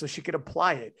lifter, so she could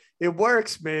apply it. It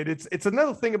works, man. It's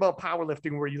another thing about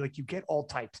powerlifting where you get all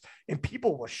types, and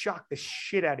people will shock the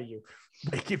shit out of you.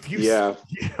 Like if you,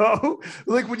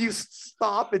 like when you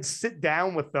stop and sit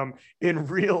down with them and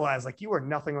realize like you are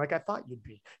nothing like I thought you'd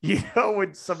be,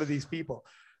 with some of these people.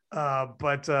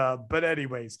 But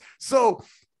anyways, so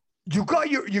you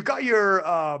got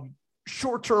your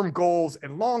short-term goals,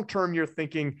 and long-term you're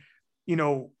thinking,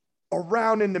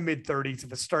 around in the mid-30s,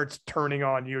 if it starts turning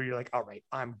on you, you're like, all right,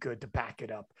 I'm good to back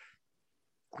it up.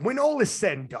 When all is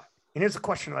said and done, and here's a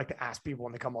question I like to ask people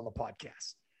when they come on the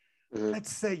podcast. Mm-hmm.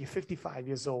 Let's say you're 55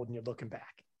 years old and you're looking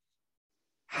back.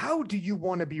 How do you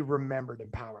want to be remembered in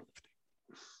powerlifting?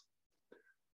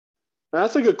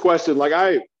 That's a good question. Like,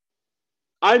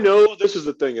 I know this is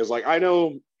the thing is like, I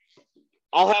know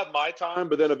I'll have my time,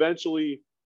 but then eventually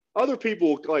other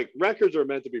people, like, records are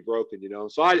meant to be broken,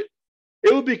 So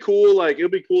it would be cool. Like, it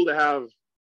would be cool to have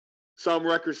some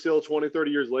records still 20, 30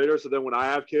 years later. So then when I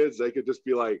have kids, they could just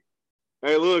be like,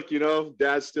 hey, look,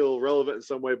 dad's still relevant in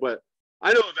some way. But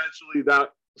I know eventually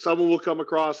that someone will come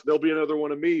across, there'll be another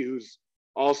one of me who's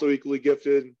also equally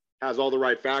gifted, has all the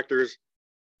right factors.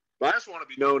 But I just want to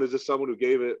be known as just someone who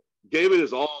gave it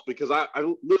his all, because I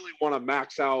literally want to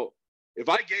max out. If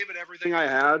I gave it everything I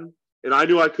had and I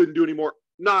knew I couldn't do any more,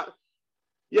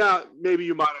 maybe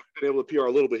you might have been able to PR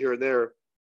a little bit here and there.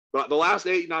 But the last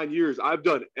 8-9 years, I've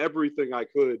done everything I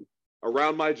could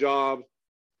around my job.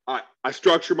 I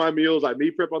structure my meals. I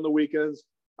meal prep on the weekends.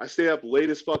 I stay up late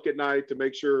as fuck at night to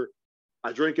make sure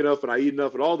I drink enough and I eat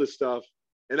enough and all this stuff.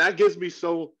 And that makes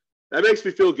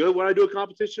me feel good when I do a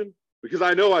competition, because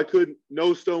I know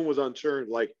no stone was unturned.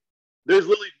 Like, there's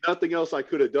literally nothing else I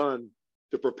could have done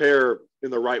to prepare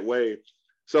in the right way.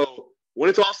 So when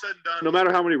it's all said and done, no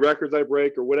matter how many records I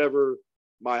break or whatever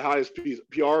my highest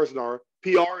PRs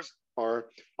are,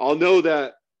 I'll know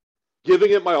that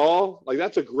giving it my all, like,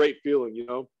 that's a great feeling,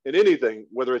 in anything,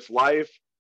 whether it's life,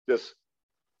 just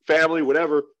family,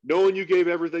 whatever, knowing you gave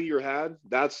everything you had,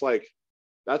 that's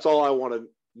all I want to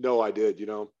know I did,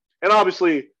 And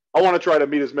obviously I want to try to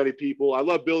meet as many people. I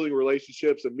love building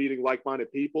relationships and meeting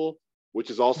like-minded people, which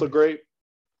is also great.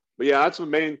 But yeah, that's the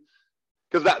main,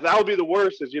 because that would be the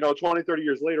worst is, 20, 30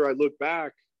 years later, I look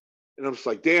back and I'm just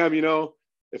like, damn,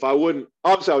 if I wouldn't,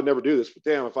 obviously I would never do this, but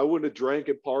damn, if I wouldn't have drank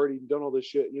and partied and done all this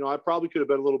shit, I probably could have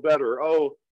been a little better.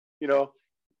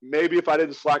 Maybe if I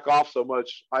didn't slack off so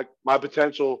much, my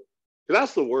potential, because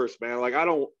that's the worst, man. Like,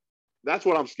 that's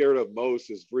what I'm scared of most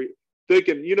is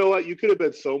thinking, you know what, you could have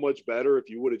been so much better if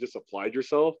you would have just applied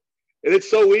yourself. And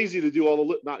it's so easy to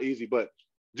do not easy, but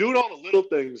doing all the little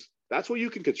things, that's what you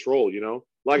can control,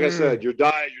 Like I said, your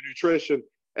diet, your nutrition,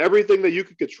 everything that you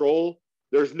can control,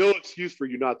 there's no excuse for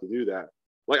you not to do that.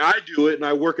 Like, I do it and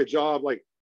I work a job, like,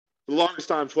 for the longest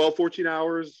time, 12, 14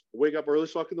 hours, wake up early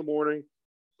as fuck in the morning.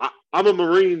 I'm a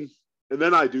Marine, and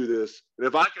then I do this. And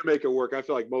if I can make it work, I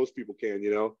feel like most people can,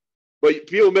 But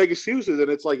people make excuses,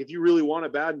 and it's like, if you really want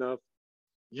it bad enough,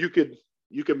 you can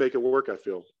make it work, I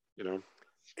feel,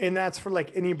 And that's for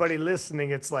like anybody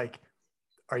listening. It's like,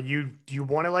 do you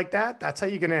want it like that? That's how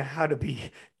you're going to, how to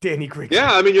be Danny Griggs.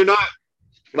 Yeah. I mean, you're not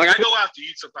like, I go out to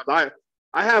eat sometimes.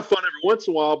 I have fun every once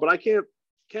in a while, but I can't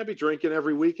be drinking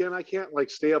every weekend. I can't like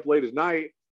stay up late at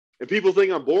night, and people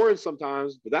think I'm boring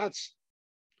sometimes, but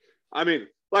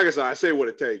like I said, I say what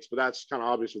it takes, but that's kind of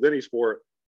obvious with any sport.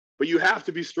 But you have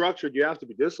to be structured. You have to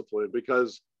be disciplined,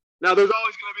 because now there's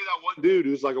always going to be that one dude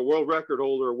who's like a world record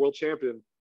holder, a world champion,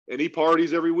 and he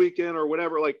parties every weekend or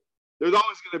whatever. Like, there's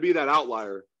always going to be that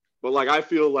outlier. But like, I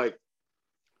feel like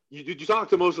you talk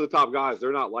to most of the top guys,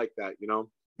 they're not like that,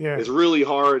 Yeah. It's really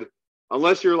hard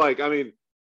unless you're like, I remember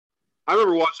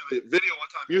watching a video one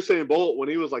time, Usain Bolt, when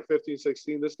he was like 15,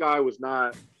 16, this guy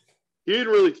he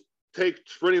didn't really take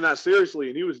sprinting that seriously,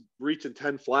 and he was reaching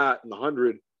 10 flat in the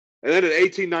 100. And then at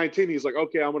 18, 19, he's like,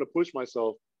 okay, I'm going to push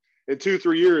myself. In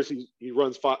 2-3 years, he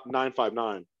runs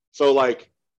 9.59. So like,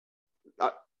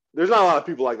 there's not a lot of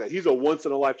people like that. He's a once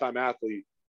in a lifetime athlete.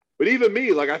 But even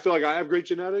me, like, I feel like I have great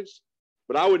genetics,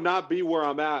 but I would not be where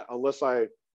I'm at unless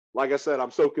like I said,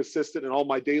 I'm so consistent in all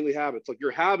my daily habits. Like,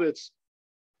 your habits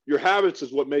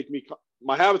is what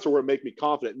my habits are what make me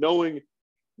confident.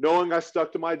 Knowing I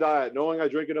stuck to my diet, knowing I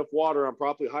drink enough water, I'm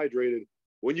properly hydrated.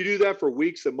 When you do that for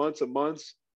weeks and months,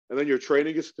 and then your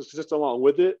training is consistent along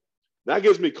with it, that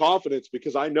gives me confidence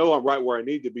because I know I'm right where I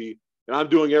need to be and I'm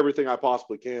doing everything I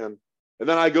possibly can. And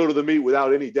then I go to the meet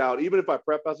without any doubt. Even if my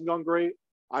prep hasn't gone great,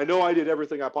 I know I did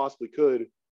everything I possibly could.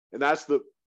 And that's the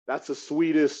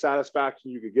sweetest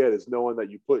satisfaction you could get, is knowing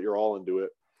that you put your all into it.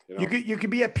 You know? You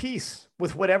could be at peace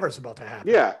with whatever's about to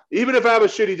happen. Yeah. Even if I have a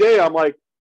shitty day, I'm like,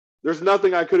 there's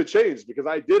nothing I could have changed because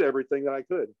I did everything that I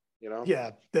could, you know?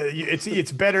 Yeah.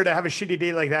 It's better to have a shitty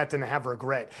day like that than to have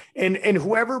regret. And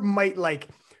whoever might, like,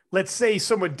 let's say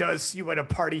someone does see you at a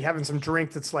party having some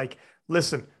drink that's like,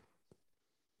 listen,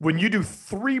 when you do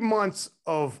 3 months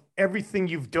of everything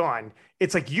you've done,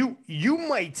 it's like you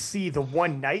might see the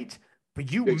one night,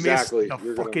 but you Exactly. missed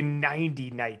the fucking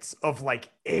 90 nights of like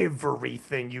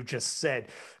everything you just said.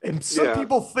 And some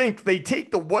people think they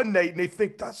take the one night and they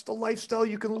think that's the lifestyle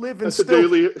you can live in. That's still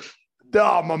daily.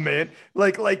 Nah, my man.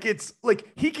 Like it's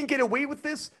like he can get away with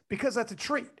this because that's a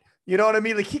trait. You know what I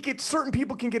mean? Like certain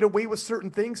people can get away with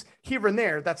certain things here and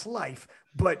there. That's life.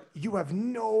 But you have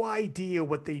no idea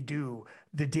what they do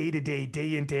the day-to-day,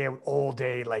 day in, day out, all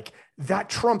day. Like that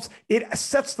trumps, it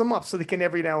sets them up so they can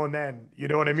every now and then, you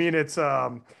know what I mean? It's,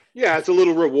 yeah, it's a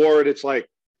little reward. It's like,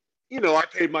 you know, I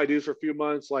paid my dues for a few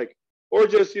months, like, or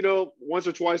just, you know, once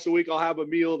or twice a week, I'll have a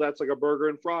meal that's like a burger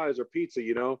and fries or pizza,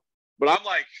 you know, but I'm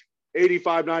like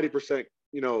 85, 90%,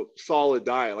 you know, solid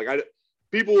diet. Like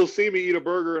people will see me eat a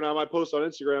burger and I might post on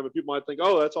Instagram and people might think,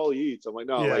 oh, that's all he eats. I'm like,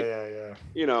 no,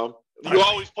 you know, you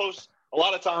always post a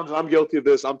lot of times, and I'm guilty of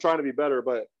this. I'm trying to be better,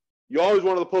 but you always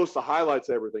want to post the highlights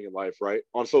of everything in life, right?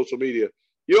 On social media.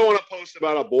 You don't want to post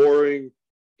about a boring,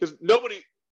 because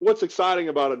what's exciting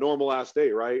about a normal ass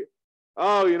day, right?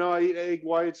 Oh, you know, I eat egg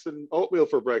whites and oatmeal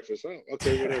for breakfast. Oh,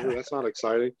 okay, whatever. That's not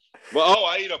exciting. But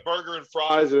I eat a burger and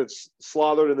fries and it's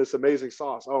slathered in this amazing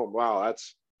sauce. Oh, wow.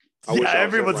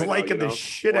 Everyone's liking the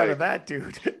shit out of that,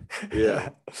 dude. Yeah.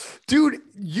 Dude,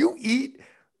 you eat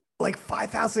like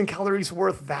 5,000 calories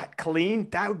worth that clean.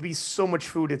 That would be so much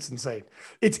food. It's insane.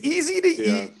 It's easy to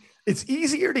eat. It's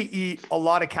easier to eat a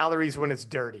lot of calories when it's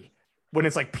dirty, when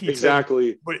it's like pizza.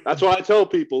 Exactly. But that's what I tell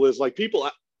people is like people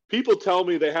tell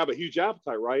me they have a huge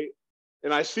appetite, right?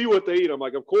 And I see what they eat. I'm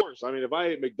like, of course. I mean, if I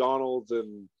ate McDonald's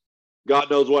and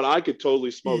God knows what, I could totally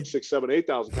smoke 6,000, 7,000,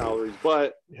 8,000 calories,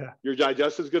 but your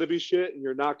digestion is going to be shit and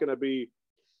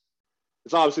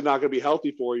it's obviously not going to be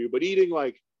healthy for you. But eating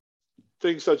like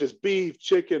things such as beef,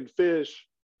 chicken, fish,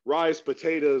 rice,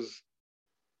 potatoes,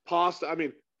 pasta. I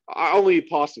mean, I only eat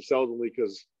pasta seldomly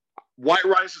because white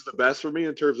rice is the best for me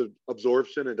in terms of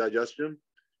absorption and digestion.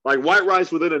 Like white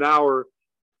rice within an hour,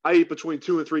 I eat between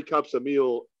 2 and 3 cups a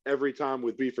meal every time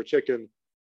with beef or chicken.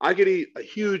 I eat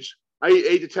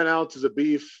 8 to 10 ounces of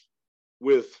beef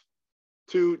with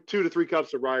 2 to 3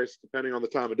 cups of rice, depending on the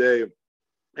time of day.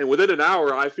 And within an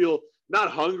hour, I feel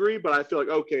not hungry, but I feel like,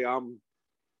 okay, I'm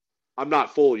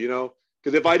not full, you know?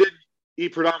 Because if I didn't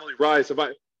eat predominantly rice,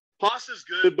 pasta's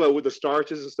good, but with the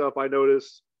starches and stuff, I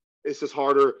notice it's just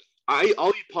harder. I'll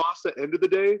eat pasta end of the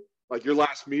day, like your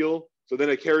last meal. So then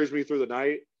it carries me through the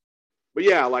night. But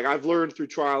yeah, like I've learned through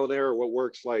trial and error what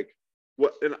works.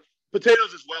 And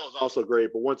potatoes as well is also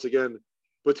great. But once again,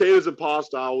 potatoes and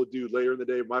pasta I will do later in the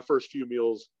day. My first few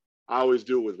meals, I always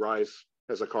do it with rice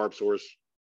as a carb source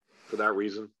for that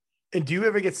reason. And do you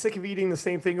ever get sick of eating the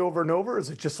same thing over and over? Or is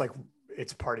it just like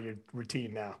it's part of your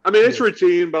routine now? I mean, it's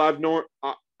routine, but I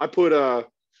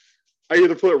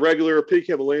either put regular pink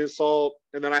Himalayan salt,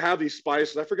 and then I have these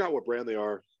spices. I forgot what brand they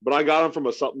are, but I got them from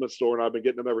a supplement store, and I've been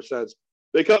getting them ever since.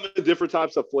 They come in different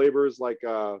types of flavors, like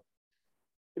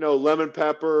lemon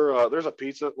pepper. There's a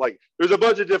pizza, like there's a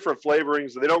bunch of different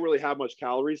flavorings, and they don't really have much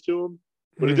calories to them,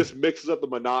 but it just mixes up the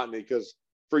monotony. Because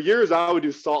for years I would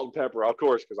do salt and pepper, of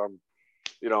course, because I'm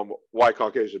white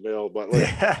Caucasian male, but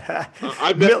like,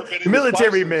 I've never been into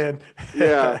military spices. Man.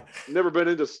 Yeah, never been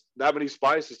into that many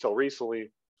spices till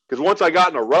recently. Because once I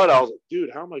got in a rut, I was like,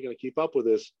 dude, how am I going to keep up with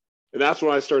this? And that's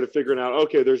when I started figuring out,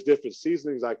 okay, there's different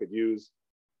seasonings I could use.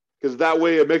 Because that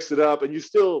way it mixed it up, and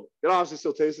it obviously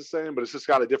still tastes the same, but it's just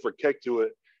got a different kick to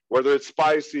it. Whether it's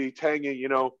spicy, tangy,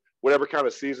 whatever kind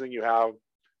of seasoning you have.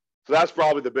 So that's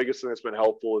probably the biggest thing that's been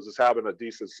helpful, is just having a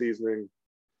decent seasoning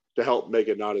to help make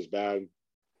it not as bad.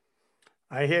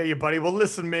 I hear you, buddy. Well,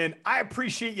 listen, man, I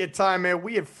appreciate your time, man.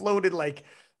 We have floated like,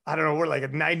 I don't know, we're like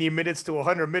at 90 minutes to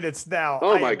 100 minutes now.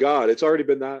 Oh my God. It's already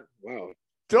been that. Wow.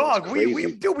 Dog,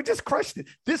 we just crushed it.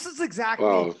 This is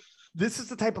exactly, this is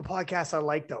the type of podcast I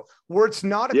like though, where it's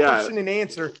not a question and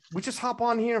answer. We just hop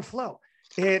on here and flow.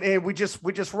 And we just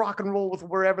rock and roll with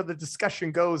wherever the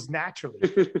discussion goes naturally.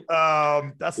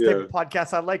 That's the type of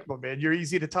podcast I like, my man. You're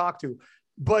easy to talk to.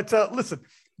 But listen,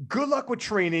 good luck with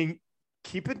training.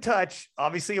 keep in touch.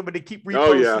 Obviously, I'm going to keep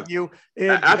Oh, yeah. reposting you.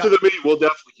 And After the meeting, we'll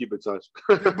definitely keep in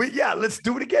touch. yeah, let's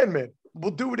do it again, man.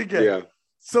 We'll do it again. Yeah.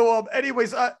 So,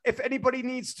 anyways, if anybody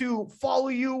needs to follow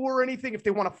you or anything, if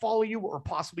they want to follow you or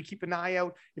possibly keep an eye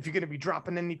out, if you're going to be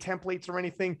dropping any templates or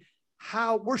anything,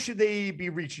 where should they be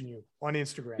reaching you on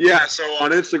Instagram? Yeah. So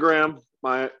on Instagram,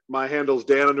 my handle is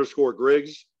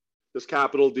Dan_Griggs, just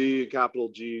capital D, capital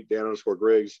G,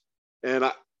 Dan_Griggs.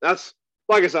 And that's,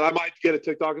 like I said, I might get a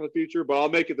TikTok in the future, but I'll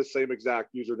make it the same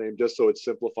exact username just so it's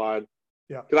simplified.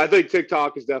 Yeah. Because I think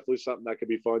TikTok is definitely something that could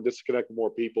be fun just to connect with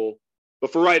more people.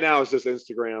 But for right now, it's just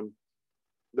Instagram.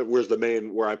 Where's the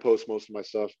main where I post most of my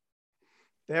stuff.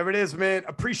 There it is, man.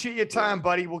 Appreciate your time,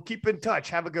 buddy. We'll keep in touch.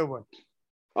 Have a good one.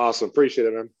 Awesome. Appreciate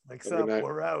it, man. Thanks up.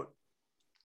 We're out.